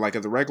 26, but like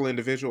as a regular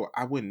individual,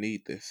 I wouldn't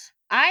need this.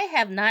 I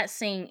have not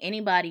seen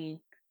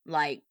anybody,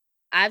 like,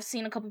 I've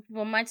seen a couple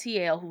people on my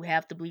TL who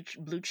have the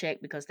blue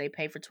check because they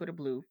pay for Twitter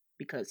Blue,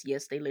 because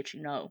yes, they let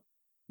you know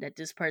that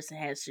this person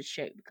has to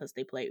check because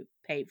they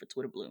paid for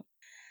Twitter Blue.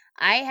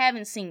 I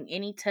haven't seen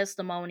any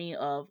testimony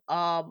of,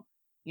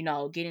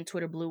 getting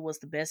Twitter Blue was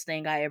the best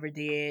thing I ever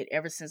did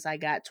ever since I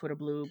got Twitter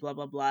Blue, blah,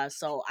 blah, blah.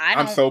 So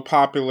I'm so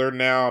popular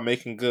now, I'm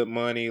making good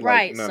money.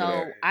 Right, like none of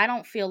that. So I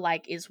don't feel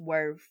like it's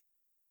worth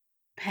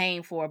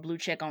paying for a blue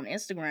check on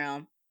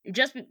Instagram.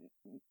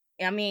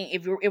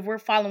 If we're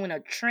following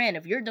a trend,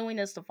 if you're doing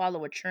this to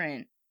follow a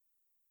trend,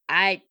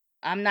 I'm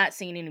not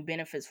seeing any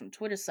benefits from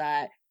Twitter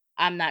side.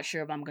 I'm not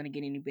sure if I'm going to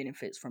get any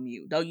benefits from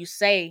you. Though you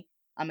say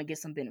I'm going to get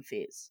some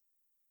benefits,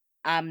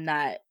 I'm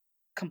not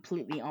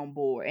completely on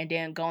board. And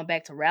then going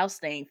back to Ralph's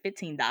thing,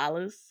 $15.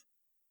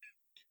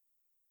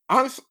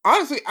 Honestly,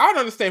 I don't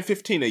understand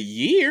 $15 a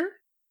year.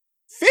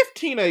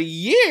 $15 a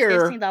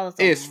year $15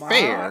 is month.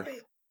 Fair.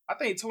 I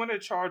think Twitter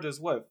charges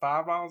what,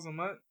 $5 a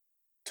month?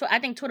 I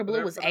think Twitter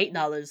Blue was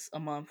 $8 a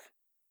month.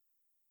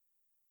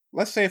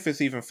 Let's say if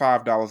it's even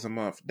 $5 a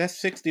month, that's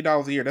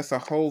 $60 a year. That's a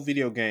whole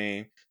video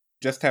game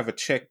just to have a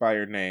check by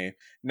your name.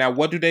 Now,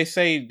 what do they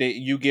say that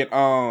you get?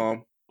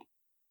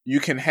 You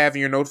can have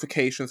in your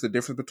notifications the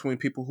difference between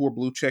people who are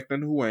blue checked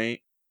and who ain't.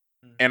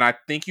 Mm-hmm. And I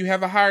think you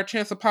have a higher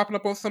chance of popping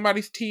up on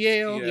somebody's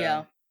TL.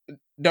 Yeah.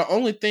 The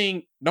only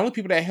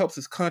people that helps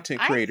is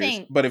content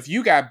creators. But if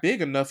you got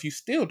big enough, you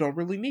still don't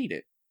really need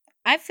it.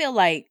 I feel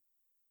like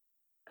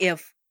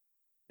if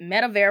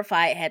Meta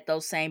Verified had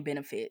those same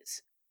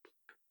benefits,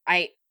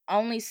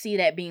 only see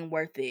that being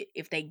worth it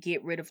if they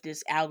get rid of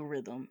this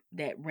algorithm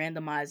that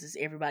randomizes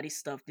everybody's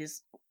stuff.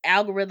 This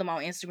algorithm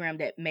on Instagram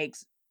that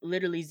makes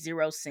literally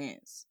 0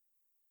 sense.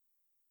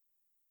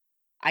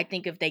 I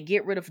think if they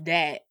get rid of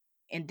that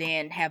and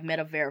then have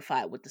Meta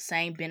verified with the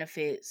same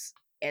benefits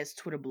as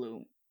Twitter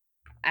Blue,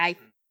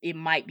 it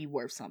might be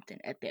worth something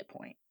at that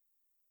point.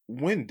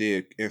 When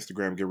did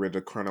Instagram get rid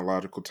of the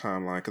chronological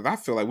timeline? Because I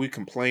feel like we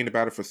complained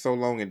about it for so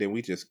long and then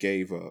we just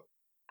gave up.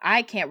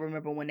 I can't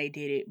remember when they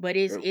did it, but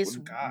it's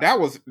that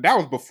was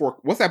before.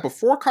 Was that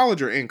before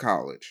college or in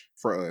college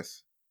for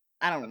us?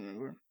 I don't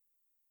remember.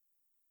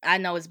 I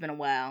know it's been a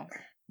while.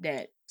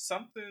 That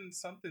something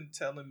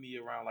telling me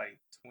around like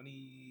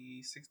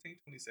 2016,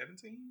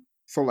 2017.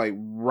 So like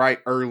right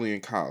early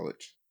in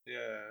college.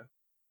 Yeah.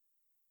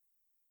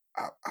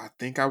 I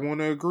think I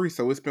want to agree.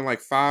 So it's been like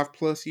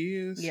 5+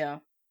 years. Yeah.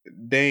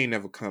 They ain't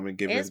never come and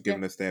giving us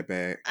that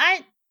back.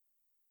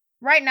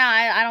 Right now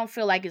I don't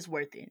feel like it's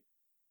worth it.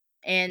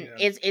 And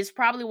it's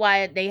probably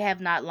why they have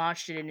not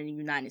launched it in the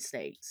United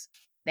States.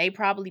 They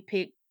probably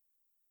picked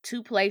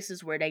 2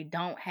 places where they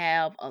don't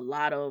have a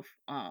lot of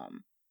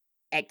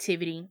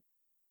activity.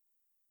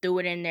 Threw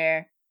it in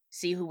there,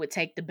 see who would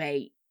take the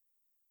bait.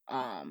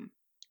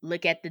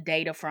 Look at the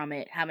data from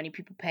it, how many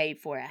people paid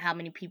for it, how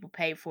many people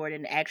paid for it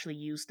and actually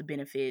used the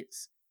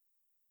benefits.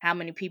 How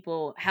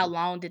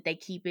long did they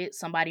keep it?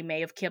 Somebody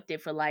may have kept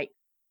it for like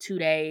 2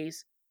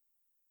 days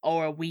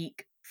or a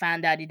week,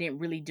 found out it didn't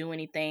really do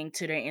anything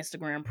to their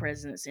Instagram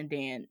presence, and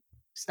then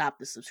stop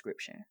the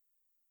subscription.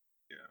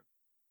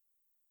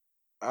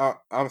 Yeah.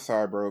 I'm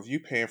sorry, bro. If you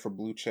paying for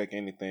blue check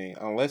anything,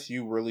 unless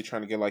you really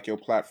trying to get like your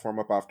platform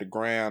up off the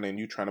ground and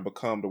you trying to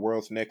become the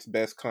world's next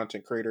best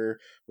content creator,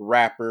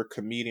 rapper,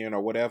 comedian,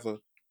 or whatever,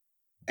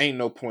 ain't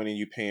no point in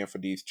you paying for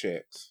these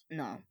checks.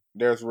 No.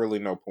 There's really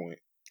no point.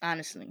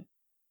 Honestly.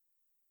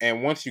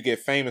 And once you get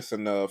famous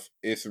enough,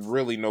 it's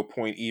really no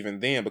point even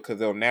then because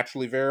they'll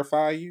naturally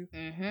verify you.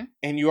 Mm-hmm.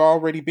 And you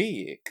already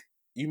big.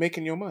 You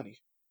making your money.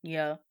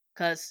 Yeah,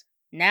 because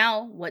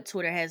now what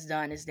Twitter has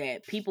done is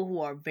that people who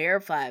are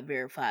verified,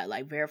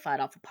 like verified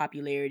off of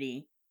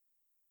popularity,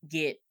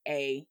 get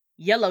a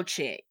yellow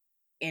check,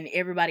 and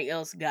everybody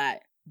else got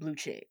blue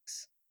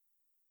checks.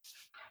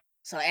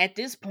 So at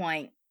this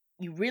point,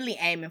 you really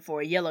aiming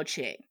for a yellow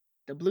check.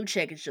 The blue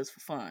check is just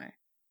for fun.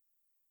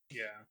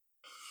 Yeah.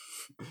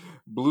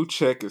 Blue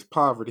check is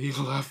poverty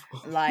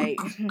level. Like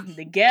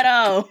the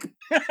ghetto.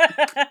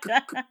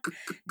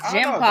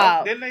 Gym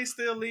pop. Didn't they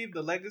still leave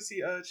the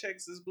legacy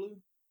checks as blue?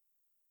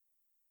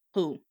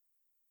 Who?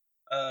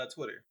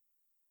 Twitter.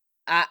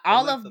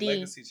 All of the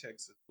legacy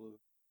checks as blue.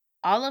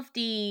 All of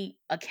the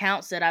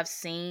accounts that I've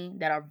seen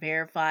that are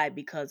verified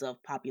because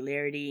of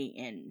popularity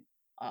and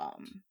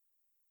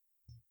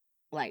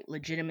like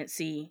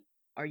legitimacy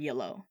are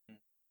yellow.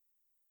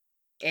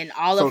 And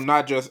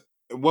not just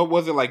what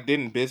was it like?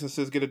 Didn't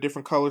businesses get a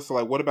different color? So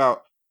like, what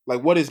about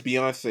like what is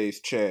Beyonce's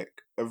check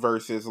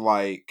versus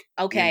like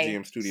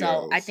MGM Studios?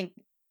 So I think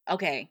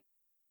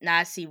now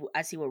I see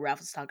what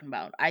Ralph is talking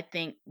about. I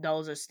think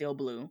those are still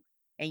blue,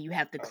 and you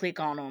have to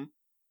click on them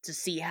to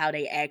see how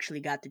they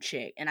actually got the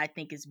check. And I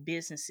think it's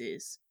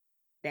businesses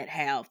that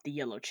have the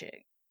yellow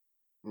check.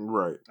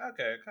 Right.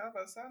 Okay,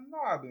 I know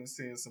I've been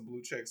seeing some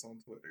blue checks on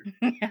Twitter.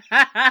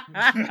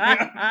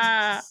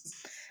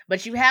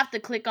 But you have to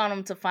click on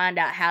them to find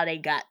out how they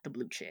got the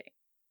blue check.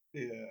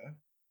 Yeah.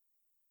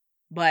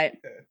 But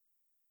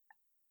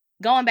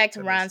going back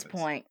to Ryan's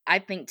point, I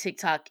think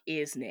TikTok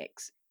is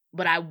next.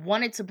 But I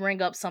wanted to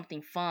bring up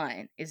something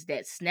fun, is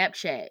that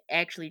Snapchat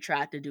actually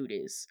tried to do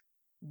this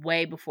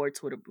way before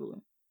Twitter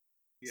Blue.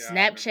 Yeah,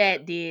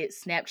 Snapchat did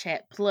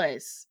Snapchat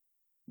Plus,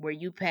 where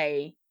you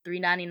pay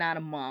 $3.99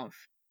 a month,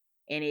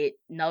 and it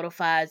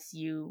notifies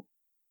you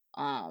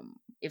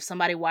if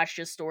somebody watched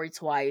your story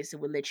twice, it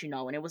would let you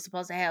know. And it was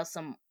supposed to have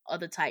some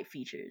other type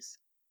features.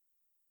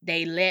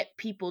 They let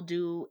people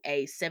do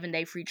a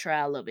 7-day free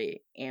trial of it,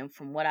 and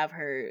from what I've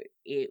heard,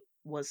 it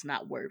wasn't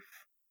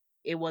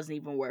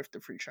even worth the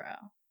free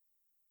trial.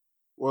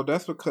 Well,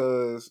 that's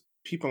because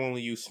people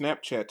only use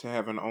Snapchat to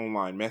have an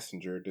online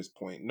messenger at this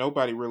point.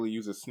 Nobody really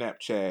uses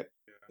Snapchat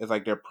as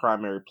like their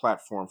primary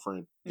platform for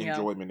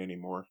enjoyment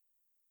anymore.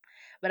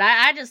 But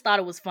I just thought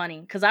it was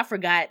funny because I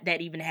forgot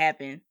that even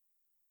happened.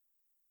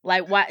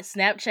 Like, why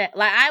Snapchat?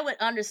 Like, I would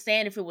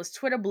understand if it was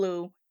Twitter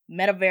Blue,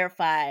 Meta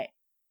verified,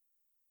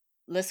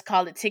 let's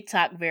call it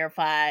TikTok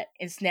verified,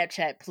 and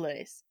Snapchat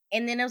Plus.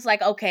 And then it was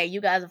like, okay, you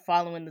guys are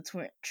following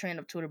the trend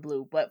of Twitter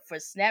Blue. But for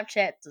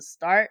Snapchat to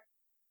start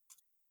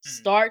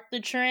the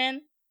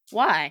trend,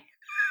 why?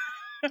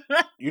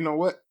 You know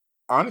what?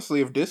 Honestly,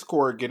 if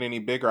Discord get any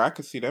bigger, I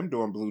could see them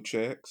doing blue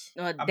checks.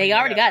 They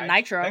already got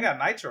Nitro. They got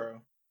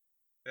Nitro.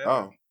 Yeah.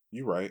 Oh,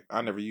 you're right.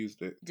 I never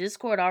used it.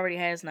 Discord already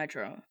has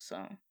Nitro,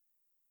 so.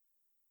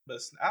 But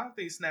I don't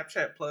think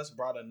Snapchat Plus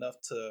brought enough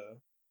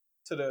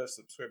to their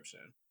subscription.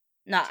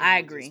 No, I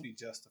agree. Just be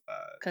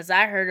justified. Because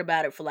I heard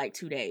about it for like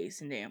 2 days,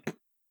 and then.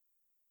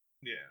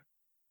 Yeah.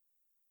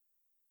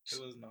 It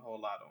wasn't a whole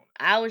lot on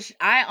it.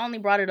 I only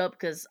brought it up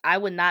because I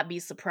would not be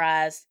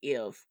surprised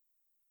if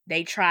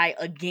they try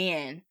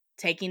again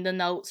taking the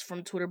notes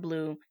from Twitter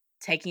Blue,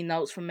 taking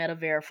notes from Meta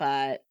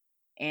Verified,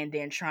 and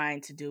then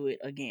trying to do it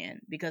again.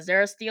 Because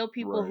there are still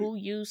people who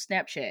use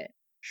Snapchat.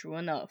 True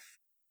enough.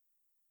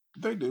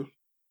 They do.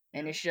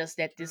 And it's just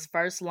that this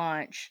first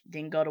launch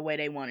didn't go the way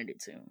they wanted it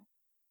to.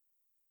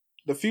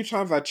 The few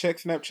times I check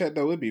Snapchat,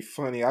 though, it'd be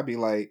funny. I'd be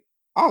like,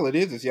 all it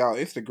is y'all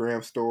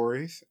Instagram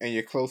stories and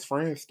your close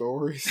friend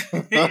stories.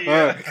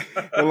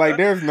 And like,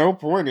 there's no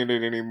point in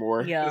it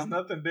anymore. Yeah. There's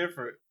nothing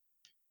different.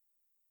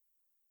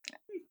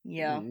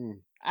 Yeah,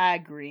 I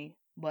agree.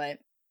 But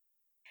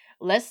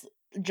let's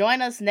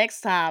join us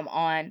next time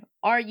on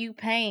Are You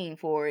Paying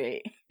For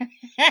It?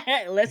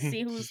 Let's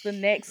see who's the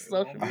next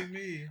social.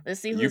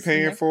 Let's see who's you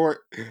paying for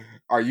it.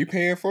 Are you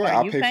paying for it? Are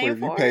I'll you pay for it if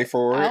you pay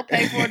for it. I'll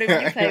pay for it if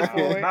you pay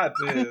for it. Not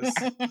this.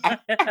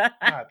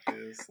 Not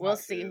this. We'll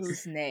see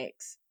who's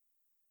next.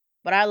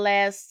 But our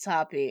last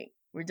topic,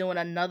 we're doing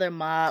another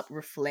mob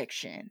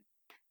reflection.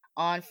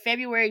 On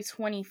February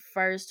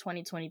 21st,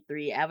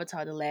 2023,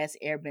 Avatar The Last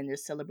Airbender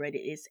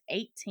celebrated its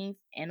 18th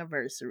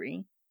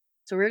anniversary.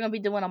 So we're going to be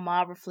doing a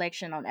mob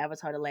reflection on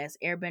Avatar The Last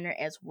Airbender,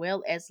 as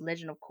well as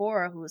Legend of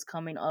Korra, who is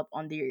coming up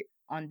on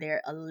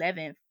their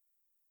 11th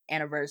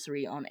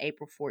anniversary on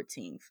April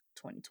 14th,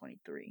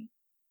 2023.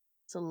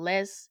 So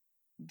let's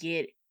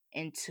get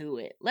into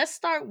it. Let's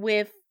start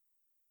with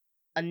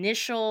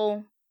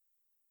initial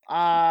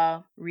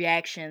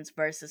reactions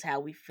versus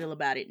how we feel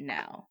about it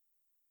now.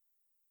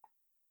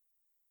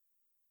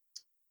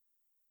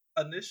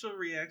 Initial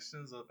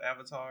reactions of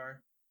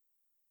Avatar.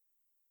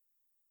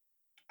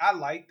 I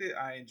liked it.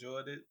 I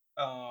enjoyed it.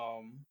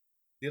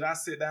 Did I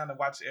sit down and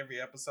watch every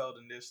episode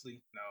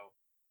initially? No.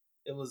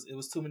 It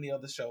was too many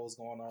other shows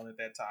going on at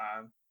that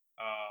time.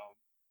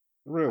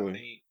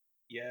 Really?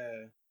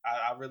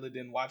 I really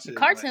didn't watch it.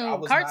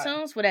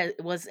 Cartoons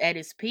was at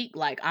its peak.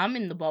 Like, I'm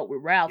in the boat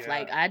with Ralph. Yeah.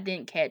 Like, I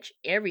didn't catch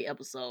every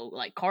episode.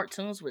 Like,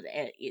 cartoons was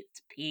at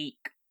its peak.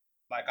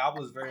 Like, I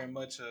was very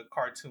much a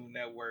Cartoon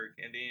Network,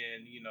 and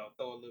then,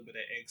 throw a little bit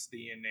of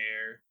XD in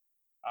there.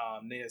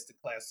 Ned's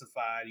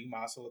Declassified, you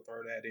might as well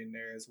throw that in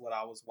there as what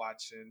I was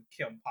watching.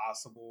 Kim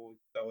Possible,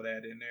 throw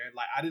that in there.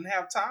 Like, I didn't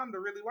have time to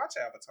really watch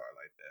Avatar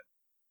like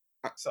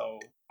that. So,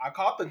 I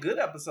caught the good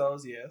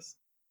episodes, yes.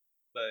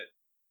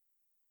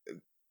 But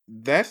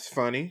that's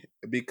funny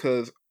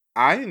because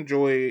I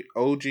enjoy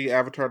OG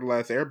Avatar The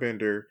Last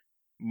Airbender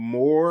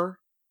more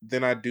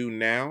than I do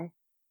now.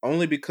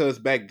 Only because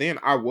back then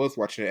I was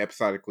watching it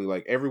episodically.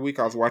 Like, every week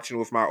I was watching it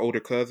with my older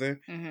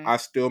cousin. Mm-hmm. I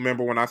still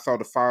remember when I saw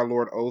the Fire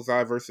Lord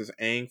Ozai versus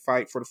Aang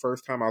fight for the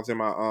first time. I was in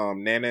my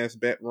Nana's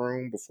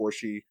bedroom before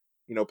she,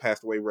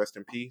 passed away. Rest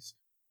in peace.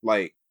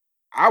 Like,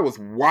 I was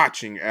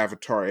watching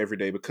Avatar every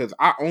day because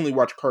I only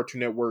watched Cartoon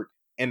Network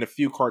and the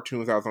few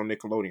cartoons I was on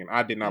Nickelodeon.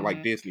 I did not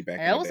like Disney back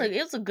in the day.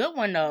 It was a good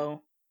one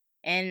though.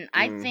 And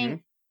I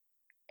think,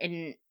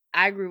 and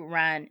I agree with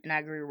Ryan and I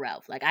agree with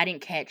Ralph. Like, I didn't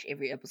catch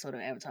every episode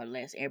of Avatar The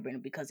Last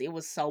Airbender because it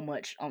was so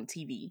much on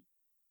TV.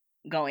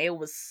 It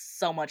was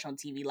so much on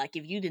TV. Like,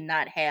 if you did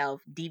not have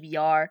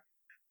DVR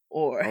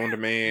or on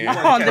demand,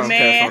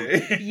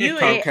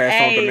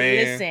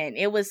 listen,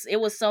 it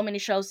was so many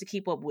shows to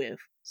keep up with.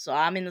 So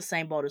I'm in the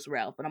same boat as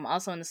Ralph, but I'm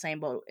also in the same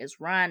boat as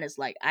Ryan. It's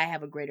like, I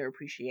have a greater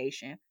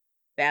appreciation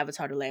for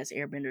Avatar The Last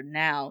Airbender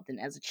now than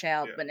as a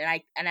child. Yeah. But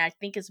I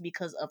think it's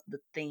because of the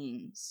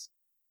themes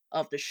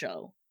of the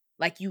show.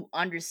 Like, you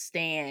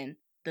understand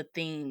the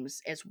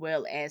themes as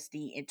well as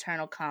the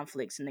internal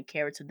conflicts and the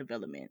character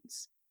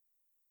developments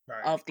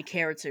of the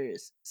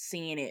characters,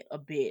 seeing it a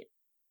bit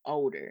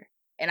older.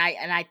 And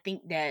I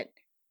think that,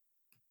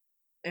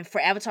 and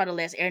for Avatar The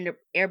Last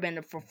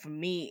Airbender, for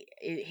me,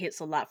 it hits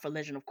a lot for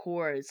Legend of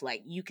Korra. It's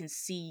like, you can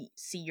see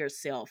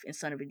yourself in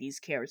some of these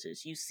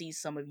characters. You see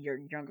some of your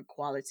younger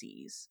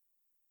qualities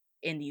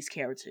in these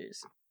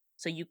characters.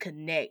 So you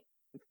connect.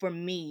 For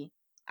me,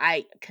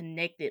 I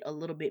connected a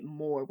little bit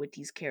more with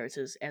these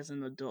characters as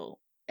an adult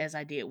as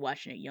I did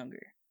watching it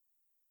younger.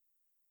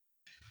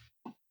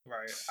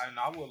 Right, and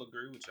I will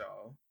agree with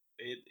y'all.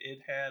 It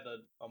had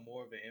a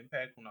more of an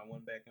impact when I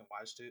went back and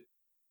watched it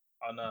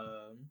on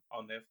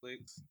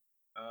Netflix.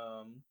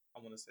 I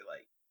want to say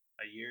like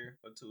a year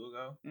or two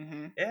ago.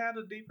 Mm-hmm. It had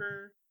a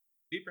deeper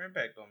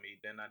impact on me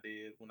than I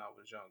did when I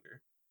was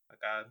younger. Like,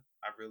 I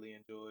really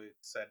enjoyed,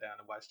 sat down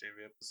and watched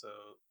every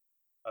episode.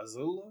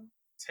 Azula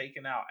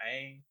taking out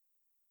Aang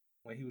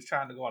when he was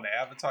trying to go on the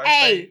Avatar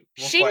state.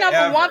 She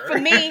number one for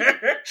me.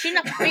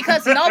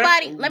 Because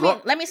nobody.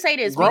 Let me say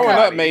this. Growing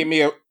up made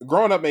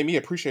me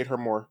appreciate her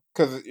more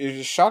because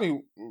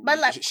Shawty.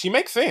 But she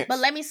makes sense. But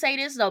let me say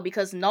this though,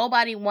 because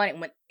nobody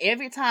wanted, when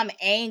every time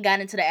Aang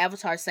got into the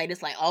Avatar state,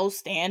 it's like, oh,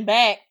 stand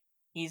back.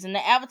 He's in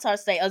the Avatar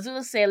state.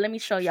 Azula said, "Let me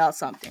show y'all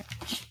something."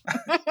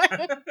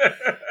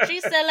 She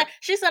said, "I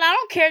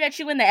don't care that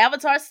you in the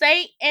Avatar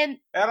state and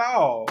at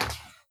all."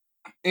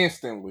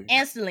 Instantly,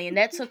 and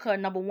that took her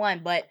number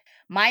one. But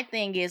my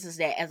thing is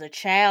that as a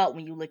child,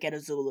 when you look at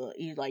Azula,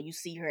 you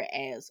see her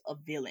as a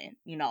villain.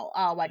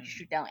 Why'd you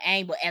shoot down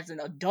Aang? But as an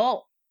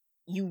adult,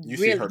 you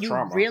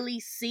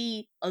really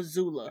see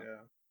Azula,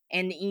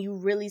 and you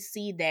really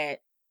see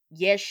that.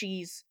 Yes,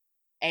 she's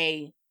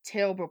a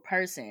terrible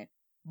person.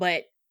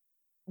 But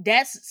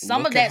that's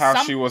some Look of at that.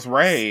 how she was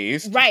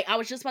raised. Right. I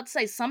was just about to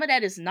say some of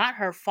that is not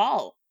her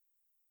fault.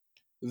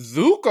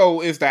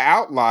 Zuko is the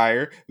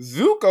outlier.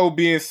 Zuko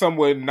being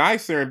somewhat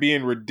nicer and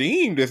being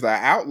redeemed is the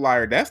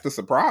outlier. That's the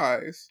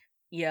surprise.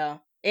 Yeah.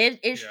 And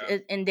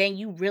then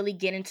you really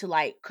get into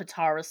like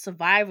Katara's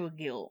survival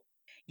guilt.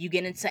 You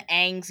get into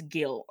Aang's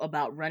guilt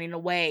about running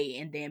away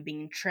and then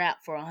being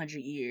trapped for 100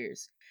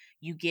 years.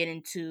 You get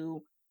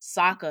into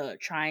Sokka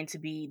trying to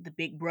be the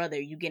big brother.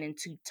 You get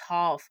into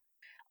Toph,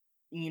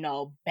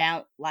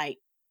 like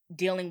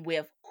dealing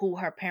with who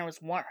her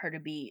parents want her to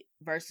be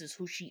versus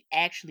who she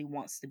actually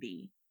wants to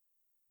be.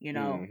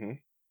 Mm-hmm.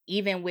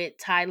 Even with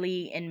Ty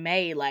Lee and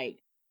May, like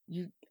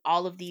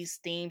all of these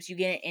themes you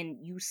get, and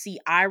you see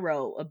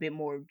Iroh a bit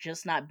more,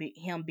 just not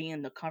him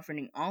being the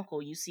comforting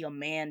uncle. You see a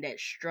man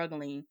that's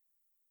struggling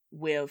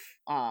with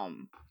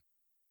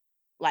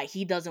like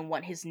he doesn't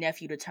want his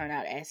nephew to turn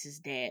out as his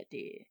dad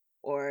did,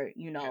 or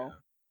Yeah,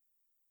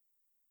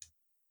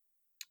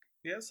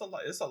 it's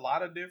a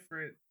lot of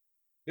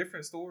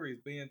different stories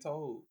being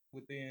told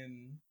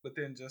within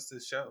just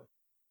this show.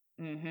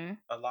 Mm-hmm.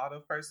 A lot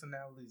of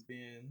personalities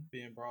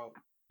being brought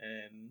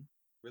and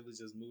really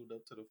just moved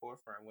up to the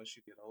forefront once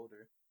you get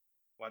older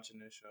watching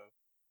this show.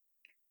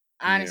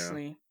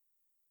 Honestly,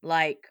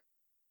 like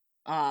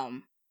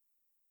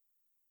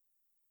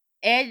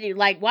and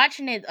like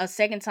watching it a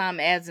second time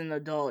as an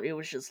adult, it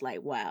was just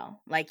like wow.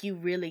 Like you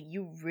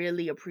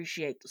really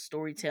appreciate the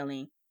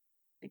storytelling,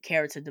 the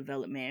character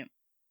development.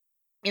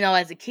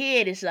 As a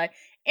kid, it's like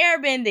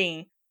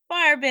airbending,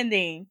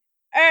 firebending,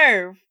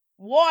 earth,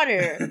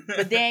 water.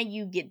 But then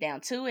you get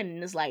down to it,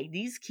 and it's like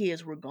these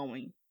kids were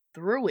going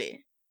through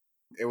it.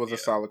 It was a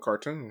solid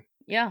cartoon.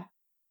 Yeah.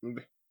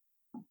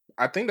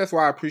 I think that's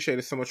why I appreciated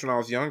it so much when I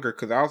was younger,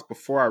 because that was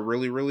before I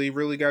really, really,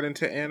 really got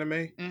into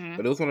anime. Mm-hmm.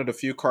 But it was one of the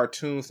few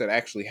cartoons that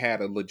actually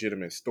had a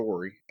legitimate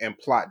story and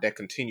plot that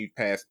continued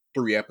past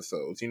 3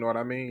 episodes. You know what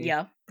I mean?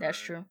 Yeah, that's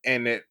true.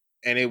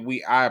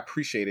 I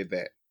appreciated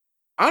that.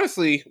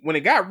 Honestly, when it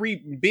got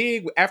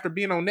big after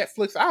being on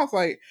Netflix, I was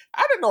like,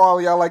 I didn't know all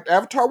of y'all liked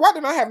Avatar. Why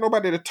didn't I have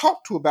nobody to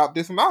talk to about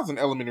this when I was in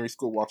elementary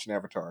school watching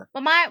Avatar?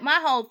 But my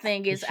whole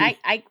thing is,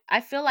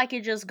 I feel like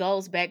it just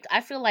goes back.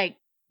 I feel like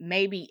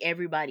maybe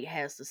everybody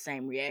has the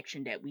same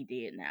reaction that we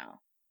did now.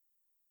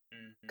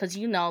 Because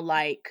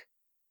like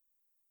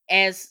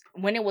as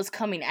when it was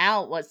coming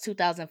out was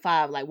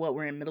 2005, like what,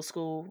 we're in middle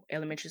school,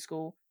 elementary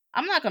school.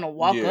 I'm not gonna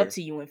walk up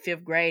to you in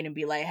 5th grade and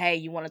be like, hey,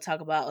 you want to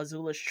talk about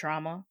Azula's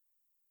trauma?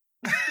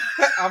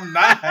 I'm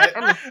not.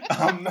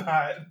 I'm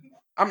not.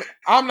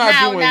 I'm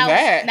not doing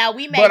that. Now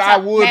we may but talk, I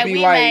would be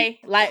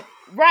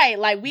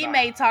we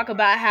may talk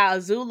about how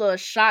Azula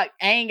shot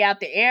Aang out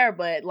the air,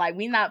 but like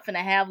we not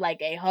finna have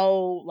like a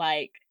whole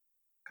like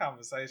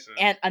conversation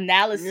and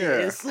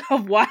analysis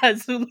of why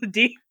Azula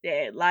did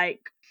that. Like,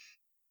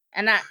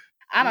 and I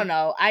don't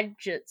know. I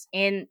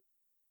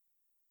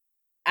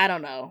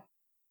don't know.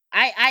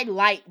 I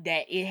like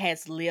that it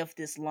has lived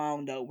this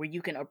long though, where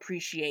you can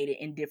appreciate it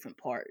in different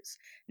parts.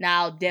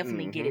 Now I'll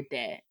definitely give it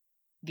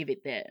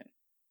that.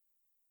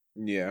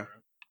 Yeah.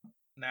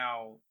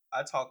 Now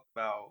I talked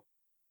about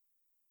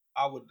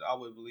I would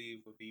believe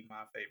would be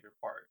my favorite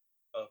part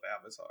of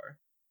Avatar.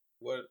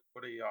 What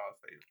are y'all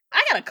favorite?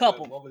 I got a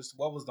couple. What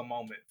was the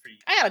moment for you?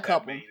 I got a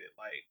couple. Made it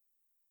like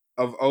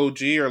of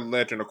OG or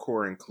Legend of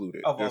Korra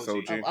included? Of just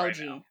OG. Of OG. Right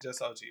now.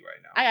 Just OG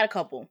right now. I got a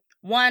couple.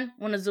 One,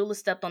 when Azula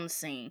stepped on the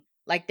scene.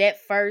 Like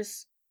that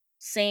first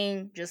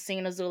scene, just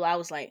seeing Azula, I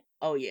was like,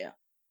 oh yeah.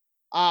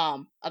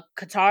 A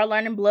Katara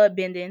learning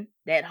bloodbending,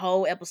 that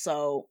whole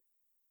episode.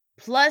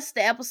 Plus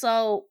the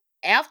episode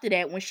after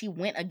that when she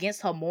went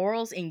against her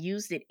morals and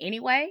used it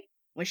anyway.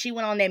 When she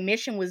went on that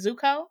mission with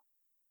Zuko.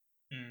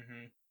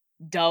 Mm-hmm.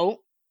 Dope.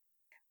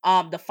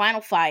 The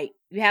final fight,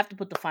 you have to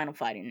put the final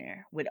fight in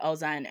there with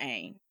Ozai and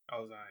Aang.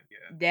 Ozai,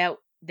 yeah.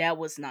 That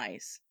was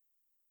nice.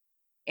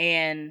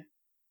 And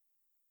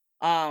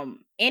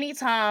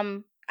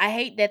anytime, I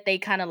hate that they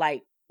kind of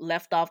like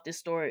left off this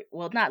story.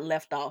 Well, not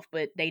left off,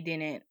 but they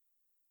didn't.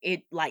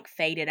 It like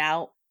faded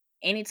out.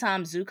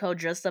 Anytime Zuko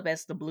dressed up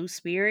as the Blue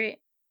Spirit,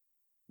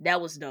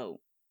 that was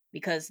dope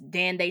because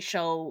then they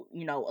show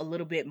a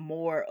little bit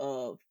more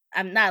of.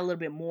 I'm not a little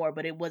bit more,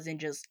 but it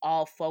wasn't just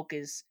all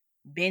focus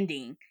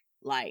bending.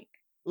 Like,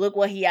 look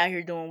what he out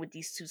here doing with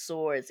these 2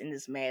 swords in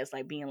this mask,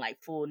 like being like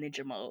full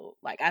ninja mode.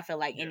 Like, I feel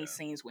like any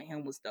scenes with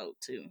him was dope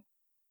too.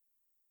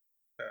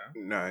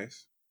 Yeah.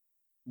 Nice.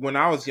 When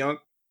I was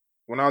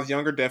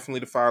younger, definitely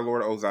the Fire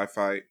Lord Ozai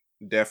fight,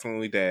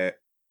 definitely that.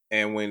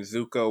 And when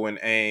Zuko and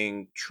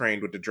Aang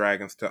trained with the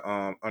dragons to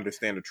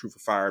understand the truth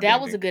of fire, that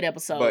was a good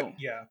episode. But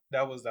yeah,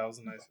 that was a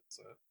nice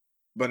episode.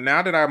 But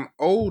now that I'm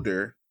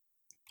older,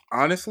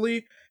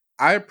 honestly,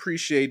 I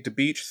appreciate the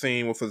beach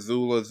scene with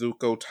Azula,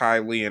 Zuko, Ty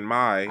Lee, and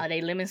Mai. Are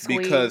they lemon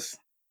squeeze? Because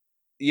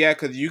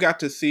you got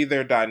to see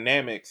their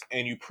dynamics,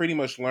 and you pretty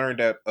much learned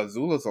that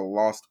Azula's a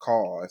lost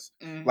cause.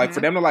 Mm-hmm. Like,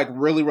 for them to, like,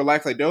 really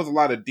relax, like, there was a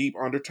lot of deep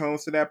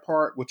undertones to that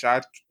part, which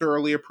I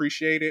thoroughly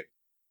appreciated.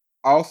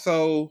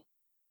 Also,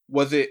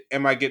 Was it?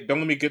 Am I get? Don't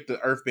let me get the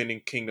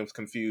Earthbending kingdoms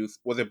confused.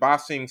 Was it Ba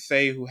Sing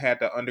Se who had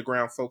the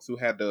underground folks who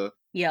had the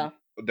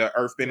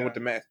Earthbending with the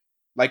mask?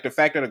 Like the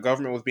fact that the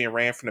government was being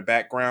ran from the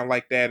background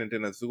like that, and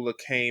then Azula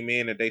came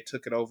in and they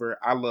took it over.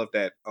 I love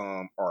that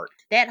arc.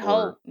 That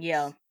whole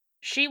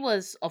she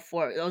was a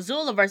for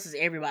Azula versus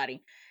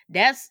everybody.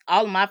 That's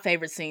all of my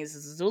favorite scenes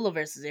is Azula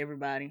versus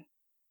everybody.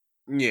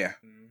 Yeah.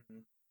 Mm-hmm.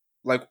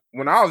 Like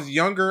when I was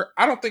younger,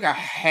 I don't think I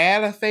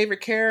had a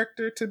favorite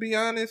character, to be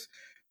honest.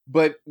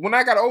 But when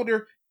I got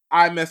older,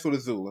 I messed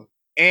with Azula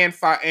and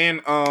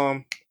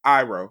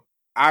Iroh.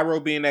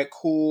 Iroh being that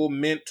cool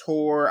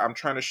mentor, I'm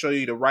trying to show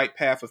you the right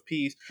path of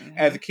peace. Mm-hmm.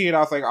 As a kid, I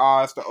was like,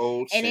 "Oh, it's the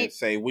old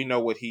sensei. We know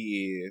what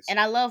he is." And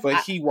I love,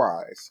 but he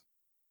wise.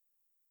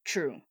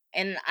 True,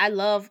 and I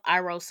love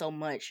Iroh so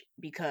much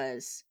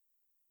because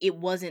it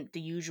wasn't the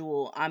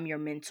usual "I'm your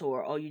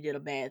mentor. Oh, you did a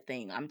bad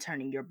thing. I'm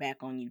turning your back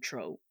on you"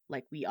 trope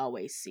like we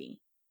always see.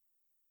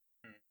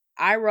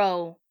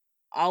 Iroh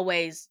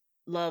always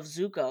loved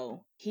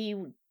Zuko.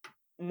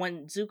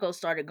 When Zuko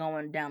started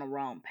going down a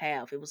wrong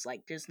path, it was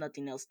like, there's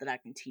nothing else that I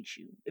can teach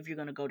you if you're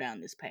gonna go down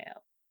this path.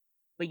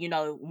 But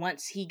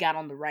once he got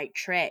on the right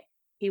track,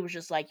 he was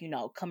just like,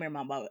 come here,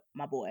 my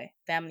boy,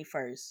 family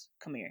first,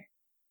 come here.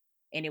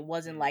 And it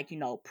wasn't like,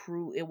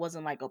 it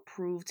wasn't like a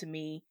prove to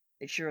me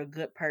that you're a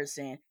good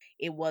person.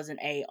 It wasn't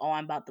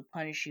I'm about to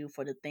punish you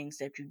for the things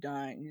that you've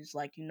done. And it's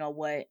like, you know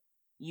what?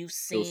 You've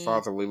seen, it was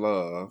fatherly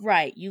love,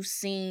 right? You've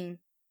seen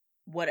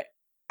what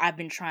I've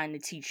been trying to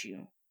teach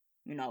you.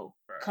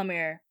 Come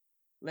here,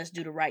 let's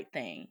do the right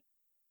thing.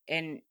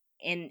 And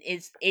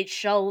it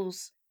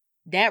shows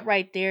that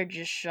right there.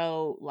 Just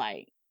show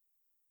like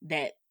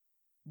that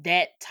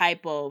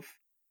type of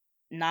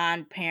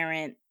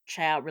non-parent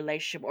child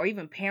relationship or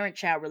even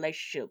parent-child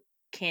relationship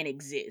can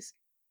exist,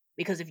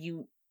 because if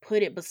you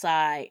put it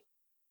beside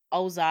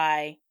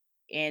Ozai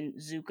and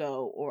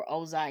Zuko, or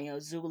Ozai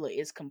and Azula,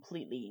 is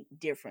completely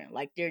different.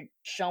 Like, they're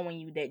showing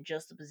you that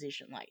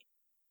juxtaposition, like,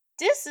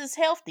 this is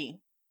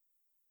healthy,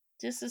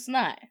 this is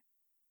not.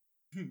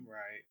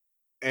 Right.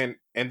 And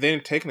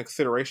then take into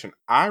consideration,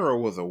 Iroh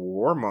was a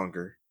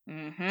warmonger.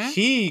 Mm-hmm.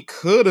 He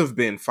could have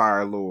been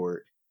Fire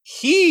Lord.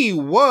 He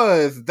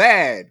was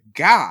that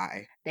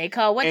guy. They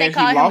call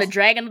him the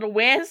Dragon of the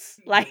West.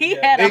 Like, he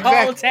had a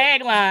whole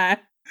tagline.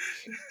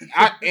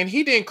 And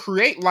he didn't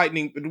create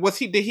lightning.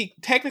 Did he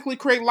technically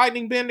create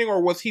lightning bending,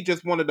 or was he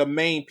just one of the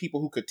main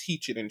people who could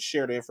teach it and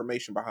share the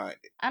information behind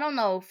it? I don't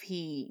know if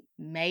he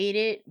made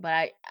it,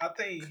 but I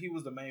think he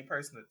was the main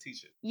person to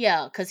teach it.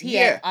 Yeah, because he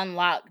had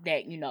unlocked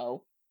that, you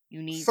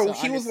need to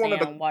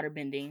understand water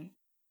bending.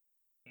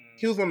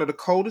 He was one of the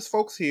coldest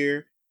folks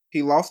here.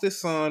 He lost his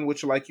son,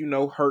 which,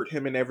 hurt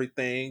him and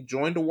everything.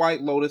 Joined the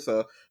White Lotus,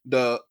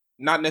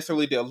 not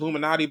necessarily the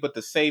Illuminati, but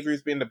the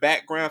Saviors being in the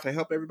background to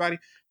help everybody.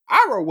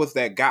 Iroh was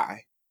that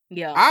guy.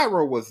 Yeah.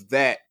 Iroh was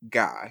that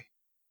guy.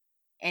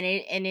 And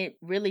it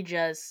really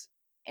just,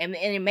 and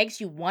it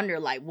makes you wonder,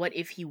 like, what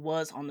if he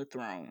was on the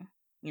throne?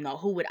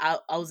 Who would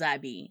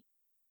Ozai be?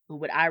 Who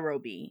would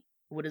Iroh be?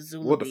 Who would Azula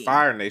be? What would the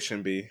Fire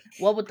Nation be?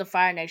 What would the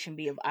Fire Nation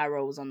be if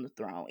Iroh was on the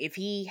throne? If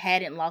he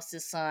hadn't lost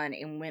his son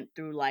and went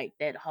through, like,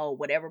 that whole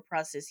whatever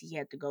process he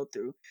had to go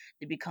through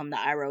to become the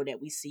Iroh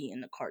that we see in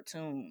the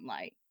cartoon,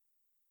 like,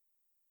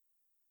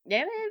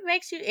 it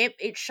makes you,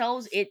 it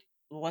shows it,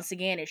 once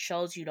again, it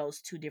shows you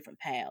those two different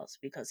paths,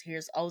 because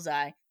here's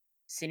Ozai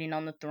sitting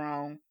on the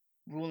throne,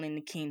 ruling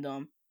the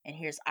kingdom, and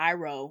here's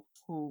Iroh,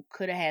 who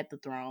could have had the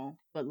throne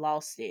but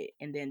lost it,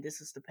 and then this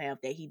is the path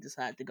that he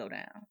decided to go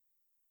down.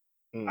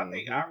 I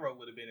think Iroh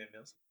would have been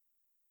invincible.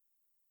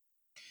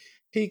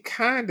 He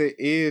kind of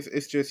is.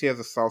 It's just he has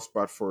a soft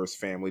spot for his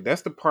family.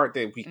 That's the part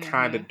that we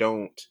kind of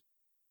don't.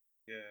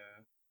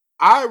 Yeah.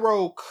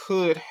 Iroh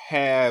could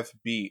have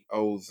beat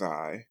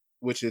Ozai,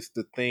 which is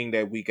the thing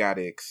that we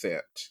gotta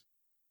accept.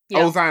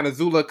 Yep. Ozai and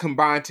Azula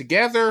combined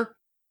together,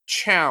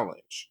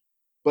 challenge.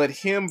 But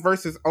him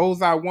versus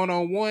Ozai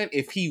 1-on-1,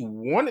 if he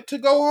wanted to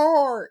go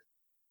hard,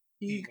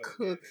 he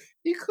could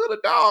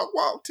have dog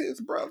walked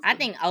his brother. I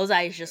think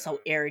Ozai is just so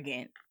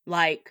arrogant.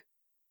 Like,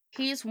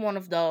 he's one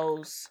of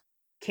those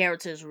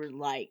characters where,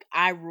 like,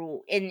 I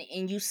rule, and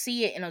you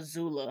see it in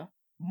Azula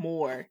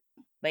more,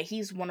 but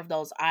he's one of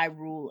those I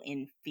rule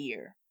in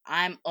fear.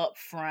 I'm up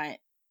front.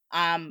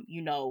 I'm,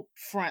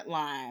 front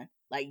line.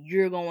 Like,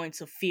 you're going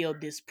to feel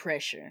this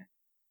pressure.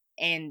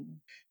 And,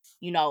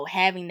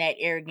 having that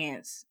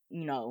arrogance,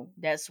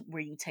 that's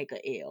where you take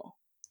a L.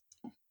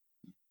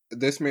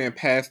 This man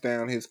passed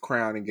down his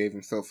crown and gave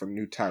himself a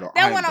new title.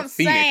 That's what I'm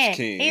saying.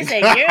 King. He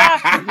said, you're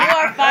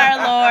Fire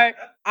Lord.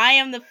 I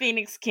am the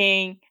Phoenix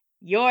King.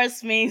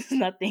 Yours means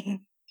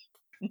nothing.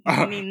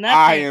 Nothing.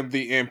 I am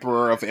the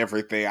emperor of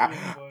everything.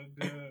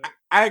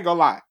 I ain't gonna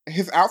lie.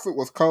 His outfit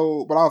was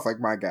cold, but I was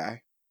like, my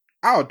guy,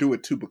 I'll do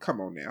it too, but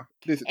come on now.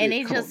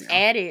 It just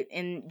added,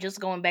 and just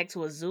going back to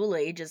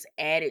Azula, it just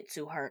added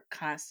to her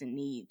constant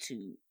need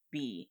to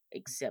be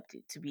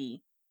accepted, to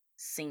be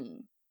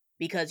seen.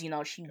 Because,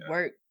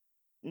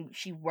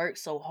 she worked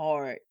so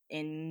hard,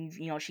 and,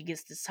 she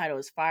gets this title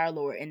as Fire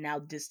Lord, and now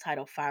this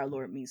title, Fire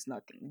Lord, means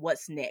nothing.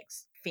 What's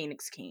next?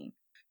 Phoenix King.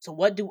 So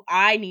what do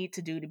I need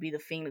to do to be the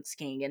Phoenix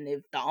King? And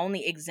if the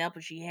only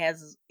example she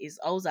has is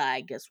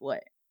Ozai, guess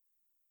what?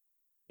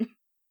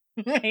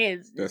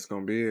 That's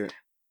gonna be it.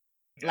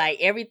 Like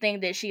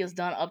everything that she has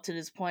done up to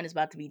this point is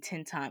about to be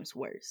 10 times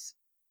worse.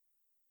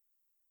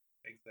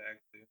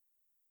 Exactly.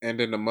 And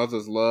then the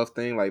mother's love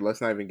thing, like,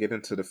 let's not even get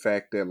into the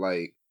fact that,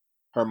 like,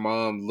 her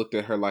mom looked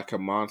at her like a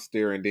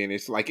monster, and then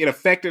it's like it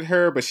affected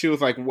her, but she was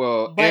like,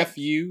 well, F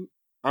you,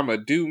 I'ma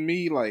do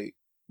me, like.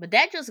 But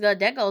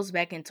that goes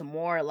back into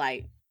more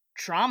like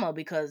trauma,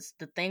 because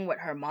the thing with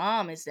her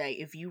mom is that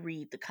if you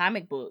read the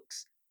comic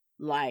books,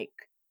 like,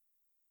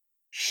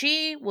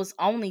 she was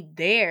only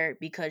there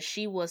because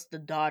she was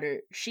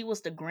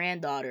the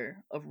granddaughter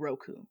of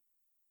Roku.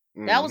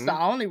 That was the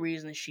only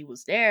reason she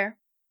was there.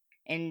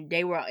 And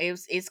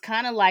it's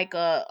kind of like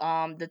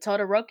the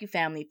Todoroki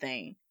family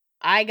thing.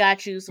 I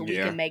got you so we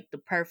can make the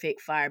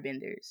perfect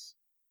firebenders.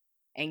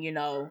 And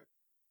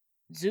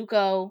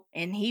Zuko,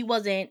 and he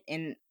wasn't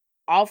in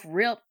off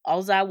rip,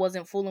 Ozai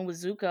wasn't fooling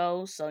with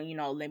Zuko, so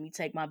let me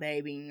take my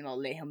baby and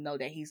let him know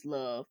that he's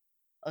loved.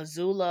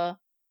 Azula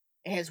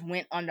has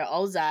went under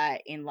Ozai,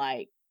 and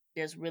like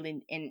there's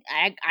really, and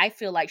I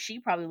feel like she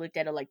probably looked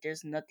at it like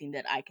there's nothing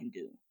that I can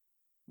do.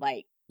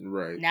 Like,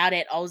 right now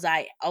that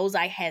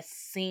Ozai has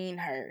seen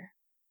her,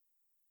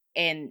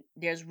 and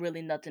there's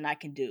really nothing I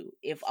can do.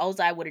 If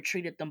Ozai would have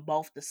treated them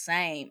both the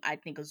same, I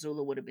think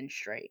Azula would have been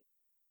straight.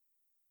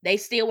 They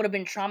still would have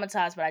been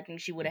traumatized, but I think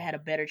she would have had a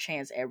better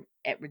chance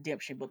at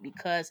redemption. But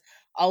because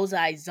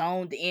Ozai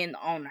zoned in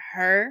on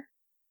her,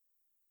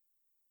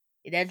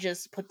 that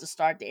just put the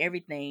start to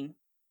everything.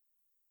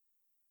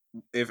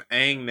 If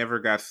Aang never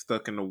got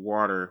stuck in the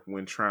water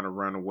when trying to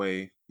run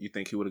away, you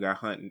think he would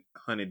have got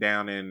hunted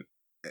down and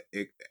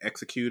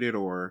executed,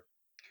 or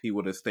he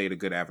would have stayed a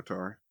good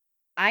avatar?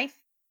 I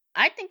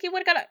think he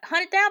would have got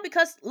hunted down,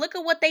 because look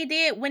at what they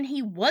did when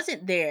he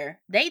wasn't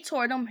there. They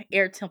tore them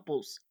air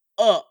temples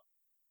up.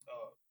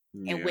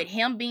 And with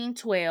him being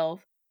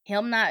 12,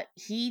 I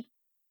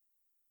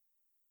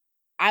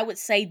would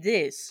say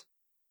this,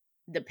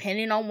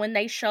 depending on when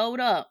they showed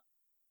up,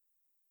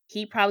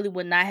 he probably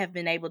would not have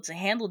been able to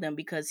handle them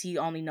because he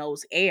only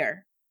knows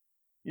air.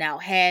 Now,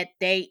 had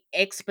they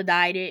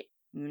expedited,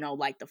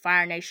 like the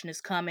Fire Nation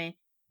is coming,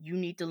 you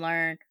need to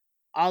learn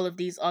all of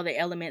these other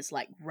elements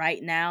like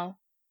right now,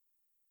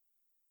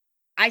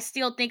 I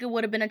still think it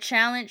would have been a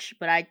challenge,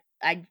 but I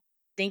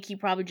think he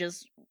probably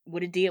just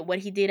would have did what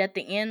he did at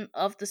the end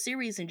of the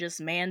series and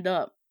just manned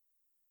up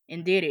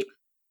and did it.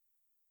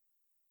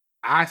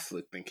 I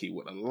slick think he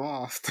would have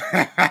lost.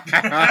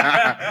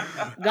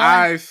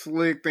 I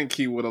slick think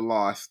he would have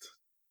lost.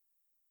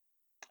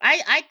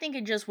 I think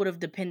it just would have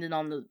depended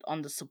on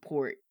the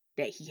support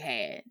that he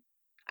had.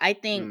 I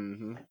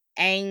think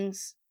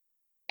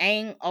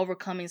Aang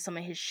overcoming some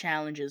of his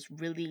challenges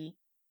really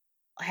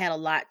had a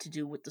lot to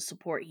do with the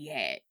support he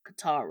had.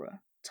 Katara,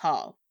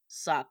 Toph,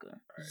 Sokka,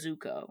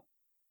 Zuko,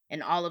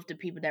 and all of the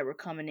people that were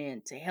coming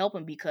in to help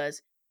him,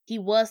 because he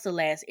was the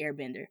last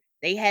airbender.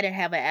 They hadn't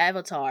have an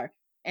avatar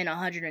in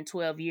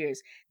 112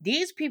 years.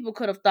 These people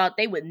could have thought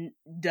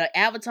the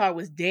avatar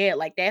was dead,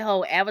 like that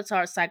whole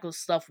avatar cycle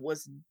stuff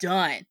was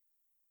done,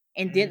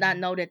 and did not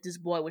know that this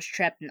boy was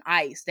trapped in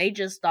ice. They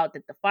just thought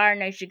that the Fire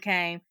Nation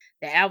came,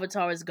 the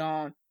avatar is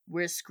gone,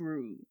 we're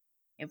screwed.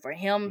 And for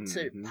him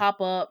to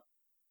pop up,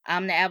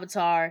 I'm the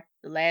avatar,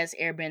 the last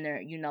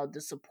airbender,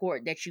 the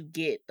support that you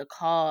get, the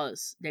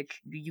cause that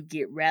you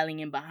get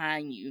rallying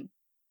behind you,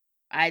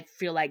 I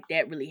feel like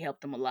that really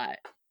helped him a lot.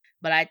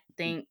 But I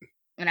think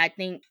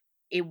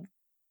it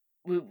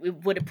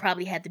would have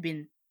probably had to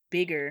been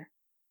bigger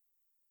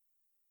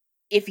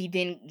if he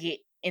didn't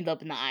end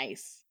up in the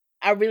ice.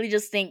 I really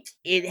just think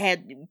it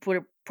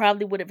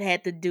probably would have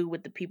had to do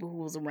with the people who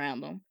was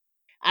around him.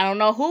 I don't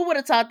know who would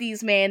have taught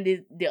these men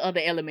the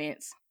other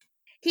elements.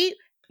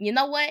 You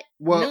know what?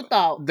 New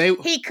thought.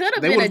 He could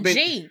have been a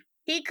G.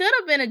 He could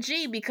have been a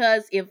G,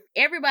 because if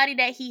everybody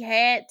that he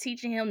had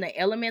teaching him the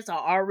elements are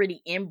already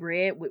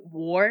inbred with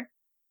war,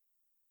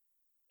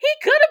 he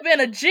could have been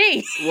a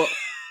G.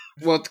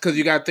 Well, because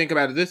you got to think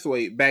about it this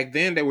way. Back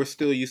then, they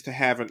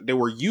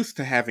were used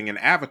to having an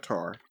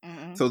avatar,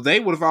 so they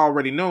would have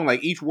already known.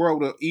 Like each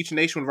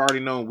nation would have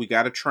already known. We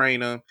got to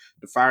train them.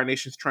 The Fire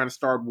Nation's trying to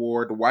start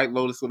war. The White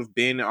Lotus would have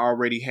been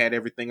already had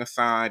everything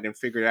assigned and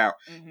figured out.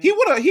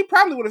 He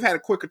probably would have had a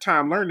quicker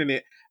time learning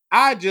it.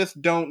 I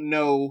just don't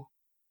know,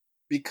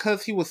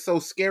 because he was so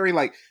scary.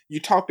 Like you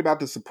talked about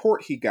the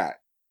support he got.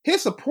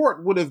 His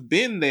support would have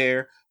been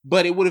there,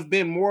 but it would have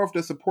been more of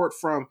the support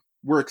from,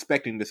 we're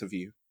expecting this of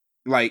you.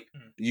 Like,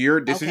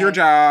 this is your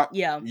job.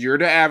 Yeah. You're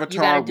the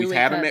avatar.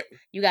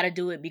 You got to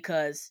do it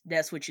because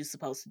that's what you're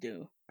supposed to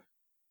do.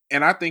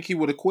 And I think he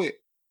would have quit.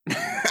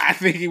 I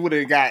think he would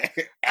have got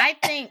I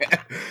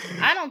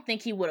don't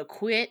think he would have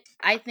quit.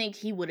 I think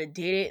he would have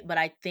did it, but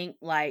I think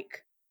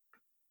like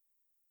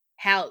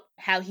how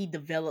he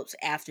develops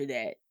after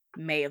that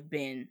may have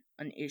been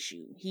an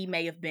issue. He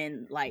may have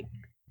been like,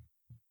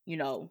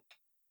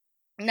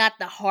 not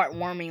the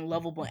heartwarming,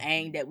 lovable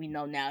Aang that we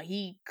know now.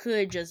 He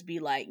could just be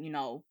like,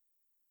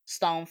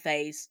 stone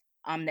face,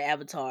 I'm the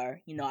Avatar.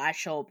 You know, I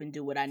show up and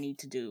do what I need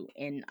to do,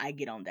 and I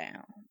get on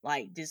down.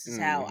 Like, this is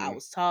how I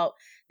was taught.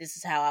 This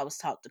is how I was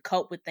taught to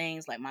cope with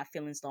things. Like, my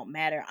feelings don't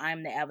matter.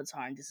 I'm the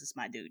Avatar, and this is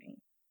my duty.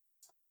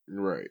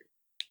 Right.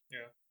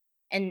 Yeah.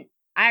 And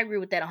I agree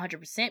with that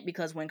 100%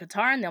 because when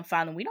Katara and them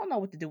find we don't know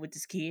what to do with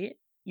this kid.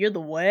 You're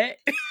the what?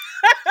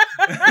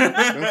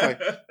 It's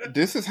like,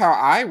 this is how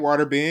I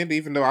waterbend,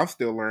 even though I'm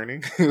still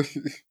learning.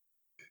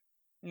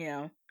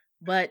 Yeah.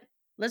 But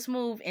let's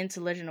move into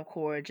Legend of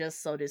Korra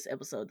just so this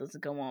episode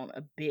doesn't go on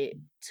a bit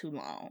too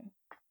long.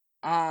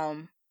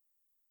 I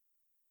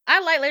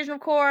like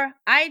Legend of Korra.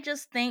 I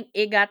just think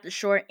it got the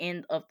short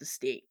end of the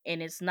stick.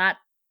 And it's not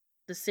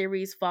the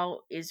series'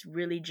 fault. It's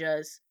really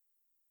just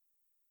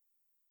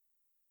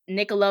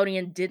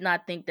Nickelodeon did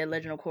not think that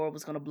Legend of Korra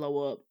was going to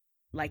blow up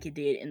like it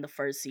did in the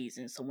first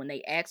season. So when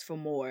they asked for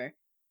more,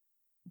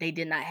 they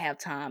did not have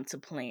time to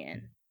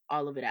plan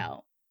all of it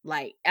out.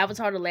 Like,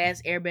 Avatar The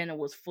Last Airbender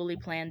was fully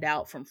planned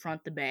out from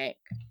front to back,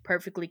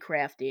 perfectly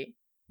crafted,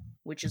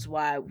 which is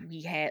why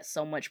we had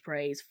so much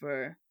praise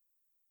for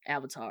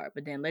Avatar.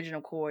 But then Legend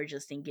of Korra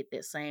just didn't get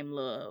that same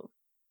love.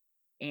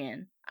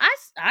 And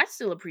I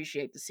still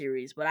appreciate the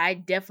series, but I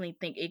definitely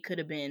think it could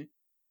have been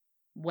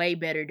way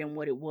better than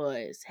what it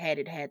was had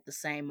it had the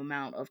same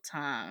amount of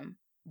time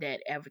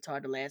that Avatar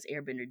The Last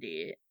Airbender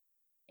did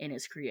in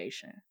its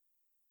creation.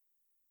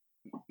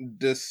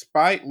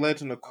 Despite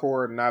Legend of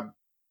Korra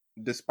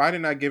despite it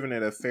not giving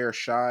it a fair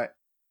shot,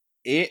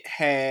 it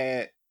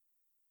had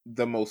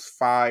the most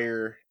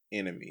fire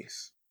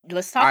enemies.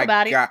 Let's talk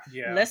about it.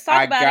 Let's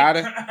talk about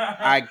it.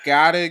 I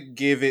gotta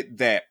give it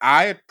that.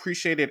 I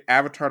appreciated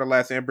Avatar The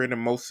Last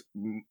Airbender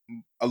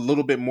a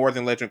little bit more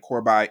than Legend of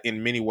Korra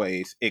in many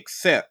ways,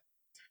 except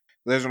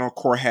Legend of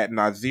Korra had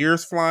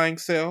Nazir's flying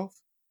self.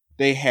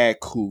 They had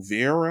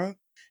Kuvira.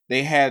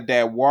 They had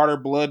that water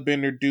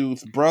bloodbender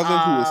dude's brother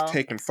who was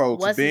taking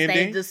folks what's bending.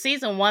 His name? The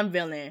season 1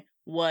 villain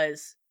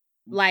was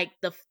like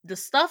the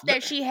stuff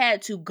that she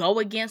had to go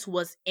against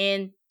was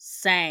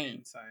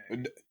insane.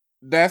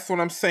 That's what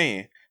I'm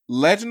saying.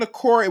 Legend of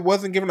Korra, it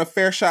wasn't given a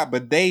fair shot,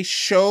 but they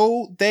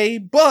showed they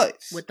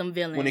butts with them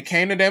villains when it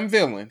came to them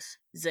villains.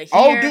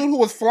 Zahir, dude who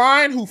was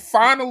flying, who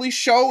finally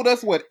showed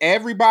us what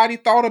everybody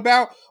thought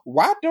about.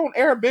 Why don't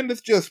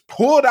airbenders just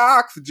pull the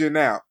oxygen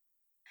out?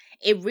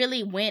 It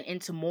really went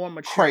into more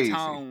mature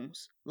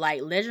tones.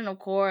 Like, Legend of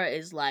Korra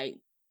is like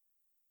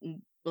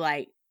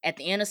at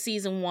the end of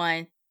season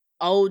 1,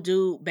 old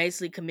dude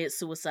basically commits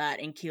suicide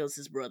and kills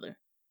his brother.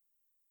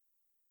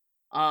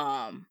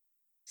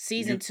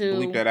 Season 2.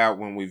 Bleep that out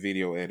when we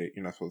video edit.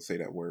 You're not supposed to say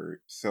that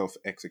word.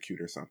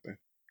 Self-execute or something.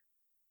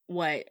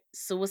 What?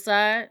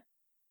 Suicide?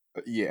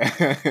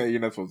 Yeah, you're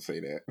not supposed to say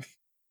that.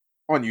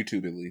 On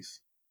YouTube, at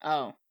least.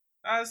 Oh.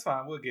 That's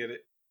fine. We'll get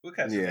it. We'll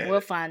catch it.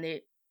 We'll find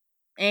it.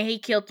 And he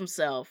killed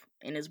himself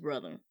and his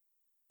brother.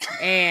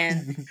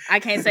 And I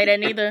can't say that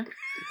neither.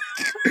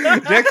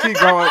 Just keep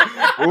going.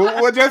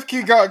 We'll just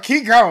keep going.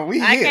 Keep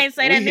going. I can't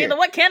say that neither.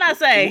 What can I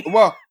say?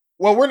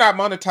 Well, we're not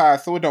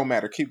monetized, so it don't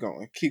matter. Keep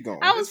going.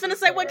 I was finna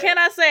say, what can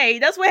I say?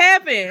 That's what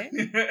happened.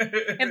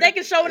 If they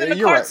can show it in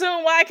the cartoon,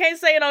 right. Why I can't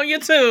say it on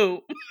YouTube?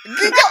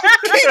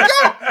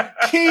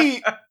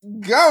 Keep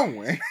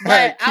going.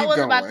 But I was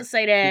about to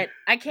say that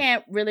I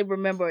can't really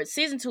remember.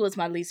 Season 2 is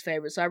my least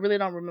favorite, so I really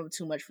don't remember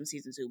too much from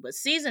season 2. But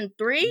season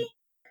 3,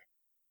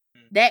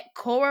 that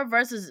Korra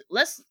versus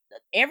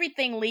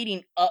everything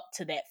leading up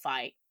to that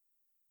fight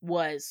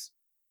was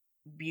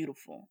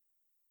beautiful.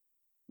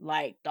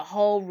 Like, the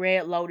whole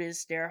Red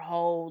Lotus, their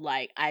whole,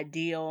 like,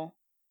 ideal.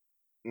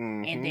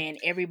 Mm-hmm. And then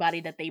everybody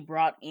that they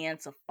brought in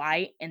to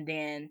fight. And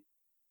then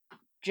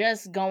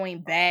just going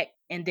back.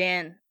 And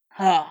then,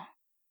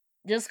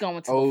 just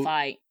going to the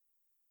fight.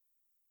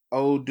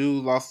 Old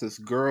dude lost his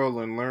girl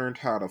and learned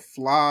how to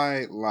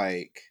fly.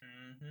 Like,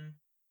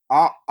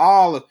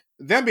 all of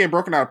them being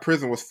broken out of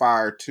prison was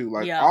fire, too.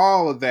 Like,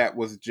 all of that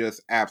was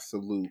just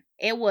absolute.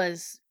 It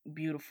was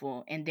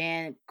beautiful. And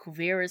then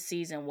Kuvira's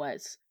season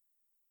was...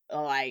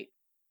 Like,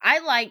 I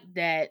like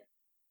that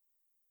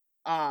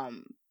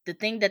the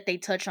thing that they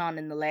touch on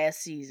in the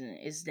last season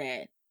is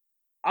that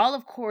all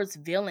of Korra's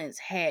villains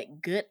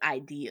had good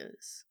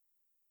ideas.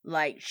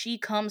 Like, she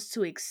comes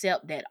to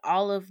accept that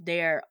all of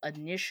their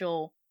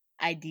initial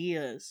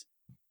ideas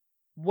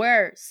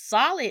were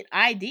solid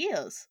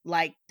ideas.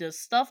 Like, the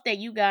stuff that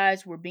you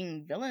guys were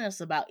being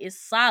villainous about is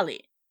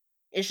solid.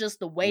 It's just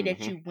the way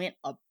that you went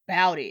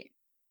about it.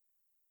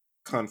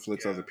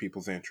 Conflicts other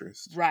people's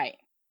interests. Right.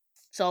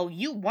 So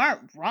you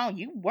weren't wrong.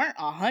 You weren't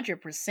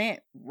 100%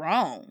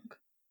 wrong.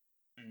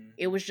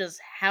 It was just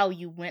how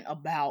you went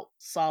about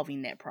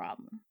solving that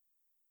problem.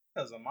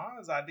 Because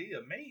Amon's idea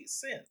made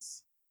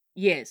sense.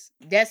 Yes,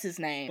 that's his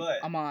name,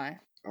 but Amon.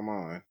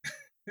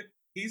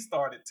 He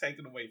started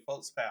taking away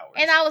folks' powers.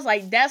 And I was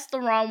like, that's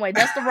the wrong way.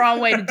 That's the wrong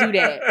way to do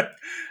that.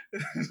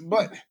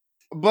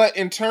 But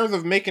in terms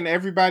of making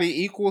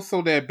everybody equal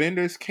so that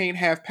benders can't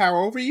have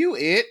power over you,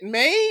 it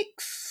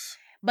makes...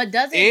 But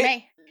does it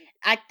make...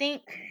 I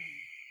think...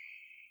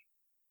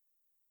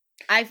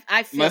 I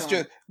feel Let's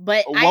just,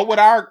 but what would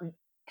our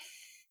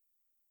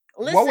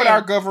Listen, what would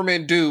our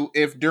government do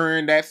if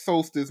during that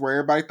solstice where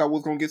everybody thought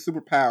was gonna get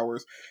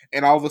superpowers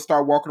and all of us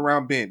start walking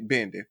around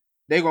bending?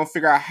 They're gonna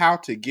figure out how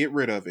to get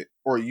rid of it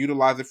or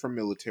utilize it for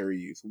military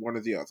use, one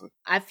or the other.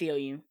 I feel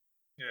you.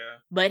 Yeah.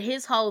 But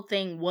his whole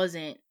thing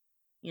wasn't,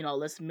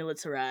 let's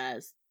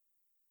militarize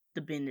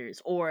the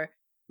benders or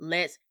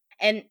let's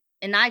and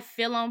I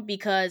feel him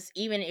because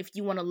even if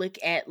you want to look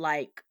at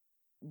like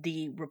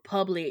the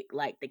Republic,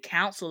 like the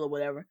council or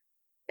whatever,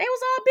 they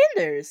was all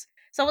benders.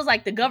 So it was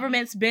like the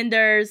government's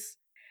benders,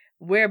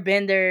 we're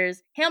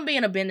benders. Him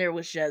being a bender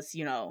was just,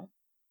 his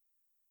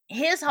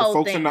whole the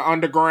folks thing. in the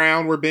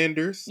underground were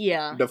benders.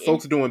 Yeah. The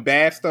folks doing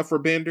bad stuff were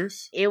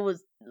benders. It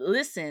was,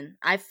 listen,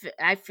 I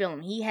feel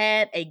him. He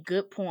had a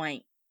good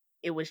point.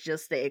 It was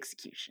just the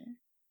execution.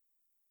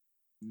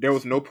 There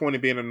was no point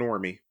in being a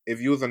normie.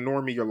 If you was a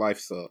normie, your life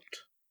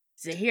sucked.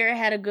 Zahira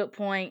had a good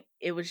point.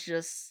 It was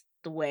just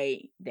the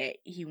way that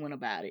he went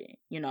about it.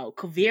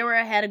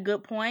 Kuvira had a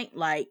good point.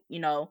 Like,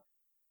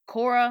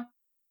 Korra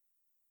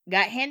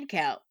got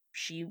handicapped.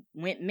 She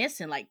went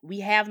missing. Like, we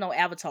have no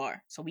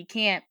avatar. So we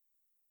can't,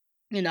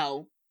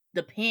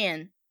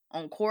 depend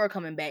on Korra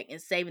coming back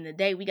and saving the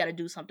day. We got to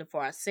do something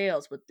for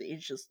ourselves. But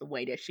it's just the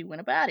way that she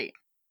went about it.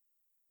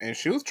 And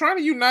she was trying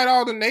to unite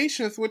all the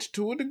nations, which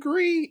to a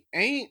degree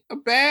ain't a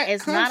bad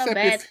it's concept.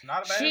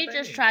 Not a bad she thing.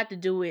 Just tried to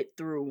do it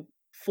through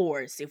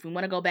force. If we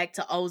want to go back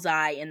to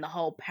Ozai and the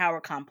whole power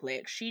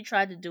complex, she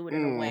tried to do it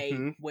in a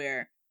way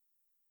where,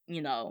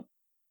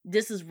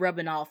 this is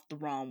rubbing off the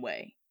wrong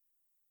way.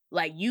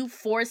 Like, you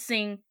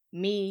forcing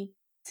me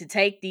to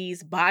take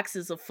these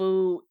boxes of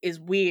food is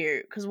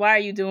weird. Because why are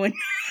you doing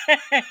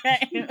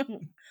that?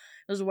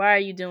 Because why are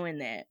you doing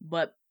that?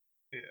 But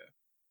yeah,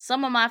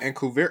 some of my... And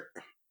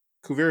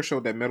Kuvira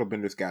showed that metal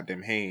benders got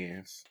them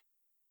hands.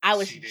 I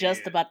was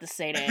just about to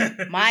say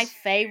that. My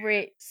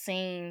favorite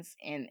scenes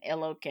in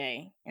LOK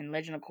and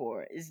Legend of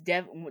Korra is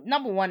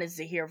number one is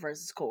Zahir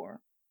versus Korra.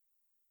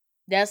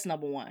 That's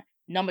number one.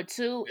 Number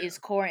two is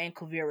Korra and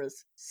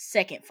Kuvira's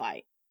second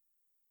fight.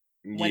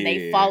 When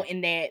they fought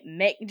in that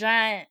mech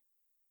giant,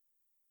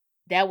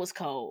 that was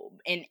cold.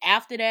 And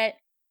after that,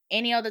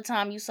 any other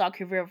time you saw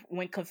Kuvira,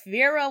 when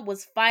Kuvira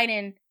was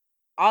fighting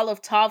all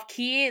of Toph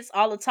kids,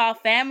 all of Toph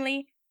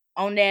family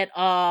on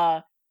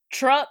that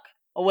truck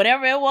or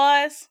whatever it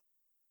was,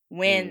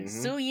 when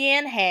Su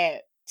Yin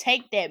had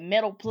take that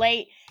metal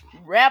plate,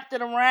 wrapped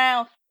it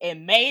around,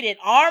 and made it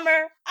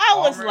armor, I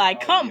was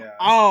like, come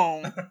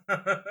on.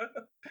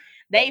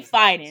 They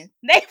fighting.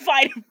 Nice. They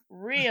fighting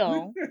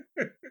real.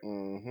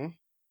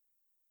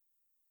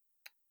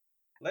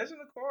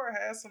 Legend of Korra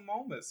had some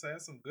moments.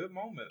 Had some good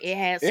moments.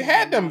 It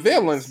had them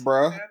villains,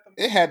 bro.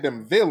 It had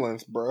them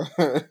villains, bro.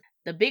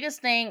 The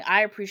biggest thing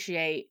I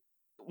appreciate,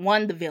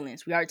 one, the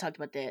villains. We already talked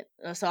about that.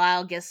 So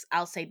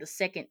I'll say the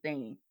second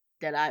thing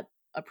that I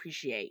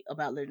appreciate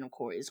about Legend of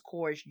Korra is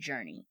Korra's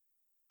journey.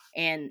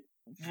 And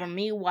for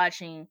me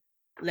watching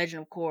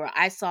Legend of Korra,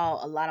 I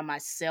saw a lot of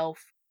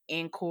myself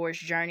in Korra's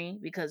journey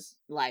because,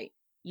 like,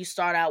 you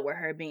start out with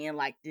her being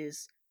like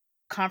this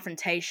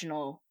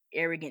confrontational,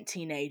 arrogant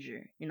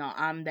teenager.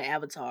 I'm the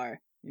avatar.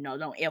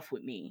 Don't F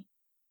with me.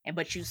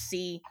 But you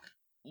see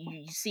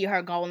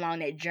her go along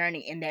that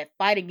journey, and that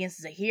fight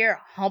against Zahir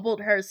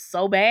humbled her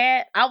so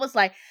bad. I was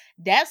like,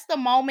 that's the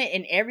moment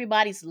in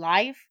everybody's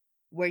life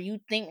where you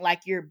think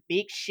like you're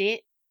big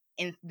shit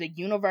and the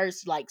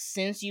universe like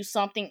sends you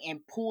something and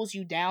pulls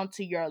you down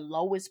to your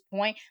lowest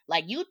point.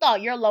 Like, you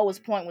thought your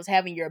lowest point was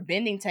having your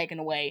bending taken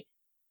away.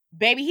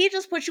 Baby, he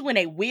just put you in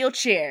a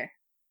wheelchair.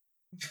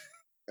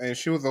 And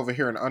she was over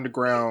here in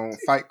underground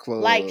fight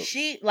club.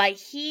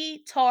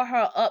 He tore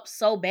her up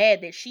so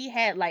bad that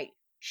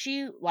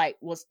she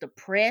was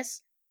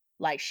depressed.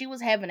 Like, she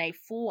was having a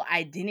full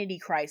identity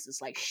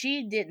crisis. Like,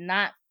 she did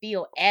not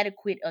feel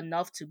adequate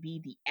enough to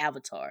be the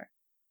avatar.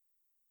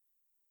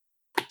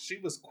 She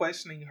was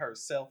questioning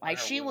herself. Like,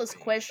 she was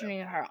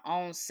questioning her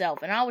own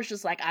self. And I was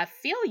just like, I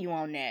feel you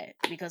on that.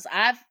 Because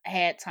I've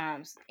had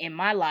times in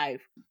my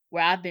life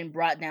where I've been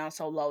brought down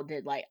so low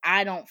that, like,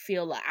 I don't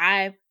feel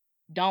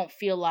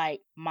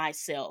like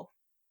myself.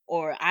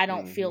 Or I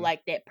don't feel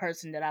like that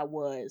person that I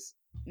was,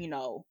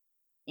 And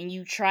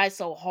you try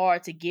so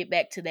hard to get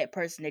back to that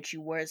person that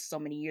you were so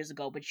many years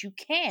ago. But you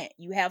can't.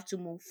 You have to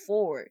move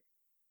forward.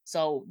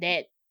 So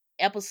that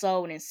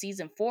episode in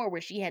season 4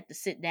 where she had to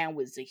sit down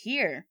with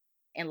Zahir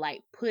and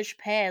like push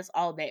past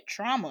all that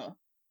trauma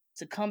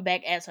to come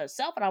back as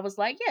herself. And I was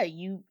like, yeah,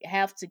 you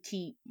have to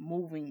keep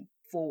moving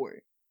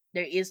forward.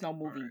 There is no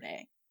moving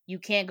back. You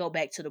can't go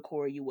back to the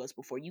Korra you was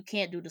before. You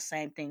can't do the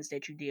same things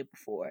that you did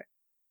before.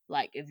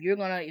 Like, if you're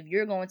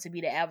going to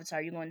be the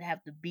avatar, you're going to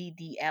have to be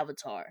the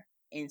avatar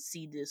and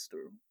see this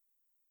through.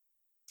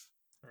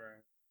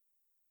 Right.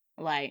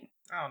 Like,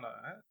 I don't know.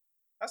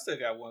 I still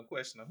got one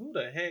question. Who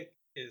the heck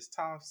is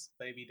Toph's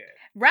baby dad?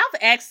 Ralph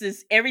asks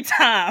this every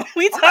time.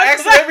 We talk about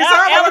every time.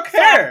 I don't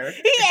care.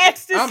 He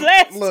asked this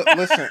last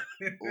time.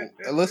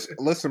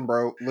 Listen,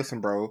 bro.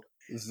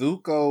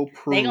 Zuko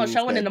proves they gonna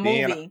show it in the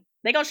movie.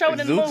 They gonna show it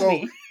in the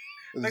movie.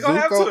 They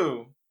gonna have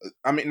to.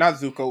 I mean, not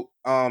Zuko.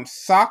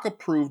 Sokka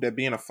proved that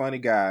being a funny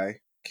guy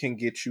can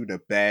get you the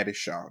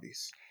baddest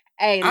shawties.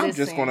 Hey, I'm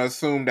just gonna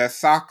assume that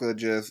Sokka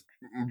just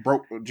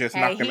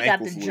knocked them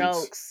ankles loose.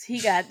 Jokes. He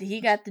got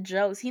the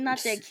jokes. He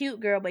not that cute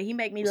girl, but he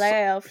make me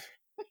laugh.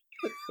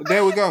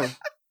 There we go.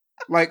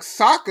 Like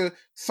Sokka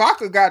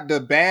got the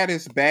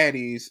baddest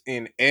baddies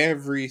in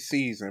every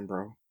season,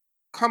 bro.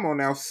 Come on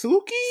now,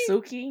 Suki.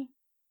 Suki,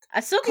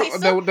 that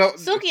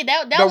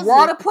the was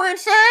water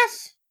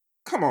princess.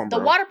 Come on, bro.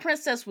 The water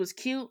princess was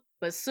cute,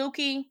 but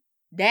Suki,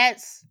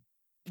 that's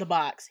the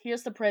box.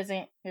 Here's the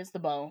present. Here's the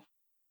bow.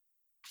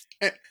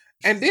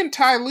 And then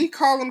Ty Lee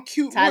call him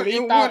cute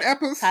in one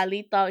episode. Ty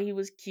Lee thought he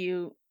was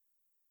cute.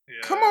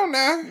 Yeah. Come on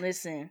now.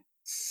 Listen.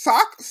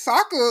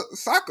 Sokka.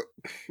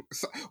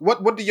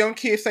 What the young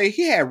kids say?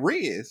 He had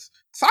Riz.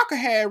 Sokka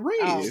had Riz.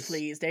 Oh,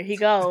 please. There he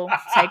go.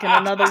 Taking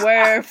another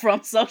word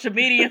from social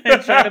media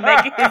and trying to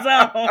make it his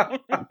own.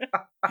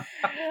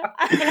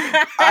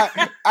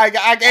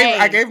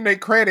 I gave them their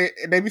credit,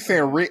 and they be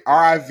saying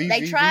R-I-V-V.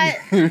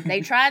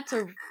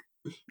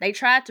 They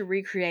tried to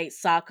recreate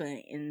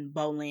Sokka in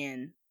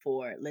Boland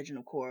for Legend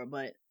of Korra,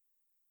 but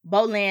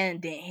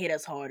Boland didn't hit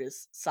as hard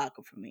as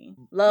Sokka for me.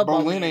 Love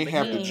Boland, ain't but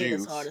have he the didn't juice. hit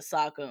as hard as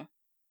Sokka.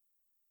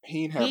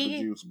 He didn't have the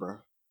juice, bro.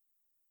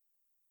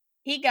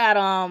 He got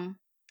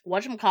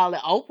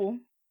whatchamacallit, Opal.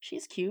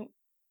 She's cute.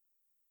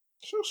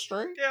 She was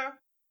straight. Yeah.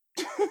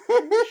 She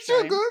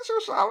was good. She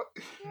was solid.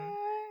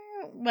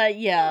 But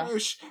yeah.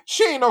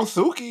 She ain't no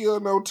Suki or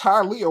no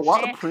Ty Lee or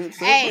Water Princess.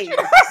 Hey,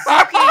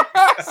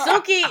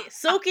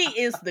 Suki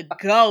is the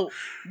GOAT.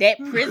 That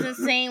prison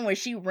scene where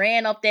she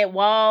ran up that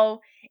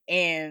wall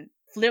and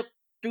flipped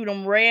through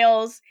them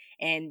rails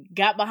and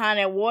got behind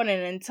that water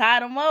and then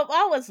tied them up.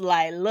 I was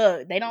like,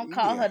 look, they don't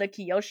call her the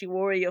Kyoshi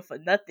warrior for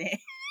nothing.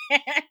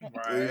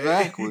 Right.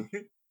 Exactly.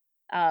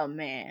 Oh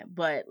man,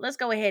 but let's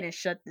go ahead and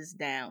shut this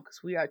down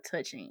because we are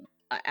touching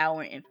an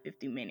hour and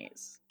 50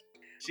 minutes.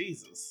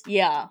 Jesus.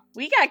 Yeah,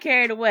 we got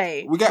carried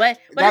away. We got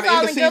it's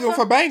all in good fun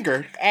for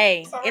banger.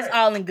 Hey, it's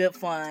all in good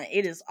fun.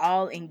 It is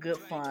all in good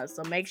fun.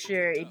 So make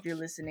sure if you're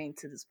listening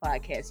to this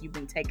podcast, you've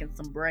been taking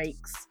some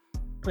breaks,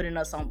 putting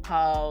us on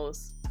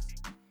pause,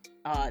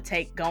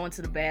 going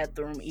to the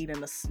bathroom,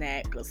 eating a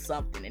snack or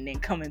something, and then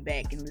coming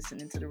back and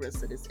listening to the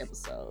rest of this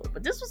episode.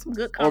 But this was some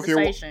good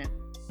conversation.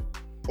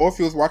 Or if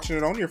you was watching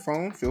it on your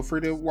phone, feel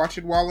free to watch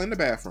it while in the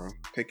bathroom.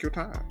 Take your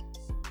time.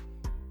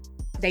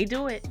 They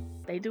do it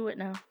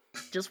now.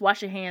 Just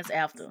wash your hands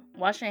after.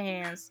 Wash your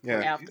hands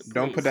after.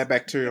 Don't please. Put that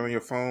bacteria on your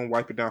phone.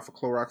 Wipe it down for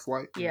Clorox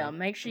wipe. Yeah,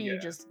 make sure you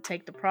just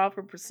take the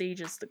proper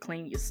procedures to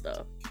clean your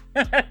stuff.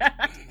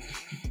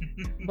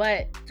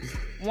 But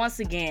once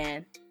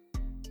again,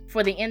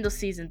 for the end of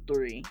season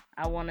 3,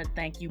 I want to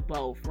thank you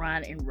both,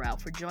 Ryan and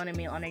Ralph, for joining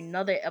me on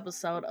another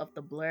episode of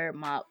the Blurred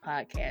Mob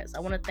Podcast.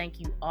 I want to thank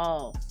you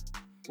all,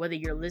 whether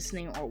you're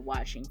listening or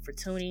watching, for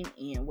tuning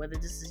in. Whether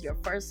this is your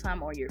first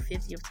time or your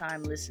 50th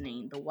time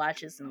listening, the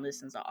watches and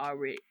listens are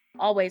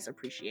always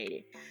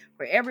appreciated.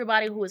 For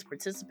everybody who is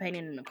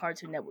participating in the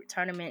Cartoon Network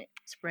tournament,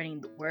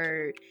 spreading the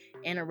word,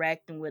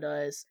 interacting with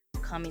us,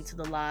 coming to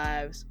the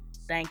lives,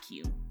 thank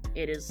you.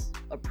 It is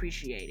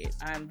appreciated.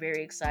 I'm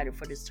very excited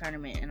for this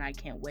tournament and I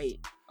can't wait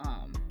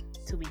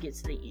till we get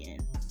to the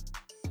end.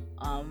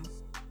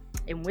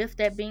 And with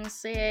that being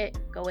said,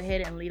 go ahead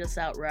and lead us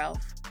out,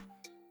 Ralph.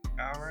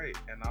 All right,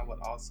 and I would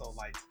also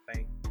like to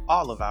thank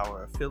all of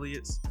our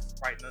affiliates,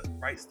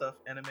 Right Stuff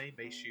Anime.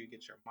 Make sure you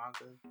get your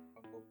manga,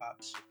 Funko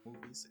Pops, your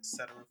movies,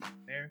 etc. from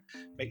there.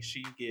 Make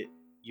sure you get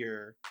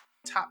your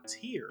top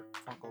tier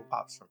Funko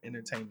Pops from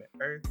Entertainment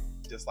Earth,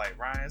 just like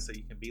Ryan, so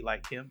you can be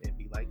like him and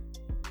be like me.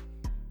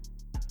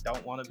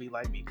 Don't want to be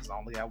like me because I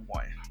only have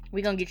one.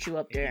 We're gonna get you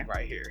up there.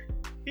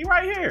 He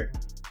right here.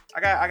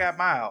 I got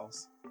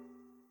Miles.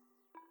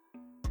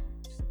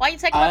 Why you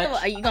taking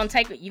are you gonna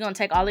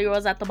take all of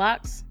yours out the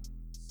box?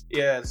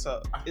 Yeah,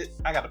 so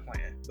I got a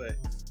plan, but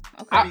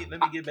okay.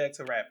 Let me get back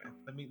to rapping.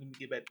 Let me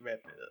get back to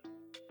wrapping it up.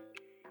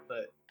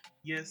 But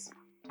yes,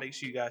 make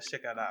sure you guys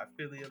check out our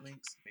affiliate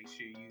links. Make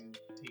sure you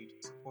continue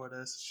to support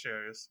us,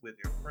 share us with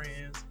your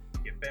friends,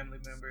 your family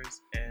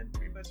members, and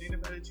pretty much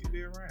anybody that you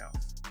be around.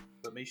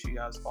 But make sure you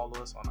guys follow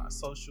us on our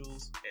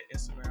socials at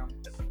Instagram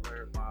at the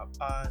Blurred Mob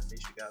Pod.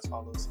 Make sure you guys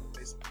follow us on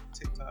Facebook and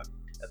TikTok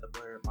at the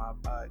Blurred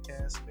Mob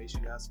Podcast. Make sure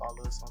you guys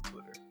follow us on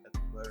Twitter at the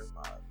Blurred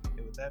Mob.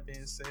 And with that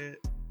being said,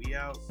 we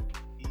out.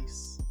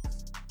 Peace.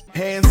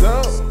 Hands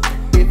up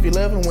if you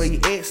loving where you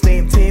at.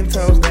 Stand 10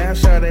 toes down.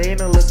 Shawty ain't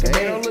no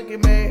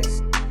looking mad.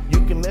 You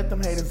can let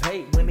them haters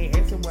hate when they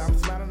asking why I'm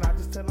smiling. I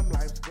just tell them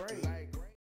life's great.